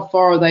how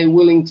far are they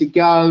willing to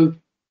go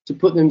to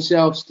put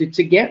themselves to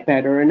get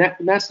better? And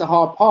that's the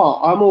hard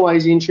part. I'm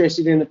always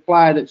interested in a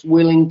player that's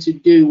willing to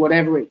do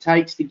whatever it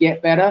takes to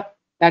get better.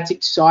 That's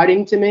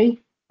exciting to me.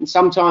 And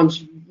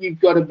sometimes you've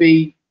got to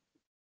be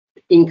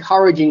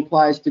encouraging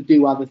players to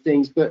do other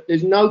things. But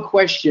there's no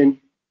question,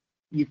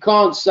 you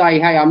can't say,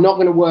 hey, I'm not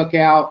going to work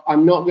out.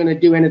 I'm not going to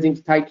do anything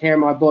to take care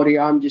of my body.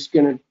 I'm just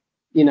going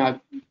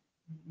to,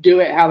 do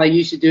it how they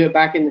used to do it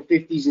back in the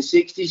 50s and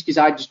 60s, because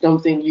I just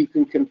don't think you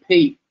can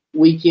compete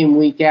week in,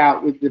 week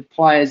out with the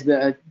players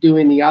that are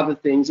doing the other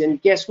things. And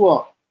guess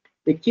what?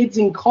 The kids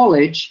in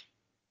college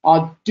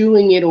are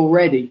doing it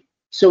already.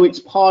 So it's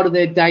part of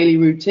their daily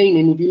routine.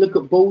 And if you look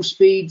at ball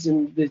speeds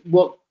and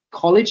what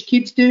college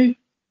kids do,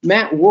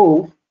 Matt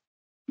Wolf,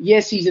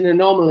 yes, he's an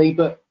anomaly,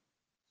 but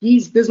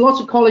there's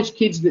lots of college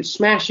kids that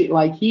smash it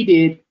like he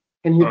did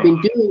and who've been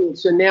doing it.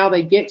 So now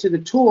they get to the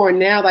tour, and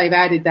now they've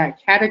added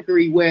that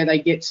category where they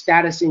get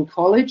status in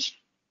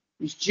college.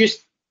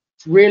 It's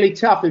really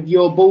tough if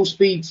your ball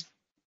speed's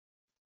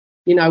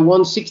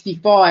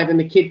 165 and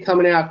the kid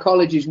coming out of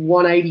college is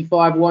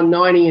 185,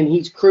 190 and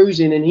he's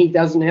cruising and he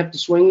doesn't have to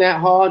swing that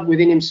hard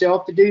within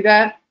himself to do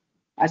that.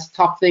 That's a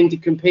tough thing to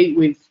compete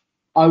with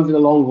over the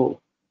long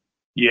haul.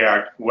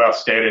 Yeah, well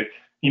stated.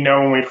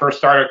 When we first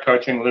started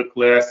coaching Luke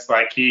List,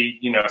 like he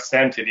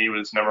sent it, he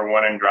was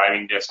 #1 in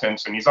driving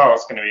distance, and he's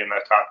always going to be in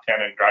the top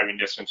 10 in driving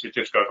distance. It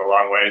just goes a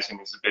long ways, and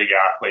he's a big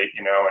athlete,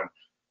 and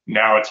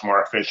now it's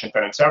more efficient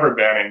than it's ever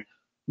been. And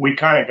we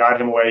kind of got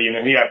him away,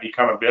 he had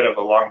become a bit of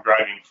a long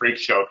driving freak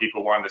show.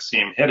 People wanted to see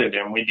him hit it,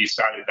 and we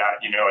decided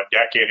that, a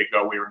decade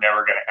ago, we were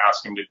never going to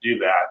ask him to do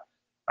that.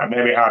 I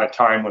maybe had a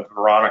time with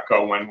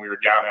Veronica when we were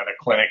down at a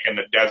clinic in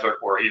the desert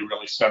where he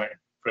really sent it.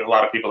 For a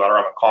lot of people that are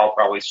on the call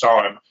probably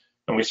saw him,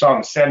 and we saw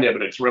him send it,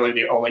 but it's really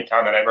the only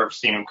time that I've ever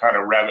seen him kind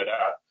of rev it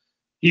up.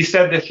 He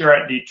said this year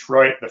at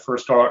Detroit, the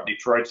first hole at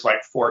Detroit's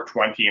like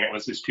 420, and it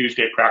was his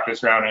Tuesday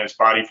practice round, and his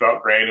body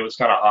felt great. It was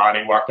kind of hot.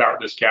 He walked out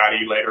with his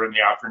caddy later in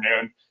the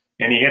afternoon,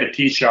 and he hit a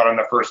tee shot on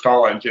the first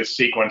hole and just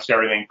sequenced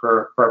everything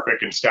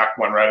perfect and stacked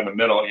one right in the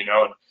middle, and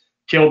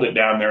killed it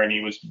down there. And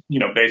he was,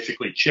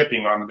 basically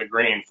chipping onto the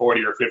green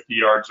 40 or 50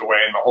 yards away,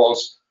 and the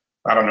hole's,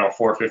 I don't know,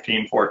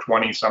 415,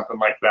 420, something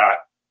like that.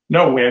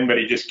 No wind, but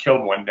he just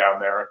killed one down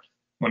there.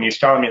 When he's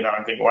telling me that,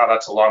 I'm thinking, wow,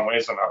 that's a long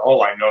ways on that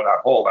hole. I know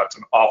that hole. That's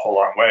an awful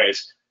long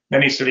ways.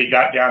 Then he said he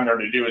got down there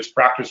to do his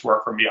practice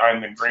work from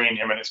behind the green,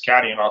 him and his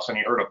caddy, and all of a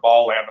sudden he heard a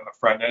ball land on the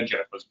front edge,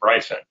 and it was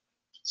Bryson.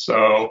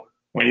 So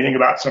when you think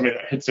about somebody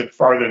that hits it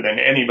farther than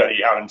anybody,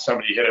 having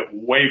somebody hit it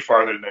way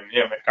farther than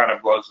him, it kind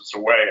of blows us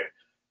away.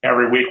 And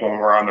every week when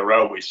we're on the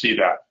road, we see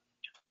that.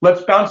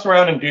 Let's bounce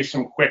around and do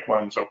some quick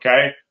ones,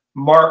 okay?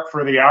 Mark,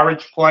 for the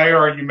average player,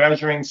 are you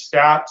measuring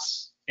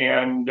stats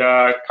and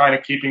kind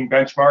of keeping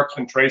benchmarks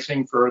and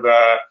tracing for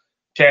the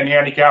 10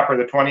 handicap or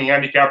the 20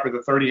 handicap or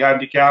the 30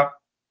 handicap?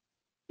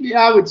 Yeah,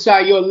 I would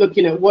say you're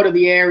looking at what are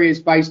the areas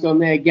based on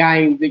their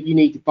game that you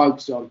need to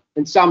focus on.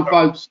 And some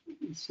folks,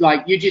 it's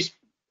like you just,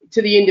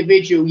 to the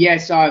individual,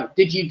 yes,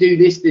 did you do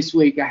this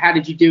week? Or how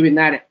did you do in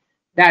that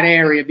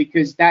area?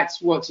 Because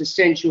that's what's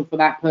essential for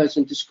that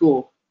person to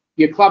score.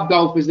 Your club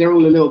golfers, they're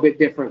all a little bit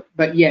different,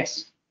 but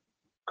yes.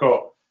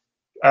 Cool.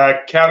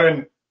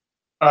 Kevin,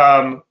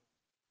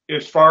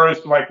 as far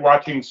as like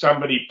watching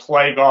somebody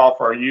play golf,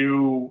 are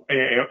you,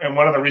 and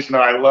one of the reasons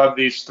that I love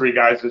these three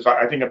guys is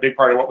I think a big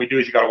part of what we do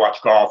is you got to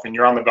watch golf, and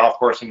you're on the golf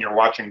course and you're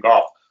watching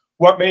golf.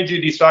 What made you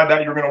decide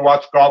that you're going to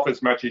watch golf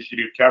as much as you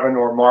do, Kevin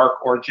or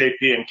Mark or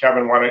JP? And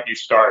Kevin, why don't you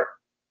start?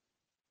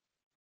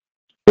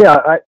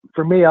 Yeah,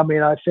 for me, I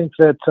mean, I think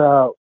that,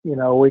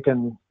 we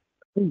can,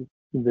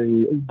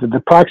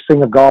 the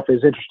practicing of golf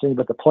is interesting,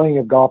 but the playing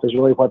of golf is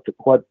really what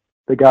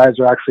the guys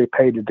are actually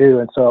paid to do.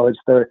 And so it's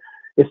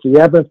the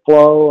ebb and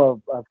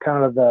flow of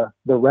kind of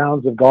the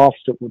rounds of golf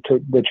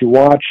that you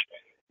watch.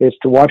 It's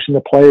to watching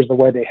the players, the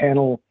way they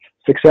handle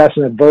success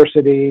and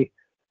adversity.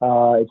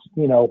 It's,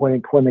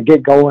 when they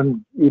get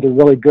going, either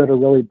really good or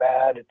really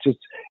bad. It's just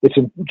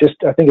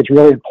I think it's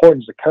really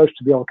important as a coach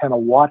to be able to kind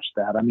of watch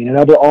that. I mean, in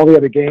all the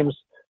other games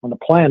on the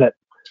planet,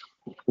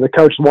 the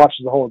coach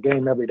watches the whole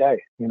game every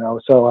day,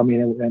 So, I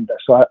mean, and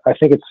so I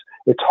think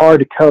it's hard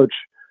to coach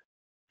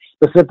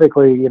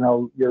specifically,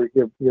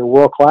 your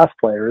world-class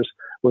players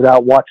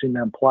without watching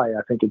them play.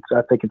 I think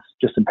it's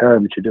just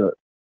imperative that you do it.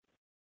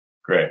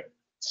 Great.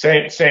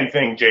 Same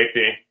thing,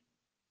 JP.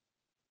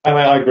 I mean,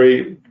 I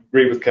agree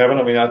with Kevin.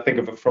 I mean, I think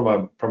of it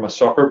from a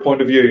soccer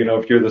point of view.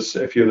 If you're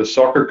the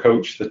soccer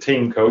coach, the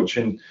team coach,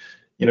 and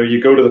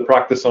you go to the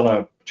practice on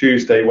a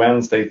Tuesday,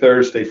 Wednesday,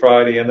 Thursday,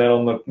 Friday, and then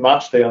on the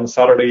match day on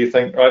Saturday, you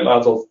think, right,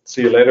 lads, I'll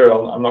see you later.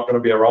 I'm not going to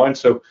be around.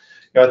 So,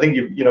 I think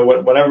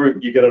whenever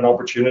you get an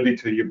opportunity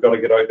to, you've got to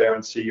get out there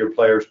and see your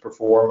players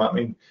perform. I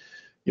mean,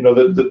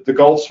 the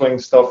golf swing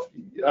stuff,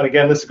 and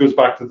again, this goes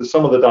back to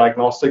some of the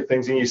diagnostic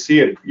things, and you see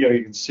it.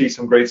 You can see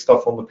some great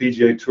stuff on the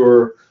PGA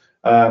Tour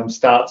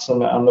stats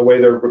and the way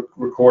they're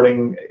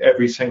recording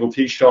every single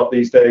tee shot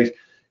these days.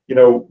 You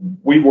know,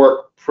 we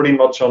work pretty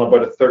much on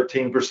about a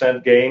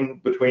 13% gain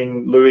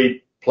between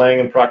Louis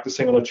playing and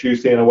practicing on a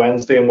Tuesday and a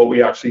Wednesday and what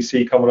we actually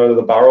see coming out of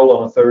the barrel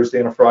on a Thursday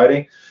and a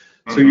Friday.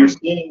 So you're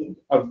seeing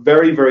a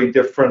very, very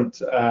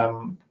different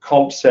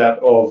comp set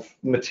of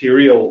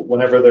material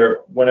whenever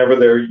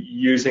they're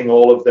using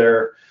all of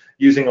their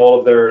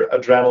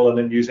adrenaline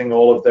and using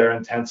all of their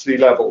intensity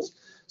levels.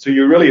 So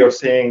you really are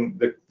seeing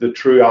the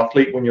true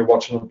athlete when you're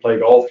watching them play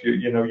golf.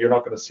 You know, you're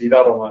not going to see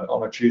that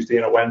on a Tuesday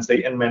and a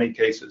Wednesday in many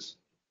cases.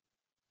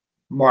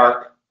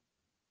 Mark.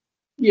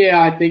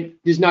 Yeah, I think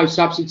there's no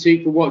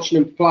substitute for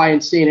watching them play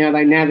and seeing how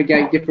they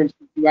navigate different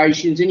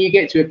situations, and you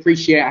get to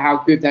appreciate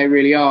how good they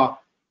really are.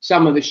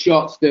 Some of the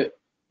shots that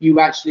you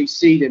actually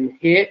see them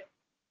hit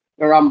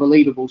are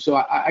unbelievable. So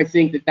I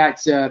think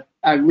that's a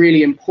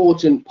really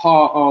important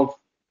part of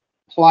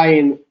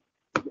playing.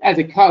 As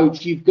a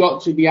coach, you've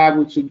got to be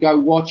able to go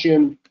watch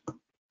them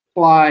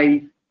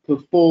play,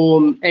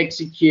 perform,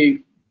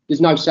 execute.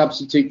 There's no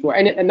substitute for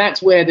it. And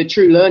that's where the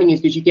true learning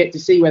is, because you get to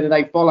see whether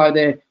they follow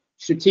their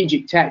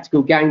strategic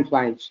tactical game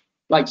plans.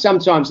 Like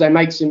sometimes they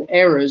make some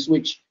errors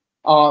which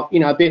are, you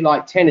know, a bit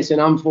like tennis, an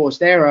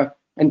unforced error,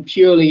 and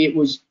purely it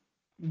was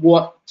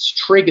what's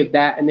triggered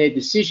that and their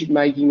decision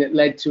making that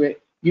led to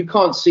it. You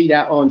can't see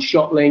that on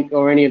ShotLink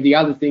or any of the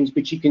other things,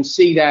 but you can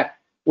see that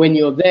when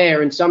you're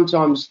there, and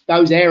sometimes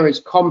those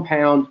errors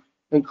compound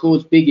and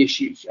cause big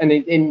issues. And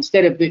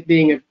instead of it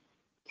being a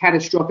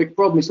catastrophic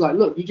problem, it's like,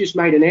 look, you just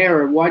made an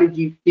error. Why did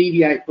you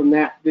deviate from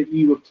that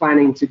you were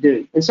planning to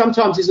do? And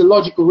sometimes there's a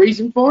logical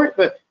reason for it,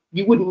 but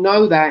you wouldn't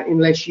know that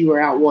unless you were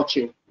out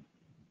watching.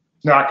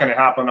 It's not going to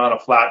happen on a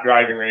flat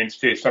driving range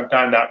too.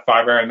 Sometimes that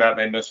 5-iron that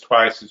they missed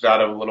twice is out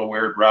of a little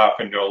weird rough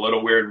into a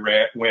little weird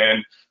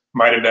wind.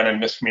 Might have been a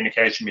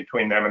miscommunication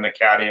between them and the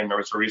caddy, and there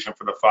was a reason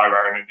for the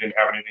 5-iron. It didn't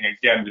have anything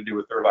again to do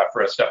with their left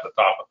wrist at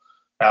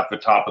the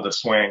top of the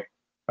swing.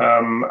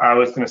 I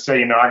was going to say,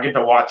 you know, I get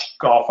to watch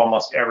golf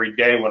almost every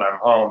day when I'm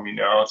home, you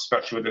know,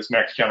 especially with this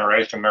next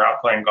generation. They're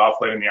out playing golf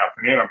late in the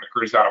afternoon. I'm going to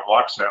cruise out and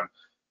watch them.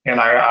 And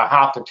I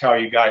have to tell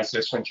you guys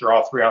this, since you're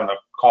all three on the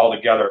call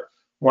together.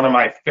 One of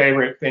my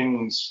favorite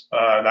things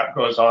that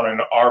goes on in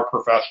our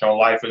professional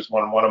life is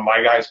when one of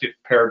my guys gets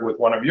paired with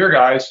one of your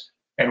guys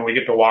and we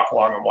get to walk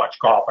along and watch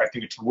golf. I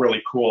think it's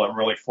really cool. I'm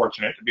really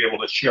fortunate to be able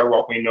to share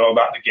what we know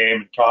about the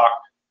game and talk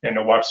and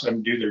to watch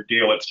them do their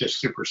deal. It's just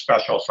super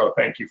special. So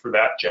thank you for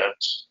that,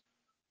 gents.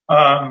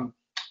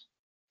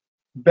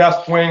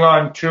 Best swing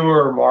on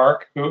tour,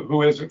 Mark.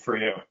 Who is it for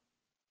you?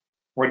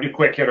 We'll do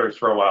quick hitters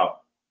for a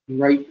while.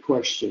 Great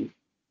question.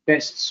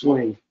 Best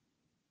swing.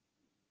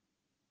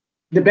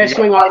 The best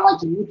swing I like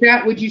to look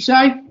at, would you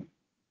say?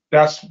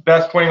 Best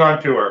swing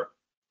on tour.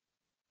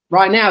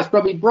 Right now, it's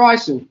probably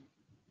Bryson.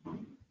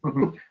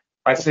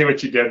 I see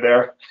what you did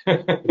there.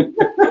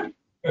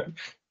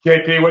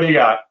 JP, what do you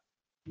got?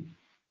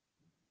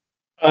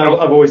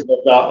 I've always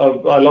loved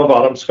that. I love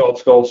Adam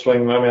Scott's golf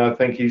swing. I mean, I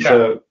think he's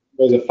a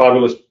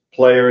fabulous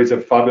player. He's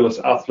a fabulous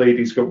athlete.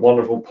 He's got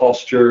wonderful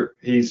posture.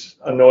 He's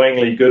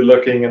annoyingly good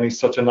looking, and he's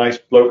such a nice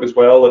bloke as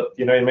well that,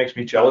 you know, he makes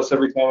me jealous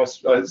every time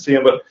I see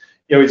him. But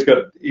you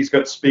know, he's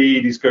got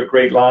speed. He's got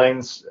great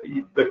lines.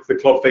 The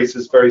club face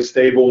is very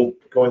stable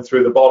going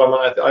through the bottom.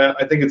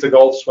 I think it's a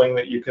golf swing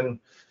that you can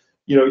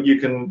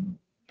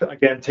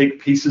again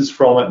take pieces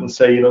from it and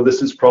say, you know,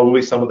 this is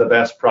probably some of the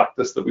best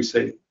practice that we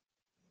see.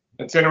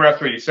 It's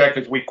interesting what you said,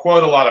 because we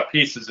quote a lot of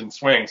pieces and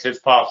swings. His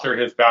posture,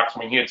 his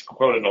backswing, he gets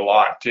quoted a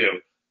lot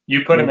too.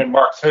 You put him in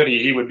Mark's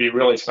hoodie, he would be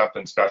really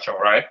something special,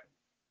 right?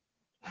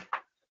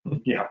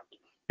 Yeah.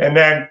 And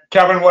then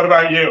Kevin, what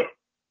about you?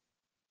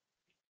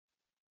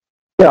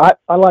 Yeah,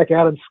 I like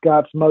Adam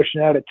Scott's motion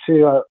at it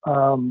too.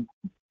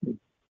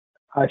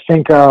 I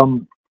think I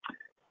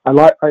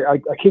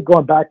keep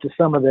going back to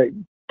some of the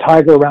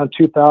Tiger around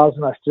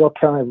 2000. I still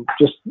kind of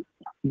just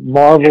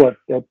marvel at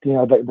you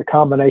know, the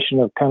combination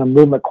of kind of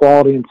movement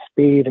quality and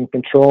speed and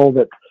control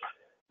that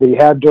he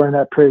had during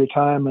that period of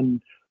time.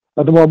 And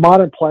the more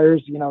modern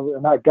players, you know,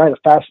 and that guy that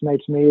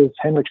fascinates me is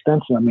Henrik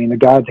Stenson. I mean, the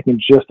guy that can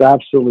just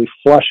absolutely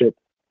flush it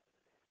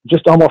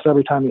just almost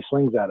every time he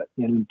swings at it.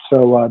 And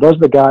so those are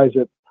the guys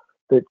that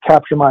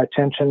capture my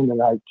attention, and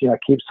I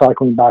keep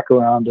cycling back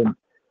around,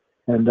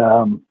 and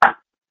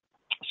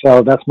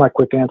so that's my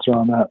quick answer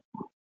on that.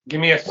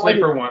 Give me a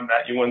sleeper one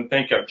that you wouldn't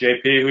think of.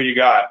 JP, who you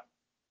got?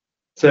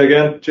 Say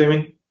again,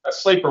 Jamie? A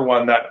sleeper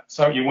one that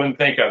some you wouldn't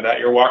think of, that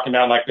you're walking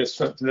down like this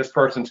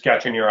person's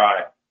catching your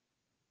eye.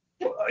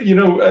 You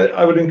know,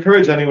 I would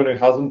encourage anyone who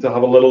hasn't to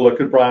have a little look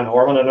at Brian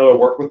Harman. I know I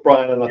work with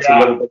Brian, and that's a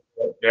little bit,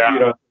 you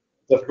know,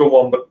 difficult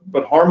one,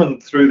 but Harman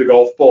threw the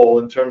golf ball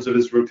in terms of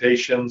his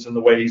rotations and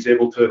the way he's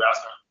able to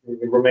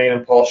remain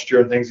in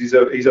posture and things. He's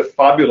a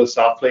fabulous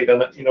athlete,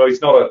 and you know,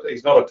 he's not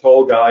a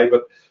tall guy,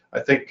 but I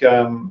think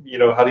you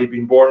know, had he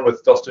been born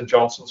with Dustin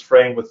Johnson's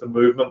frame, with the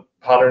movement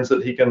patterns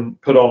that he can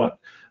put on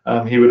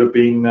it, he would have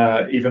been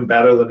even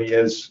better than he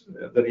is,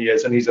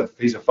 and he's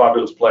a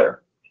fabulous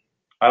player.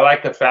 I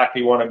like the fact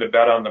he wanted to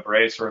bet on the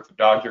Braves or the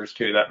Dodgers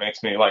too. That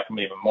makes me like him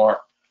even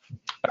more.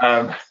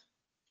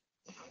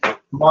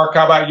 Mark,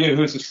 how about you?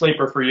 Who's the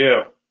sleeper for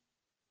you?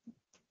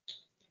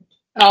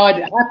 Oh,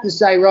 I'd have to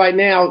say right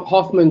now,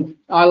 Hoffman,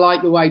 I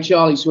like the way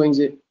Charlie swings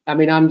it. I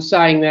mean, I'm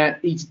saying that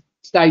he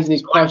stays in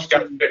his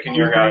posture. Picking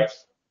your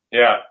guys.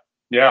 Yeah,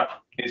 yeah.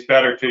 He's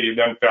better too. You've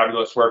done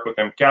fabulous work with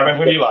him. Kevin,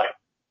 who do you like?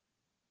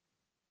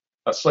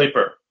 A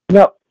sleeper.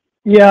 No,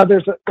 yeah,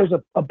 there's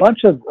a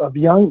bunch of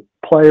young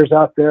players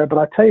out there, but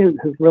I tell you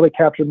who's really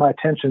captured my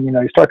attention. You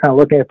know, you start kind of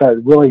looking at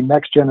that really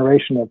next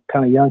generation of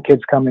kind of young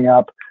kids coming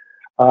up.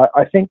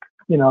 I think,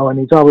 you know, and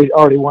he's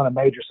already won a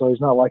major, so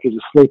he's not like he's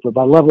a sleeper.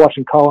 But I love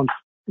watching Colin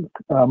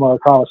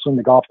Morikawa swing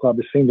the golf club.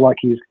 It seems like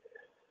he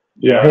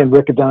and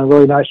Rick have done a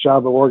really nice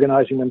job of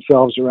organizing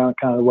themselves around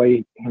kind of the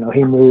way, you know,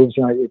 he moves.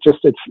 And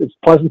it's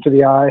pleasant to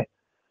the eye,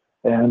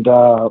 and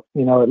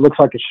you know, it looks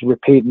like it should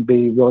repeat and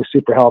be really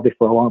super healthy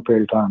for a long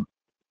period of time.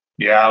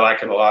 Yeah, I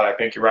like it a lot. I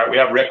think you're right. We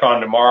have Rick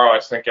on tomorrow. I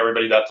think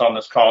everybody that's on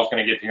this call is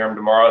going to get to hear him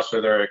tomorrow, so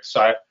they're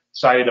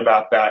excited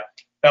about that.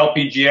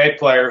 LPGA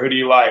player, who do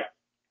you like?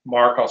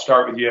 Mark, I'll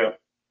start with you.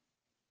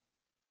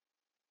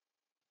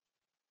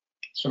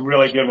 Some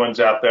really good ones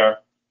out there.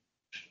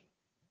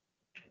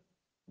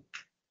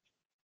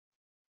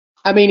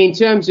 I mean, in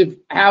terms of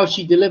how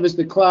she delivers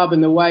the club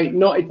and the way,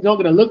 it's not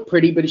going to look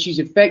pretty, but if she's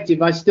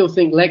effective, I still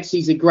think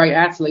Lexi's a great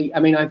athlete. I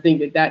mean, I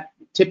think that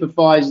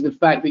typifies the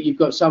fact that you've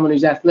got someone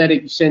who's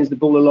athletic who sends the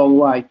ball a long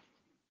way.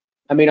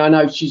 I mean, I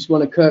know she's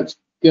one of Kirk's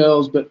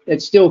girls, but I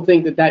still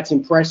think that that's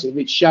impressive.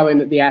 It's showing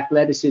that the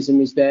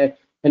athleticism is there,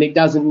 and it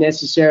doesn't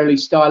necessarily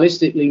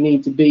stylistically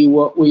need to be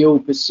what we all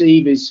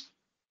perceive as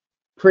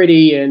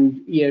pretty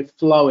and, you know,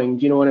 flowing.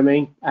 Do you know what I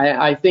mean?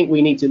 I think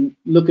we need to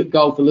look at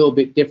golf a little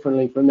bit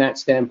differently from that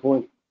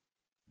standpoint.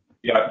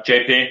 Yeah,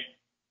 JP?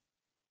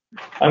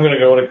 I'm going to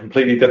go in a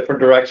completely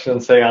different direction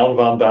and say Anne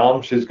Van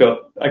Dam. She's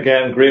got,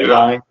 again, great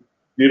line,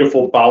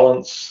 beautiful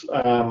balance.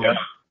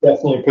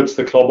 Definitely puts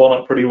the club on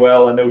it pretty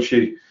well. I know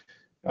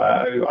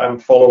I'm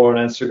following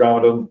her on Instagram.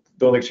 I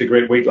don't think she had a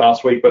great week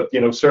last week, but, you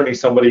know, certainly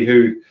somebody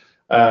who,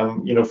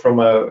 you know, from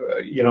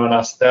an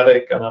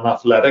aesthetic and an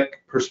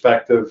athletic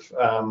perspective,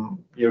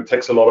 you know,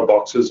 ticks a lot of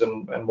boxes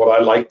and what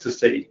I like to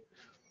see.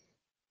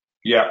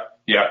 Yeah,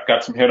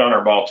 got some hit on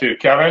her ball too.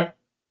 Kevin?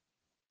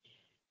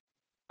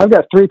 I've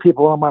got three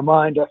people on my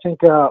mind. I think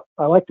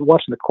I like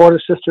watching the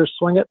Quarter sisters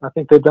swing it. I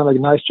think they've done a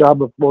nice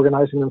job of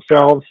organizing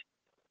themselves.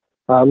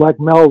 I like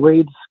Mel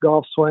Reed's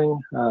golf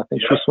swing. I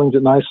think she swings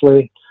it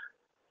nicely.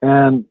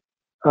 And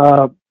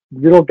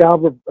good old gal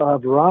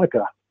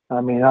Veronica.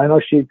 I mean, I know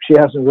she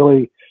hasn't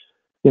really,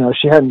 you know,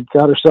 she hadn't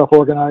got herself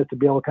organized to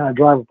be able to kind of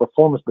drive a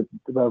performance, but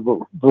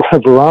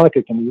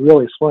Veronica can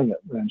really swing it,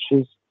 and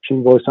she's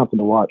really something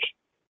to watch.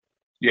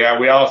 Yeah,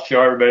 we all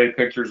show everybody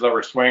pictures of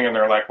her swing, and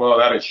they're like, "Well,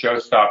 that is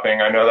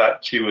show-stopping." I know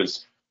that she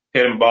was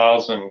hitting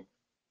balls, and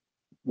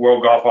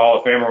World Golf Hall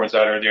of Famer was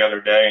at her the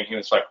other day, and he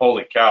was like,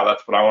 "Holy cow,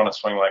 that's what I want to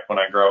swing like when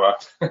I grow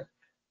up."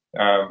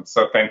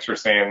 So thanks for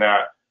saying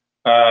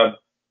that.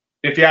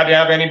 If you had to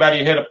have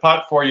anybody hit a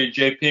putt for you,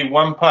 JP,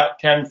 one putt,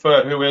 10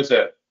 foot, who is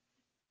it?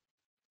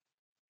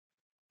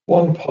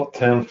 One putt,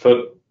 10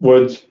 foot,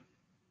 Woods.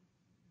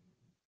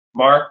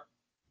 Mark?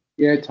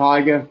 Yeah,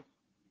 Tiger.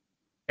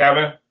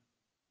 Kevin?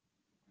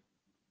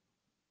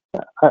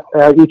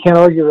 You can't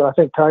argue. I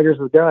think Tiger's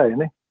the guy,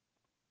 isn't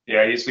he?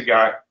 Yeah, he's the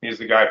guy. He's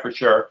the guy for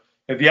sure.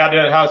 If you had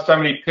to have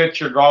somebody pitch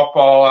your golf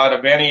ball out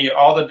of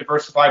all the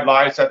diversified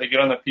lives that they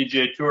get on the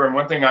PGA Tour, and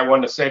one thing I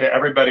wanted to say to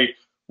everybody,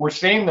 we're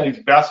seeing these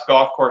best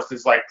golf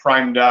courses like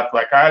primed up.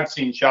 Like I had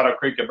seen Shadow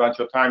Creek a bunch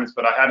of times,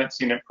 but I hadn't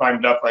seen it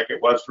primed up like it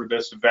was for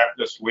this event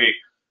this week.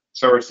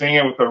 So we're seeing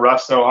it with the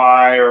rough so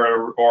high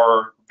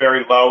or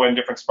very low in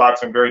different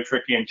spots and very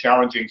tricky and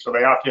challenging. So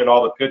they have to hit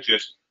all the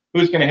pitches.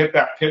 Who's going to hit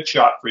that pitch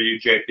shot for you,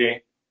 JP?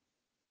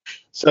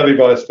 Seve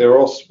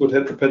Ballesteros would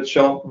hit the pitch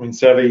shot. I mean,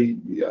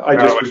 Seve, I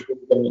just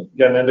was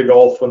getting into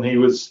golf when he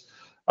was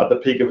at the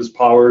peak of his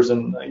powers,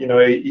 and you know,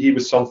 he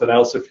was something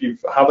else. If you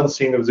haven't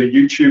seen, there was a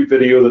YouTube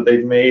video that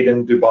they've made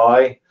in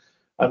Dubai,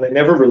 and they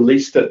never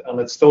released it, and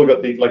it's still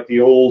got the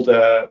old,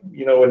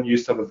 you know, when you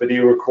used to have a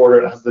video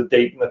recorder, it has the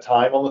date and the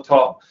time on the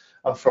top.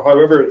 And for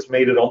however it's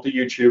made it onto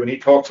YouTube, and he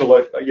talks a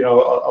lot, you know,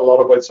 a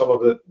lot about some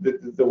of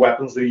the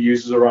weapons that he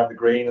uses around the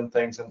green and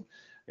things. And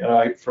you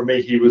know, for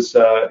me, he was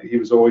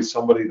always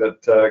somebody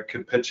that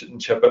could pitch it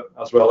and chip it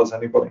as well as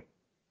anybody.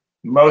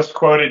 Most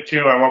quoted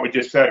too on what we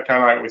just said,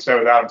 kind of like we said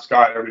with Adam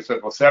Scott. Everybody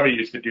says, "Well, Seve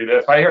used to do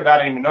this." I hear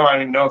that. I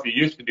don't even know if he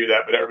used to do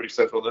that, but everybody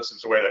says, "Well, this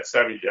is the way that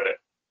Seve did it."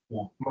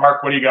 Yeah.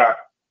 Mark, what do you got?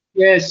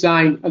 Yeah,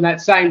 same. And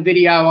that same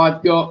video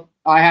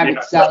I have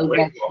it saved.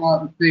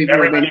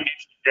 Everybody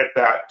needs to get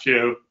that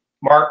too.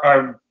 Mark,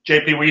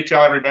 JP, will you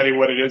tell everybody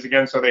what it is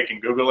again so they can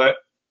Google it?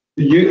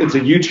 It's a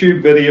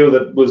YouTube video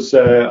that was,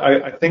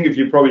 I think if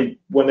you probably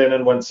went in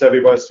and went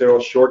Seve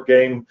Ballesteros short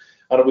game,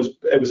 and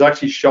it was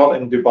actually shot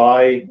in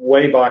Dubai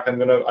way back. I'm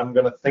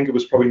gonna think it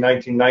was probably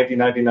 1990,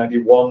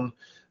 1991.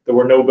 There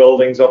were no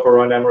buildings up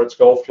around Emirates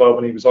Golf Club,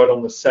 and he was out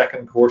on the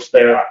second course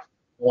there.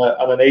 Yeah.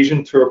 And an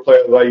Asian tour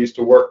player that I used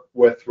to work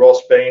with,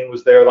 Ross Bain,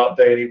 was there that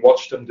day, and he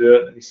watched him do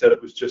it, and he said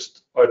it was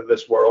just out of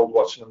this world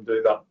watching him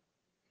do that.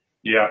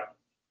 Yeah.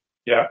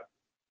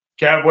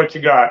 Kev, what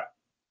you got?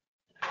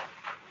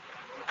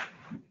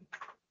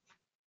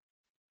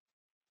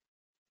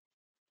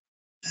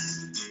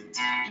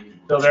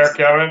 Still there,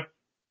 Kevin?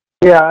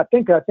 Yeah, I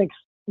think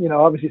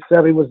obviously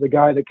Sevy was the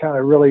guy that kind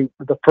of really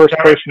the first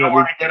Kevin, person. you don't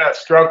want to get a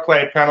stroke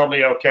play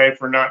penalty, okay,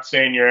 for not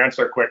saying your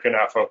answer quick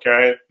enough,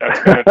 okay?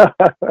 That's going to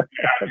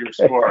add your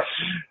score.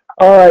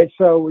 All right,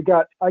 so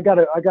I got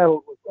a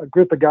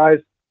group of guys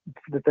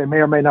that they may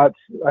or may not.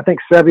 I think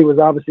Sevy was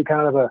obviously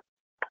kind of the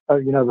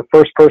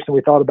first person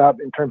we thought about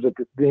in terms of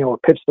being able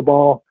to pitch the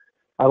ball.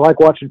 I like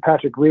watching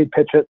Patrick Reed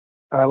pitch it.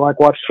 I like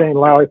watching Shane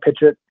Lowry pitch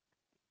it.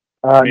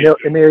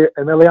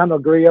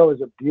 Emiliano Grillo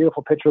is a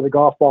beautiful pitcher of the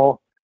golf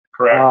ball.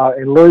 Correct.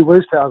 And Louis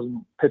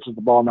Wooshausen pitches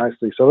the ball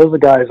nicely. So those are the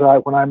guys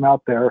when I'm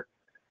out there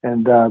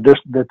and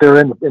that they're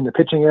in the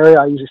pitching area,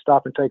 I usually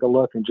stop and take a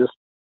look and just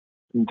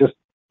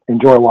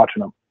enjoy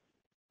watching them.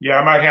 Yeah,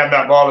 I might hand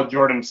that ball to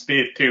Jordan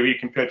Spieth too. He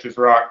can pitch his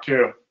rock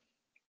too.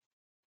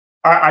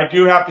 I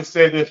do have to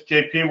say this,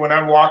 JP, when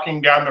I'm walking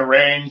down the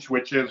range,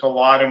 which is a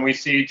lot, and we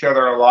see each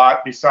other a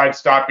lot, besides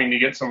stopping to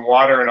get some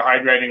water and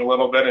hydrating a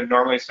little bit and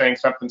normally saying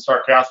something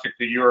sarcastic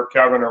to you or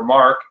Kevin or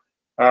Mark,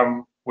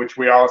 which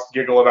we all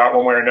giggle about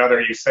one way or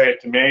another, you say it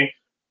to me.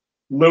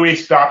 Louis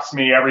stops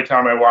me every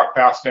time I walk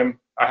past him.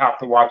 I have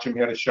to watch him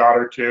hit a shot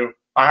or two.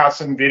 I have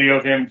some video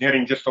of him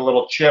hitting just a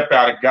little chip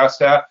out of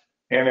Augusta,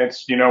 and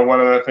it's, one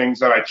of the things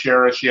that I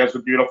cherish. He has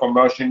a beautiful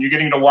motion. You're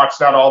getting to watch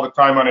that all the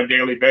time on a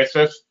daily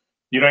basis.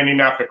 You don't even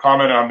have to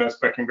comment on this,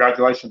 but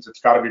congratulations. It's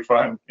got to be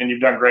fun, and you've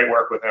done great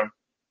work with him.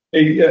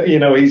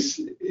 It's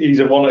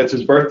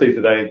his birthday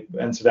today,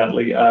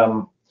 incidentally.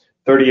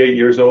 38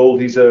 years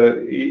old. He's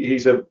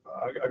a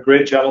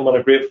great gentleman,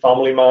 a great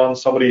family man,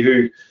 somebody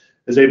who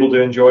is able to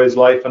enjoy his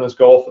life and his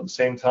golf at the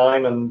same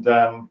time. And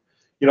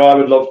I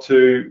would love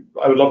to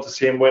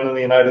see him win in the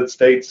United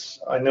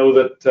States. I know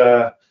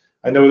that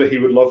he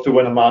would love to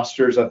win a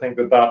Masters. I think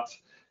that.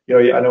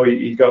 I know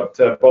he got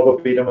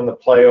Bubba beat him in the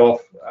playoff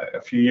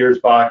a few years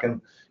back, and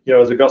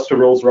as Augusta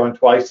rolls around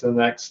twice in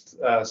the next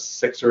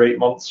 6 or 8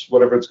 months,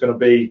 whatever it's going to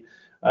be,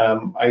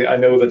 I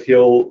know that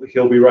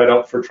he'll be right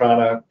up for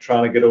trying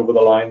to get over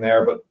the line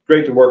there. But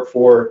great to work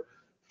for,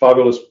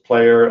 fabulous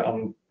player,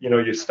 and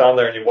you stand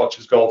there and you watch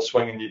his golf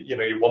swing, and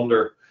you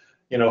wonder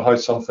how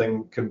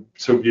something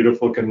so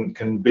beautiful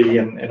can be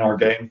in our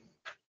game.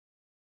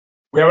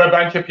 We have a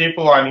bunch of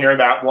people on here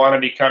that want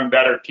to become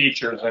better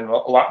teachers, and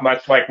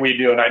much like we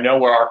do. And I know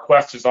where our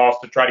quest is also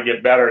to try to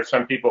get better.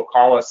 Some people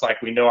call us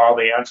like we know all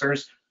the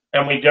answers,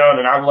 and we don't.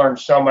 And I've learned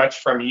so much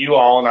from you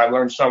all, and I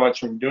learned so much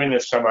from doing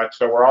this so much.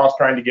 So we're all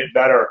trying to get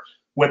better.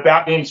 With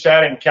that being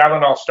said, and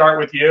Kevin, I'll start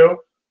with you.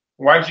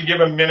 Why don't you give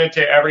a minute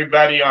to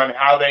everybody on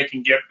how they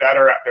can get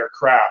better at their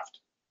craft?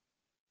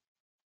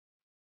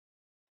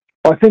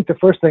 Well, I think the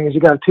first thing is you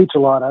got to teach a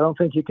lot. I don't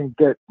think you can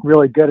get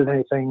really good at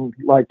anything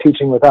like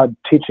teaching without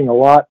teaching a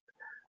lot.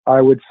 I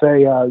would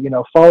say,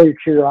 follow your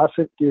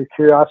curiosity.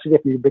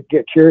 If you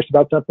get curious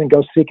about something,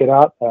 go seek it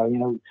out.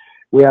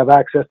 We have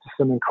access to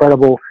some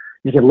incredible.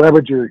 You can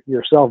leverage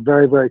yourself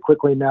very, very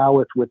quickly now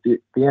with the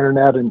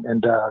internet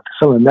and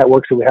some of the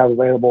networks that we have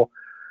available.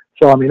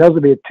 So, those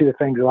would be two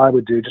things that I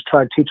would do. Just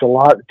try to teach a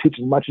lot, teach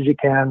as much as you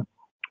can,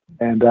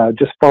 and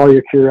just follow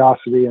your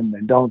curiosity and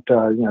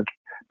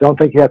don't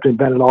think you have to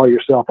invent it all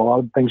yourself. A lot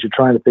of the things you're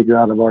trying to figure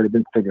out have already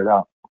been figured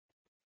out.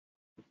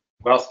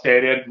 Well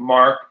stated,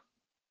 Mark.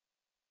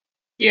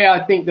 Yeah,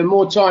 I think the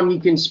more time you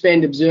can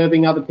spend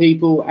observing other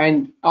people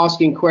and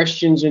asking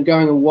questions and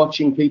going and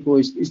watching people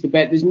is the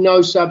best. There's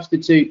no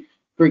substitute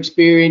for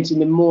experience,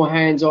 and the more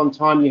hands-on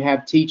time you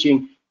have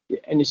teaching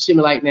and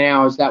assimilating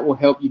hours, that will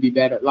help you be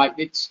better.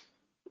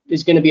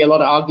 There's going to be a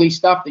lot of ugly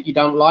stuff that you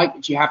don't like,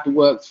 but you have to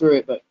work through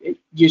it. But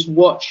just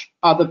watch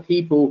other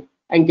people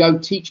and go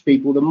teach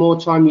people. The more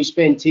time you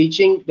spend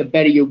teaching, the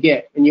better you'll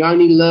get. And you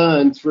only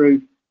learn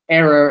through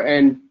error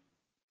and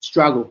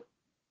struggle.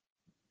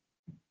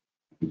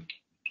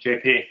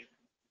 JP.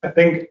 I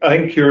think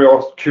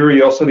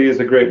curiosity is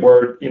a great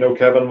word.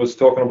 Kevin was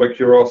talking about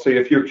curiosity.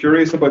 If you're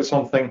curious about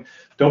something,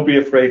 don't be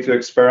afraid to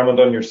experiment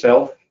on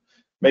yourself.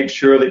 Make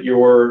sure that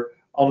your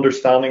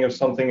understanding of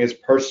something is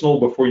personal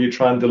before you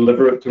try and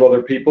deliver it to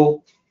other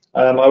people.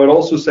 I would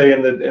also say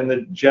in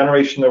the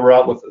generation that we're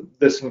at with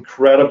this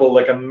incredible,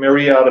 like a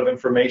myriad of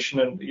information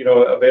and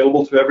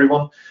available to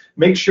everyone,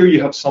 make sure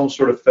you have some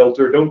sort of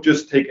filter. Don't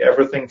just take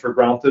everything for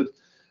granted.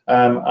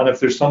 And if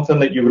there's something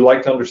that you would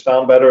like to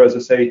understand better, as I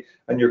say,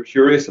 and you're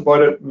curious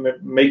about it,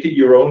 make it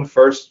your own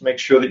first. Make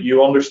sure that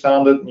you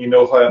understand it and you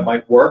know how it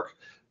might work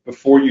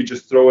before you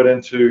just throw it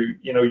into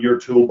your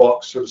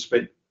toolbox, so to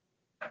speak.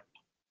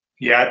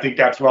 Yeah, I think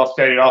that's well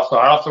stated. Also,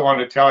 I also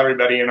wanted to tell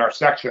everybody in our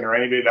section, or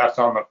anybody that's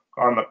on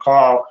the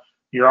call,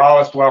 you're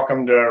always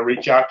welcome to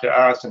reach out to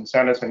us and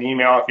send us an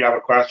email if you have a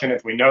question.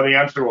 If we know the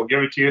answer, we'll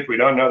give it to you. If we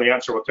don't know the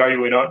answer, we'll tell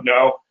you we don't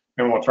know,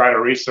 and we'll try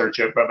to research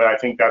it. But I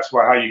think that's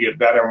how you get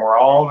better. And we're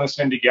all in this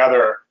in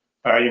together.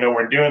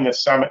 We're doing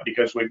this summit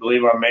because we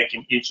believe on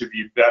making each of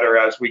you better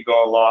as we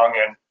go along.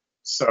 And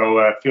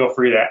so feel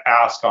free to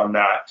ask on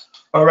that.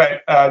 All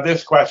right,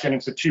 this question,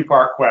 it's a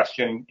two-part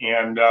question,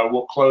 and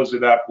we'll close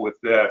it up with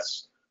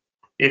this.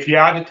 If you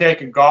had to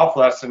take a golf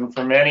lesson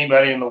from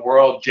anybody in the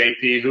world,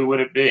 JP, who would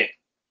it be?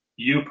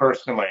 You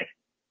personally.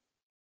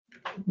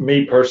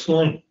 Me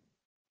personally?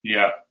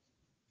 Yeah.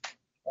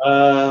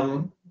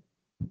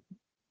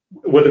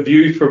 With a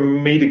view for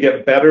me to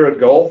get better at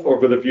golf, or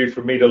with a view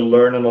for me to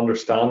learn and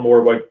understand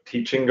more about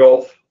teaching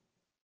golf?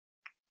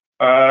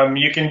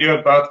 You can do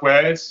it both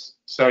ways.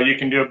 So you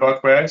can do it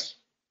both ways.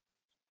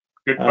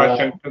 Good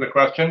question for the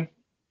question.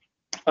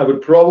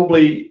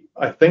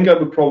 I think I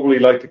would probably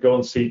like to go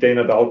and see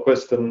Dana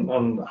Dahlquist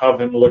and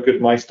have him look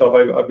at my stuff.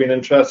 I've been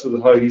interested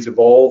in how he's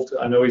evolved.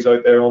 I know he's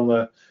out there on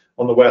the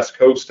West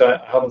Coast. I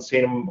haven't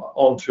seen him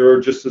on tour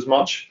just as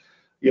much.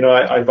 You know,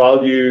 I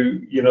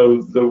value, you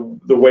know,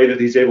 the way that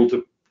he's able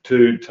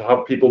to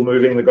have people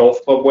moving the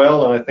golf club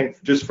well. And I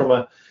think just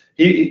from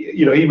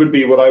he would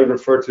be what I would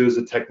refer to as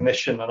a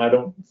technician, and I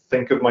don't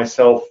think of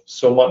myself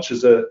so much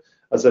as a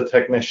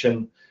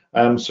technician.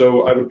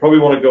 So I would probably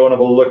want to go and have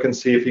a look and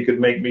see if he could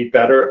make me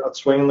better at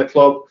swinging the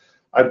club.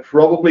 I'd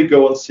probably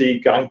go and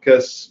see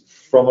Gankas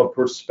from a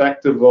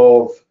perspective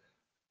of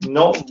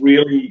not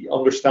really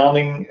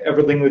understanding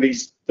everything that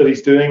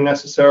he's doing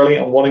necessarily,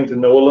 and wanting to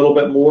know a little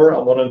bit more,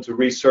 and wanting to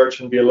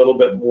research and be a little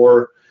bit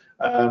more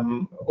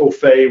au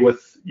fait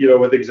with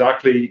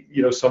exactly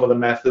some of the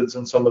methods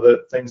and some of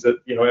the things that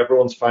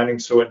everyone's finding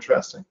so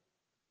interesting.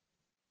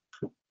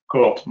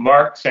 Cool.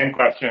 Mark, same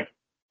question.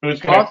 Who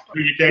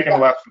you taking a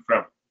lesson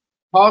from?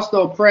 Past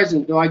or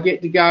present? Do I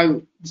get to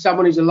go to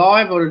someone who's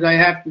alive, or do they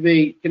have to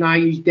be? Can I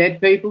use dead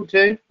people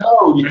too?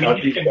 No, you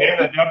can name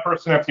a dead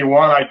person if you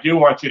want. I do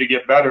want you to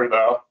get better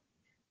though.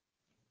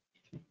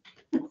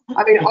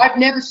 I mean,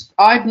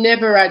 I've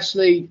never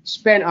actually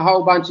spent a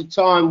whole bunch of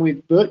time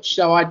with Butch,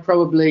 so I'd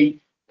probably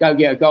go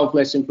get a golf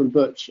lesson from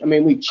Butch. I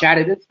mean, we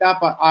chatted and stuff.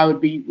 I would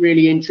be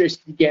really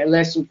interested to get a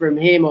lesson from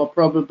him, or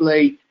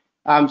probably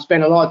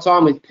spent a lot of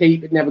time with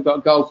Pete, but never got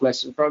a golf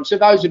lesson from. So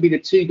those would be the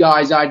two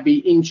guys I'd be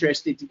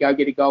interested to go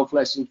get a golf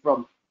lesson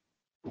from.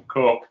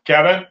 Cool.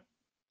 Kevin?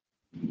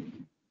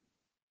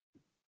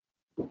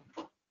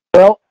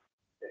 Well,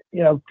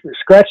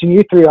 scratching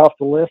you three off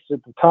the list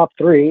at the top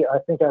three, I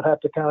think I'd have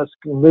to kind of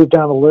move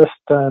down the list,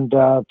 and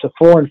to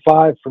 4 and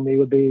 5 for me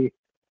would be,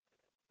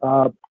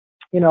 I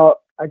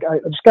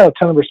just got a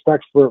ton of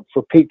respect for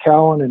Pete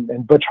Cowan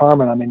and Butch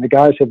Harmon. I mean, the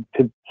guys have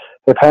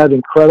had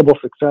incredible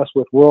success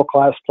with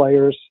world-class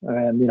players,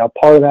 and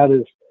part of that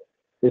is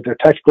their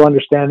technical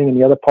understanding, and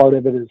the other part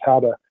of it is how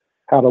to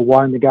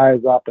wind the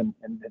guys up and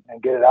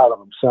get it out of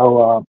them.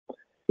 So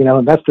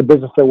that's the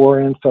business that we're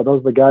in. So those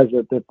are the guys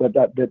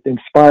that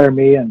inspire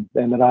me, and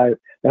that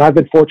I've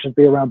been fortunate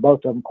to be around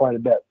both of them quite a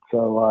bit.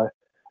 So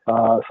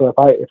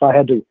if I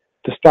had to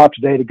stop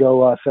today to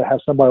go have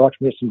somebody watch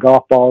me hit some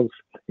golf balls,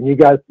 and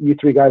you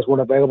three guys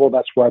weren't available,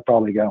 that's where I'd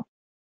probably go.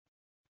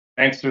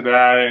 Thanks for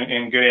that,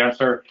 and good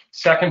answer.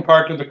 Second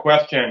part of the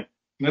question.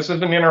 This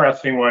is an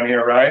interesting one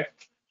here, right?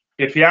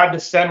 If you had to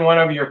send one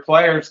of your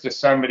players to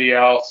somebody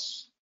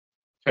else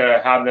to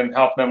have them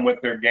help them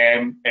with their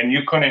game, and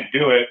you couldn't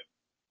do it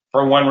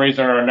for one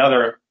reason or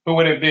another, who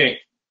would it be?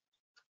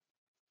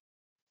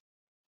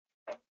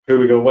 Who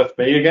we go with?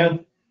 Me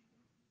again?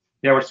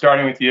 Yeah, we're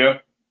starting with you.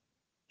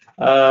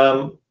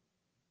 I've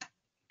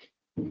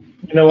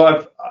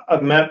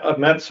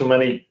met so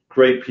many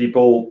great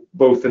people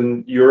both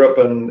in Europe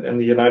and in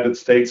the United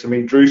States. I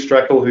mean, Drew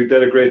Streckel, who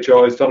did a great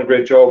job, he's done a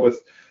great job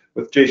with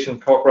Jason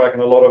Kokrak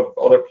and a lot of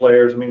other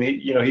players. I mean,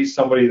 he's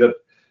somebody that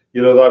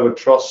that I would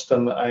trust,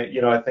 and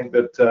I think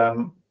that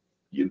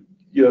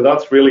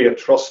that's really a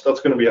trust.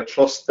 That's going to be a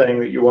trust thing,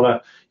 that you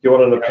want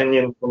an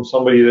opinion from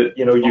somebody that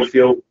you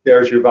feel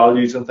shares your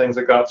values and things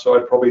like that. So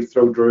I'd probably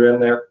throw Drew in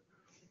there.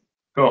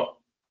 Cool.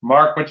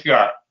 Mark, what you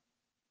got?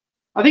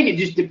 I think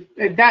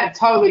that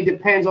totally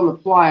depends on the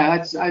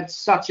player. That's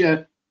such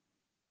a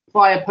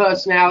player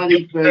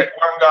personality. Pick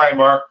one guy,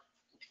 Mark.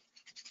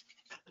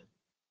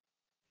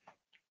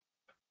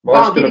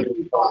 Mark's going to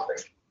be.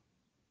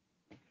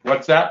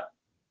 What's that?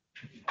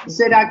 I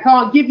said I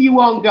can't give you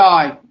one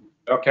guy.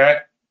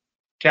 Okay.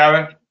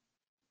 Kevin?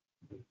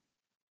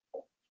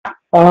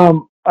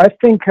 I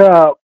think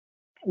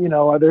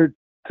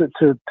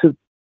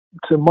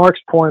to Mark's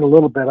point a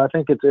little bit, I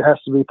think it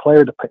has to be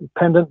player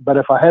dependent. But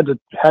if I had to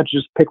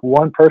just pick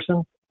one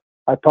person,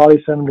 I'd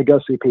probably send him to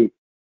go see Pete.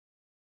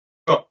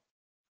 Cool.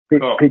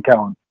 Pete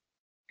Cowan.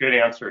 Good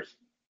answers.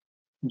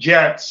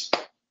 Gents,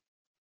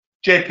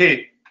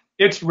 JP,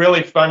 it's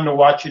really fun to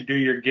watch you do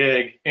your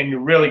gig, and you're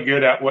really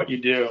good at what you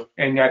do.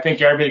 And I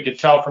think everybody could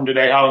tell from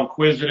today how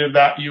inquisitive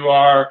that you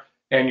are,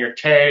 and your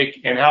take,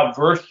 and how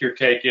versed your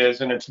take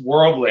is, and it's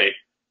worldly.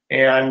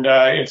 And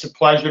it's a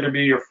pleasure to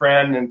be your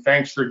friend, and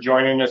thanks for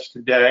joining us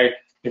today.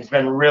 It's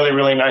been really,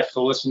 really nice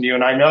to listen to you,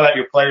 and I know that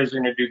your players are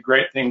going to do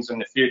great things in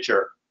the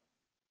future.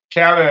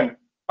 Kevin,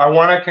 I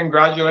want to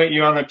congratulate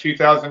you on the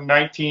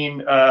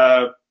 2019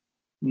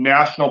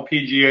 National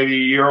PGA of the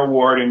Year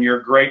Award and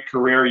your great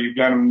career. You've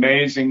done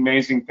amazing,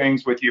 amazing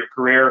things with your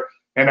career,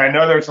 and I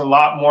know there's a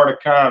lot more to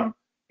come.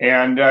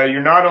 And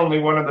you're not only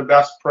one of the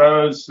best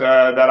pros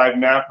that I've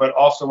met, but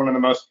also one of the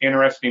most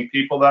interesting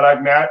people that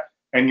I've met.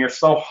 And you're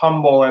so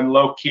humble and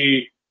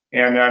low-key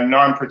and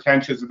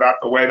non-pretentious about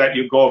the way that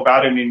you go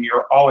about it, and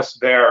you're always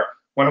there.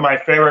 One of my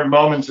favorite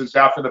moments is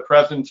after the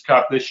President's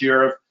Cup this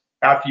year,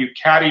 after you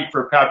caddied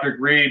for Patrick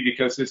Reed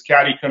because his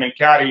caddy couldn't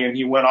caddy and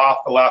he went off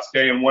the last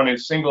day and won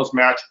his singles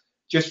match,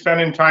 just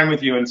spending time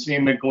with you and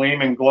seeing the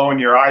gleam and glow in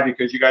your eye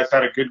because you guys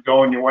had a good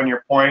go and you won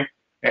your point,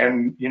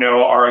 and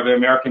the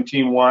American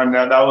team won.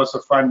 That was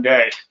a fun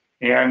day,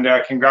 and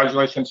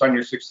congratulations on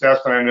your success,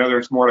 and I know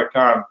there's more to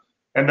come.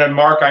 And then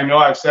Mark, I know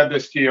I've said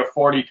this to you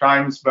 40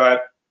 times,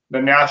 but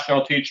the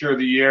National Teacher of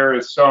the Year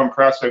is so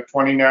impressive.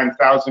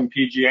 29,000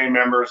 PGA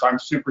members. I'm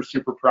super,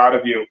 super proud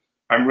of you.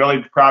 I'm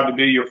really proud to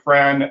be your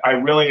friend. I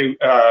really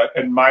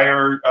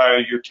admire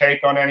your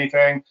take on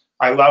anything.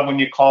 I love when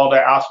you call to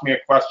ask me a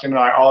question, and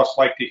I always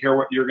like to hear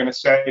what you're going to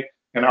say,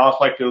 and I always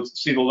like to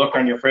see the look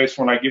on your face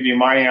when I give you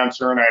my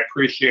answer, and I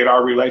appreciate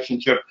our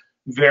relationship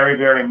very,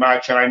 very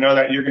much, and I know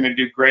that you're going to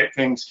do great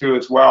things too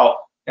as well.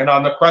 And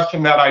on the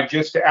question that I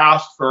just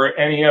asked for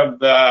any of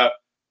the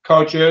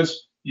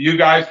coaches, you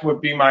guys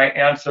would be my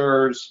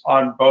answers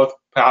on both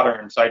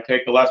patterns. I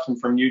take a lesson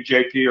from you,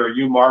 JP, or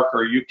you, Mark,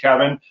 or you,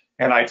 Kevin,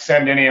 and I'd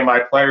send any of my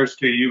players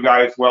to you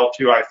guys well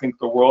too. I think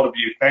the world of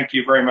you. Thank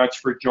you very much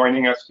for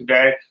joining us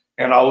today.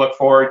 And I'll look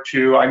forward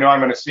to, I know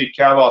I'm going to see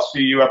Kev, I'll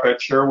see you up at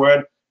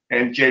Sherwood,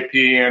 and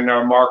JP and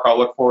Mark, I'll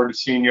look forward to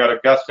seeing you at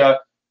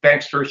Augusta.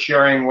 Thanks for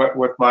sharing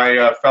with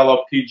my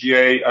fellow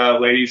PGA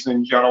ladies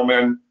and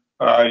gentlemen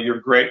your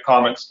great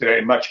comments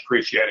today. Much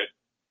appreciated.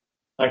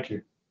 Thank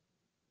you.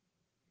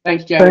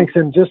 Thanks, Jamie. Thanks,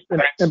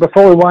 and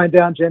before we wind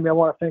down, Jamie, I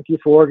want to thank you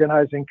for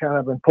organizing kind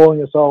of and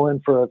pulling us all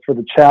in for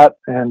the chat,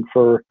 and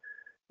for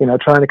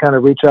trying to kind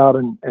of reach out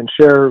and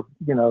share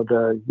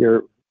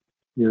your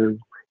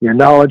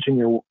knowledge and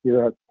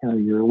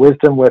your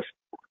wisdom with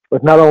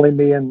not only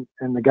me and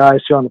the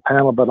guys here on the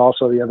panel, but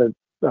also the other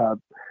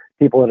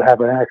people that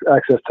have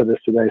access to this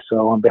today.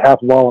 So on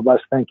behalf of all of us,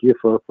 thank you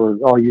for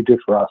all you do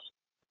for us.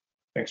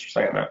 Thanks for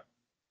saying that.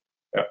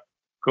 Yeah,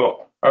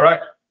 cool. All right.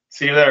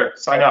 See you there.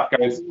 Sign off,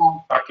 guys.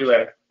 Talk to you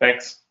later.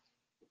 Thanks.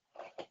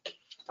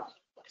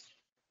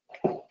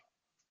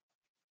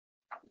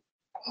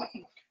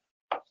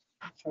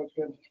 Sounds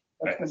good.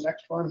 That's the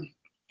next one.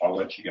 I'll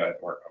let you guys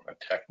work on the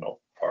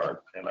technical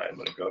part, and I'm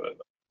going to go to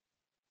the...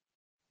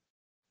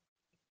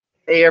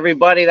 Hey,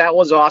 everybody. That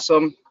was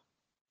awesome.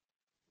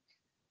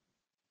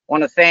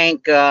 Want to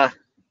thank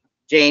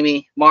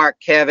Jamie, Mark,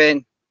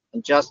 Kevin,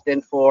 and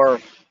Justin for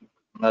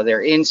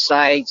their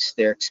insights,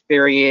 their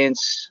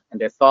experience,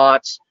 and their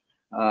thoughts.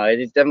 It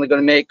is definitely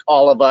going to make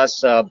all of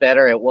us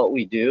better at what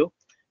we do.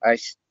 I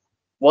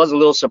was a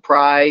little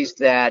surprised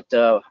that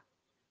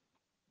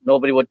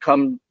nobody would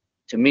come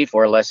to me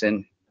for a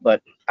lesson,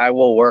 but I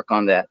will work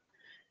on that.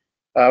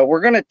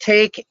 We're going to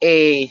take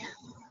a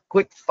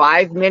quick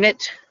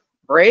 5-minute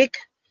break,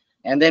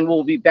 and then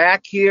we'll be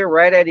back here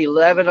right at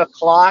 11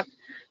 o'clock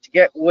to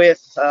get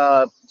with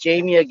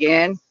Jamie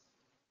again,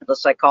 the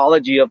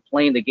psychology of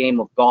playing the game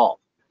of golf.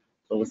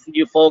 So we'll see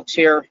you folks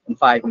here in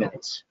 5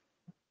 minutes.